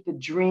that keep the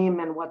dream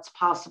and what's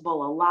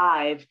possible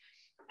alive,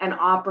 and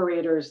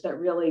operators that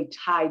really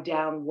tie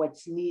down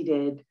what's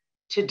needed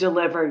to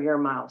deliver your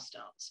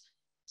milestones.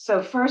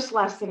 So first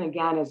lesson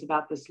again is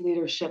about this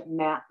leadership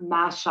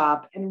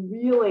mashup, and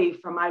really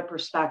from my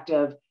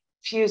perspective,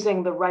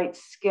 fusing the right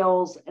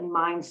skills and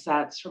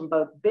mindsets from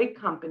both big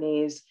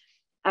companies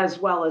as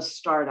well as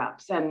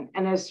startups. And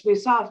as we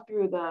saw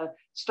through the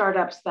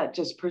startups that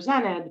just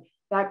presented,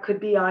 that could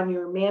be on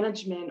your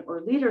management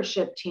or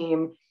leadership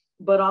team,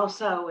 but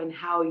also in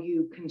how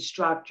you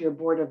construct your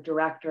board of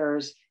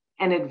directors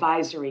and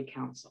advisory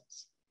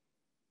councils.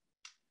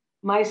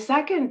 My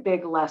second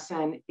big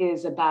lesson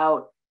is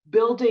about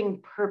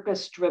building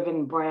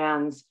purpose-driven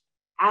brands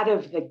out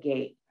of the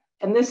gate.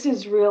 And this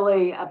is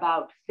really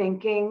about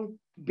thinking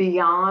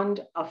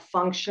beyond a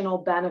functional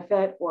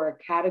benefit or a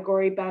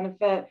category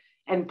benefit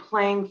and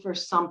playing for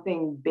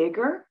something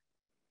bigger.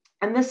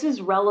 And this is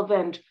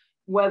relevant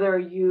whether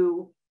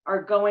you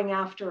are going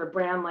after a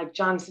brand like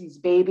Johnson's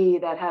Baby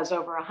that has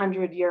over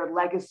 100-year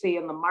legacy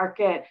in the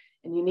market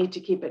and you need to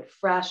keep it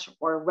fresh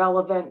or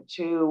relevant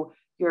to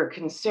your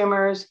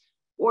consumers,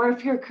 or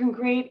if you're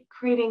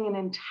creating an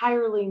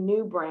entirely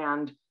new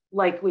brand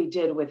like we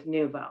did with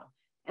Nuvo.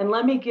 And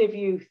let me give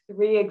you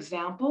 3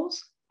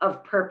 examples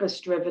of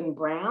purpose-driven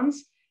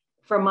brands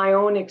from my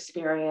own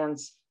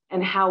experience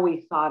and how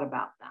we thought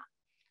about them.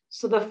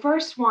 So the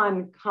first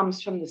one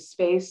comes from the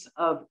space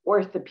of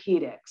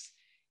orthopedics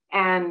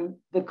and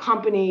the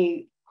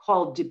company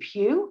called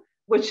DePuy,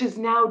 which is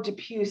now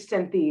DePuy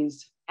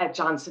Synthes at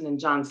Johnson &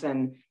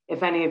 Johnson,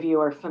 if any of you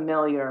are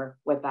familiar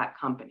with that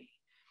company.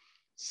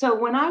 So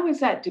when I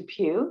was at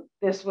DePuy,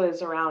 this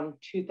was around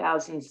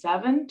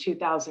 2007,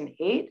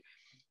 2008,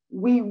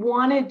 we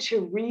wanted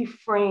to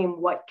reframe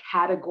what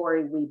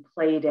category we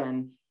played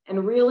in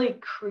and really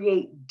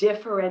create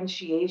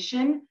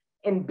differentiation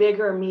and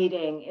bigger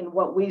meaning in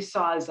what we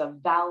saw as a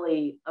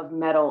valley of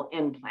metal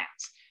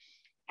implants.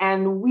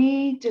 And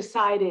we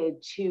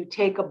decided to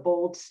take a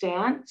bold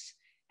stance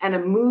and a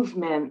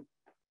movement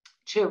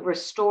to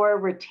restore,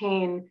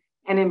 retain,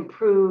 and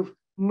improve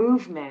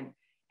movement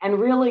and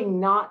really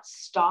not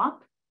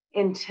stop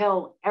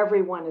until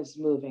everyone is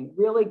moving,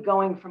 really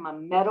going from a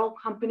metal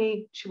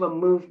company to a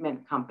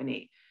movement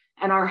company.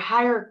 And our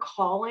higher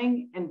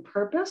calling and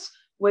purpose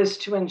was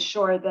to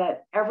ensure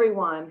that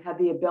everyone had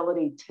the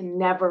ability to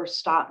never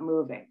stop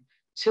moving,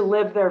 to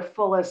live their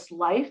fullest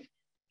life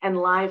and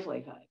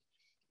livelihood.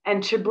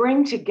 And to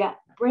bring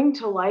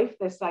to life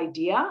this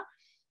idea,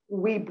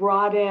 we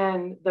brought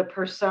in the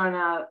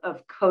persona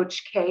of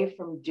Coach K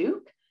from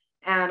Duke.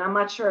 And I'm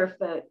not sure if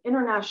the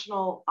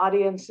international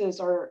audiences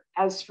are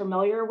as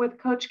familiar with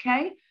Coach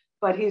K,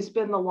 but he's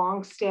been the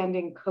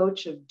longstanding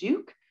coach of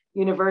Duke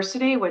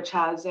University, which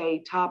has a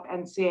top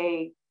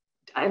NCAA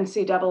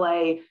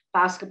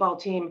basketball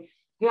team.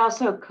 He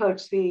also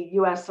coached the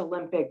US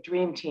Olympic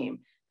Dream Team.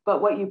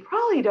 But what you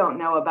probably don't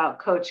know about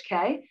Coach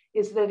K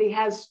is that he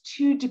has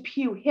 2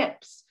 DePuy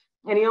hips,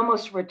 and he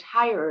almost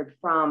retired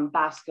from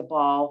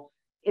basketball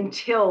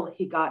until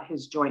he got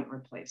his joint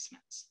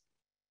replacements.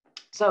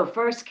 So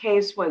first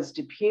case was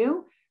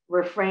DePuy,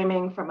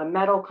 reframing from a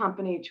metal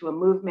company to a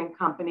movement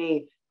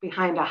company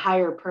behind a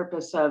higher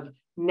purpose of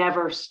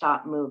never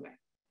stop moving.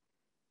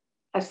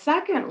 A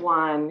second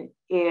one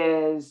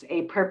is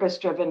a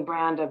purpose-driven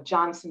brand of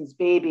Johnson's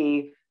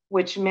Baby,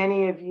 which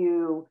many of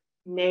you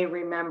may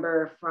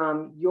remember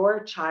from your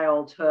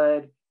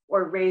childhood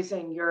or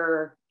raising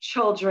your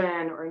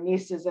children or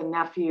nieces and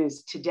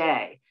nephews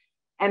today.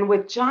 And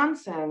with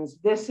Johnson's,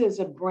 this is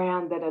a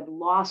brand that had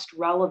lost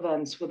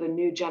relevance with a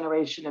new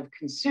generation of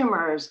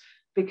consumers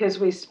because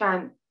we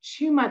spent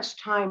too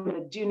much time in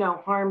a do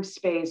no harm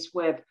space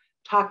with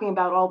talking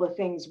about all the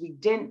things we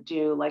didn't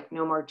do, like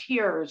no more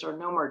tears or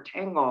no more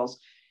tangles.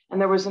 And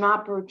there was an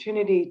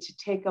opportunity to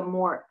take a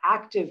more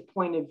active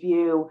point of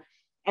view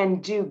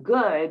and do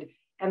good.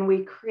 And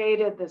we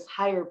created this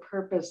higher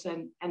purpose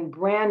and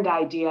brand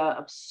idea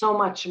of so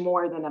much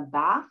more than a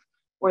bath,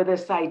 or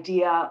this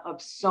idea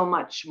of so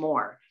much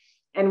more.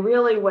 And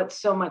really what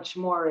so much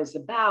more is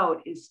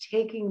about is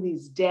taking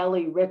these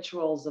daily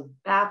rituals of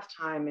bath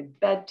time and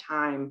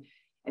bedtime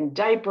and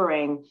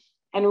diapering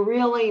and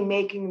really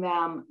making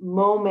them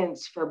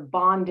moments for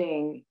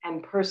bonding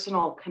and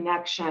personal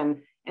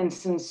connection and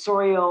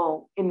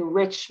sensorial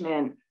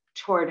enrichment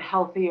toward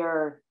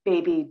healthier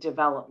baby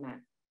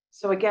development.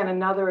 So again,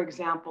 another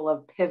example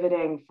of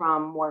pivoting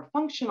from more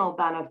functional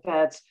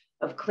benefits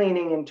of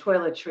cleaning and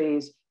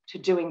toiletries to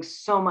doing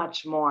so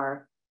much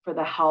more for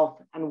the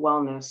health and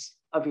wellness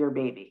of your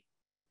baby.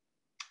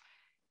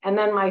 And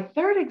then my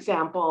third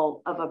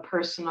example of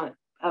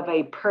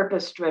a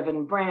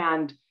purpose-driven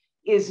brand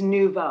is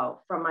Nuvo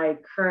from my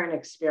current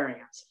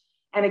experience.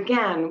 And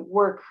again,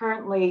 we're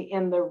currently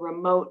in the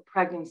remote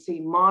pregnancy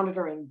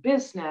monitoring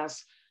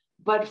business,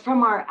 but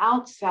from our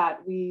outset,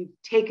 we've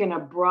taken a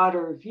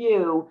broader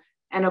view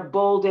and a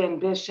bold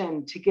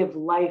ambition to give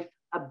life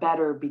a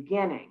better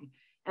beginning.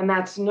 And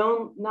that's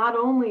not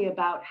only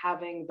about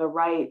having the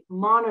right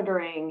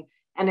monitoring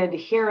and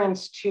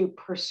adherence to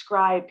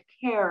prescribed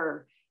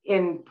care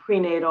in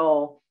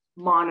prenatal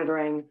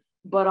monitoring,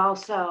 but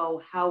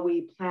also how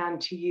we plan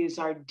to use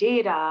our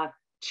data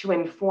to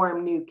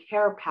inform new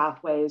care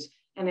pathways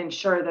and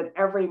ensure that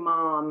every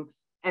mom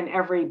and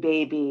every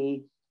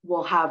baby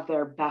will have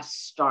their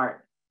best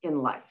start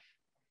in life.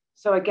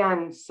 So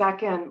again,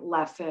 second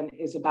lesson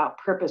is about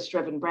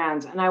purpose-driven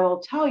brands. And I will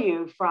tell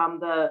you from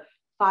the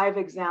 5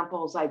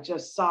 examples I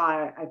just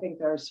saw, I think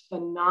there's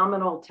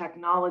phenomenal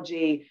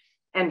technology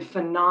and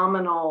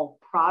phenomenal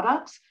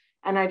products.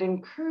 And I'd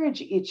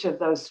encourage each of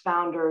those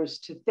founders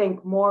to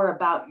think more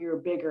about your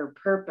bigger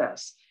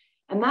purpose.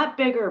 And that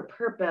bigger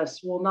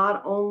purpose will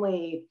not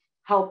only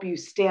help you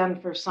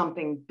stand for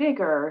something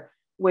bigger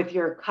with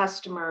your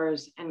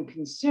customers and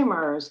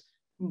consumers,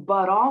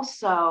 but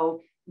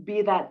also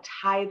be that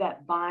tie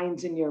that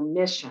binds in your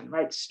mission,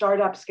 right?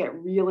 Startups get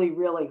really,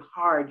 really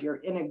hard. You're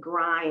in a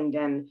grind,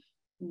 and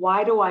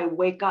why do I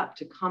wake up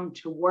to come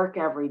to work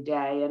every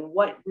day? And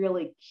what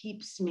really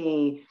keeps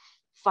me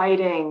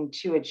fighting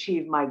to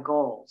achieve my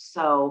goals?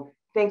 So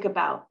think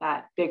about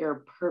that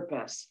bigger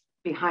purpose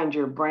behind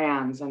your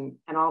brands and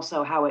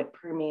also how it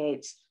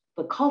permeates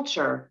the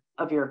culture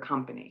of your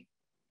company.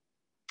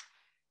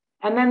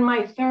 And then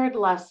my third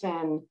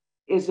lesson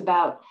is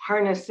about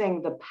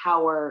harnessing the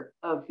power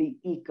of the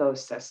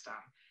ecosystem.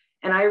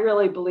 And I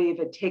really believe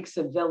it takes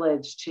a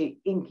village to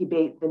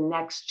incubate the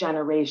next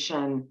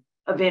generation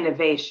of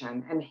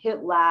innovation. And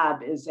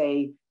HITLAB is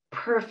a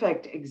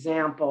perfect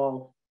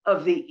example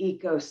of the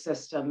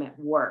ecosystem at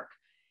work.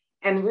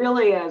 And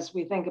really, as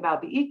we think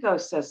about the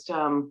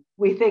ecosystem,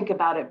 we think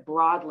about it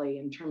broadly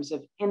in terms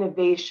of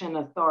innovation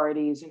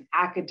authorities and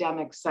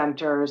academic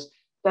centers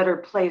that are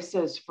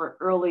places for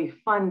early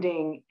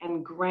funding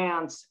and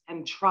grants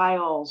and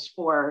trials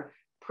for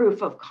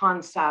proof of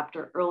concept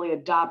or early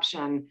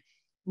adoption,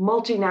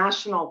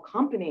 multinational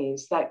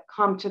companies that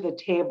come to the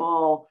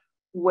table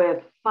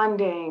with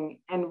funding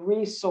and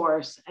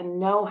resource and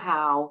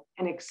know-how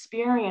and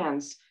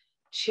experience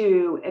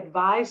to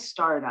advise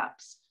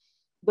startups.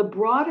 The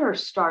broader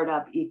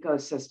startup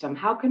ecosystem,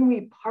 how can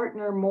we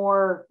partner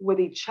more with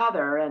each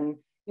other? And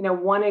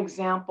one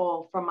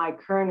example from my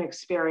current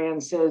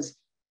experience is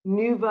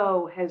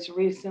Nuvo has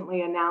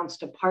recently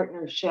announced a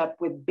partnership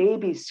with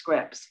Baby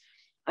Scripts,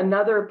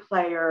 another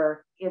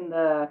player in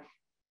the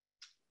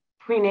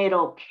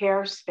prenatal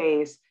care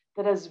space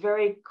that has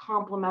very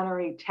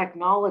complementary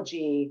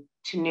technology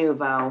to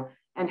Nuvo.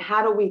 And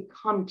how do we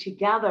come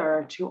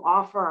together to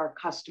offer our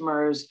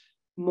customers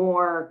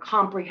more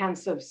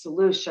comprehensive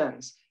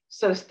solutions?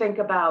 So think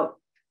about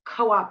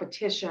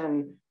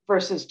co-opetition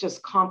versus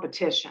just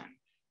competition.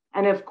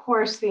 And of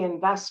course, the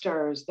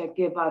investors that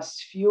give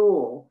us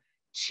fuel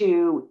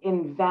to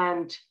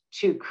invent,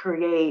 to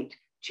create,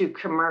 to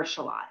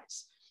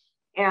commercialize.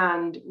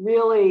 And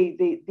really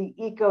the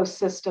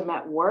ecosystem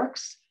at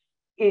works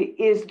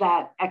is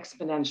that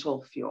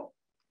exponential fuel.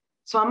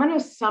 So I'm going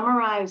to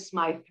summarize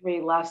my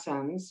 3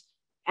 lessons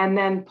and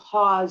then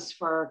pause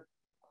for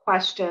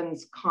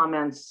questions,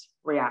 comments,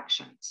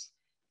 reactions.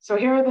 So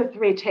here are the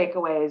 3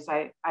 takeaways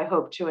I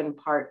hope to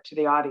impart to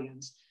the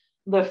audience.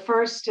 The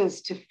first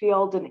is to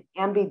field an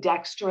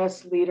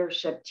ambidextrous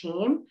leadership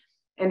team.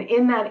 And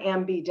in that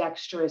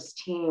ambidextrous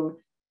team,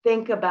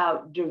 think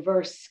about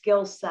diverse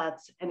skill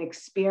sets and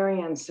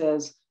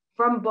experiences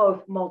from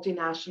both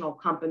multinational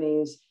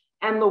companies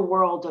and the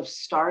world of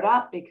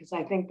startup, because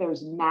I think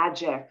there's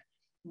magic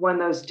when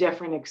those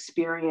different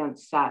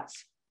experience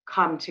sets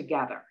come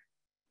together.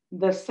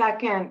 The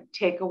second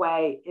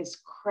takeaway is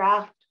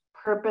craft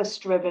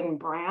purpose-driven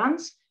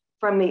brands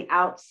from the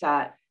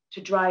outset to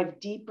drive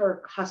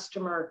deeper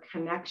customer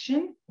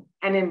connection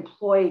and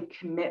employee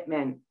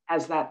commitment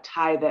as that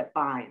tie that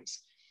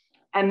binds.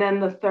 And then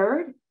the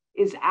third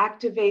is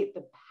activate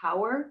the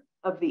power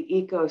of the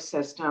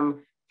ecosystem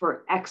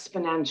for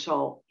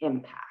exponential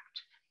impact.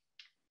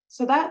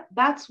 So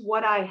that's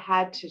what I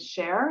had to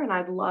share, and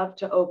I'd love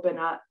to open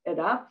it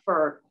up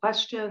for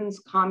questions,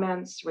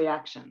 comments,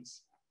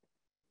 reactions.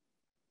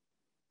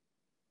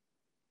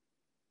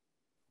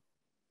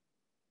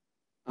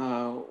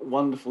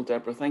 Wonderful,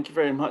 Deborah. Thank you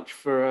very much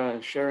for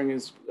sharing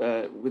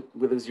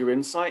with us your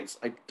insights.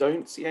 I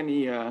don't see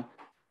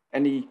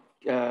any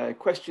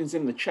questions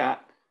in the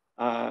chat.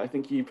 I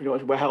think you pretty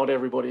much wowed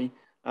everybody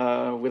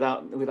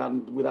without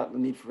the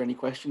need for any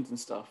questions and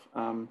stuff.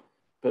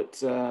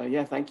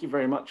 Yeah, thank you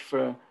very much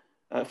for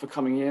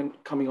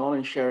coming on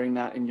and sharing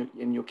that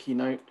in your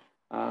keynote.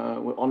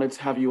 We're honored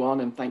to have you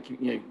on, and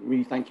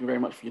really thank you very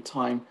much for your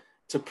time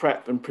to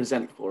prep and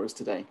present for us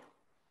today.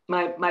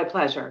 My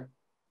pleasure.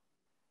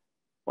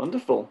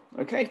 Wonderful.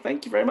 Okay,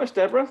 thank you very much,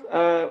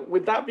 Deborah.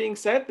 With that being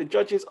said, the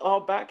judges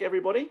are back,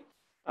 everybody.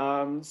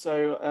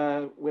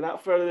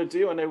 Without further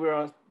ado, I know we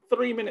are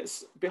 3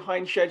 minutes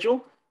behind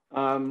schedule,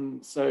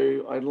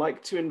 So I'd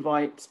like to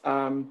invite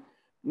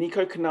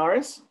Nico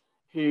Canaris,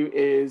 who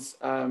is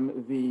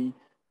the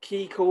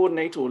key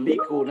coordinator or lead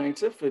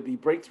coordinator for the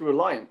Breakthrough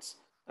Alliance,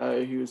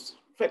 who's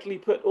effectively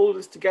put all of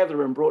this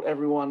together and brought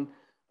everyone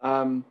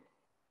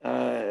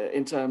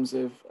in terms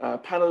of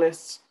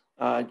panelists,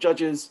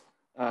 judges,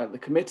 the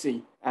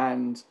committee,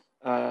 and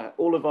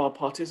all of our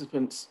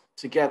participants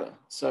together.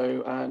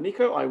 So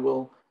Nico, I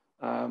will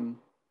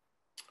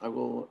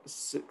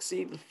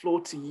succeed the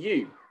floor to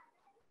you.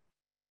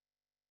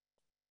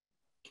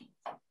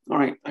 All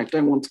right, I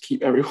don't want to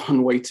keep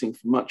everyone waiting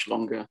for much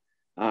longer,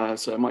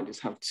 so I might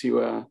just have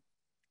to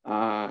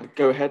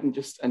go ahead and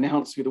just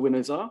announce who the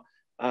winners are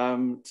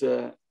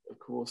to, of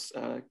course,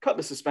 cut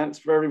the suspense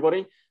for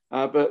everybody.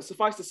 But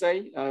suffice to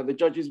say, the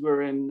judges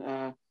were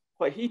in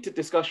quite heated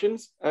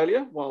discussions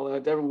earlier while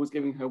Deborah was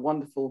giving her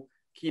wonderful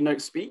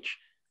keynote speech.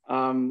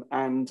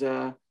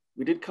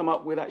 We did come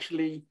up with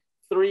actually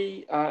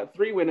three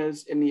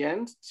winners in the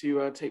end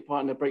to take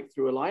part in the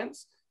Breakthrough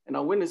Alliance. And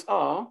our winners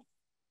are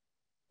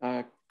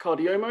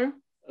Cardiomo,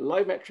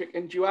 LiveMetric,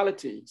 and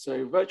Duality.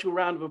 So virtual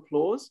round of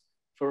applause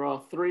for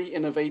our three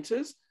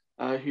innovators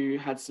who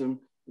had some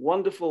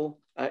wonderful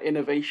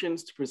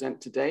innovations to present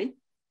today.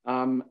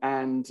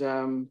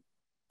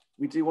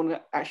 We do want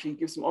to actually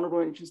give some honorable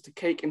mentions to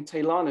Cake and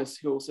Taylanis,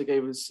 who also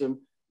gave us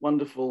some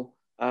wonderful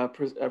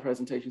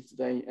presentations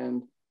today.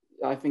 And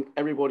I think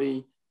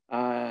everybody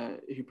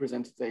who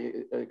presented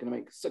today are going to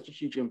make such a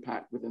huge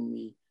impact within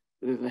the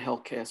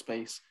healthcare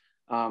space.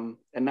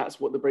 And that's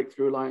what the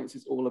Breakthrough Alliance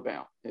is all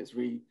about. It's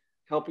really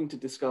helping to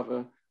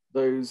discover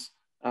those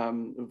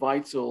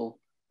vital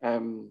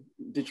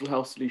digital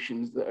health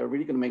solutions that are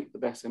really going to make the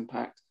best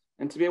impact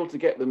and to be able to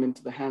get them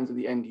into the hands of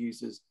the end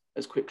users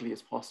as quickly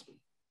as possible.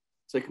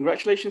 So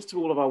congratulations to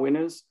all of our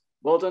winners.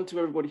 Well done to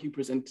everybody who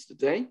presented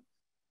today.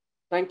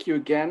 Thank you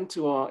again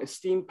to our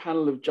esteemed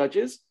panel of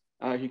judges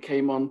who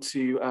came on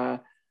to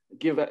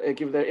give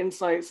their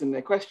insights and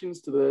their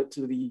questions to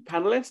the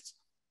panelists.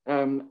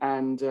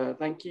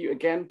 Thank you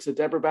again to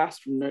Deborah Bass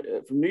from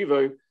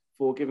Nuvo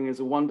for giving us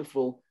a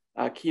wonderful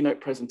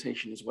keynote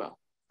presentation as well.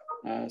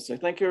 So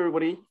thank you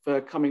everybody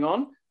for coming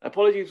on.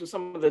 Apologies for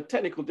some of the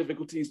technical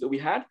difficulties that we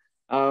had,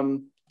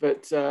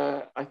 but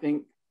I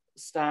think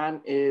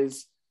Stan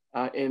is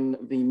in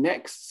the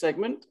next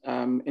segment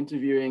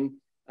interviewing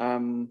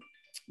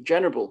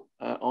General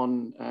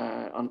on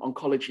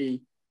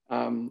oncology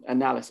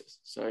analysis.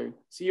 So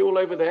see you all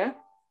over there,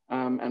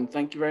 and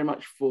thank you very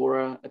much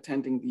for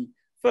attending the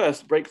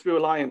first Breakthrough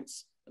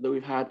Alliance that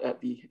we've had at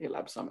the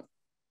HITLAB Summit.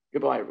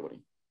 Goodbye,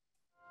 everybody.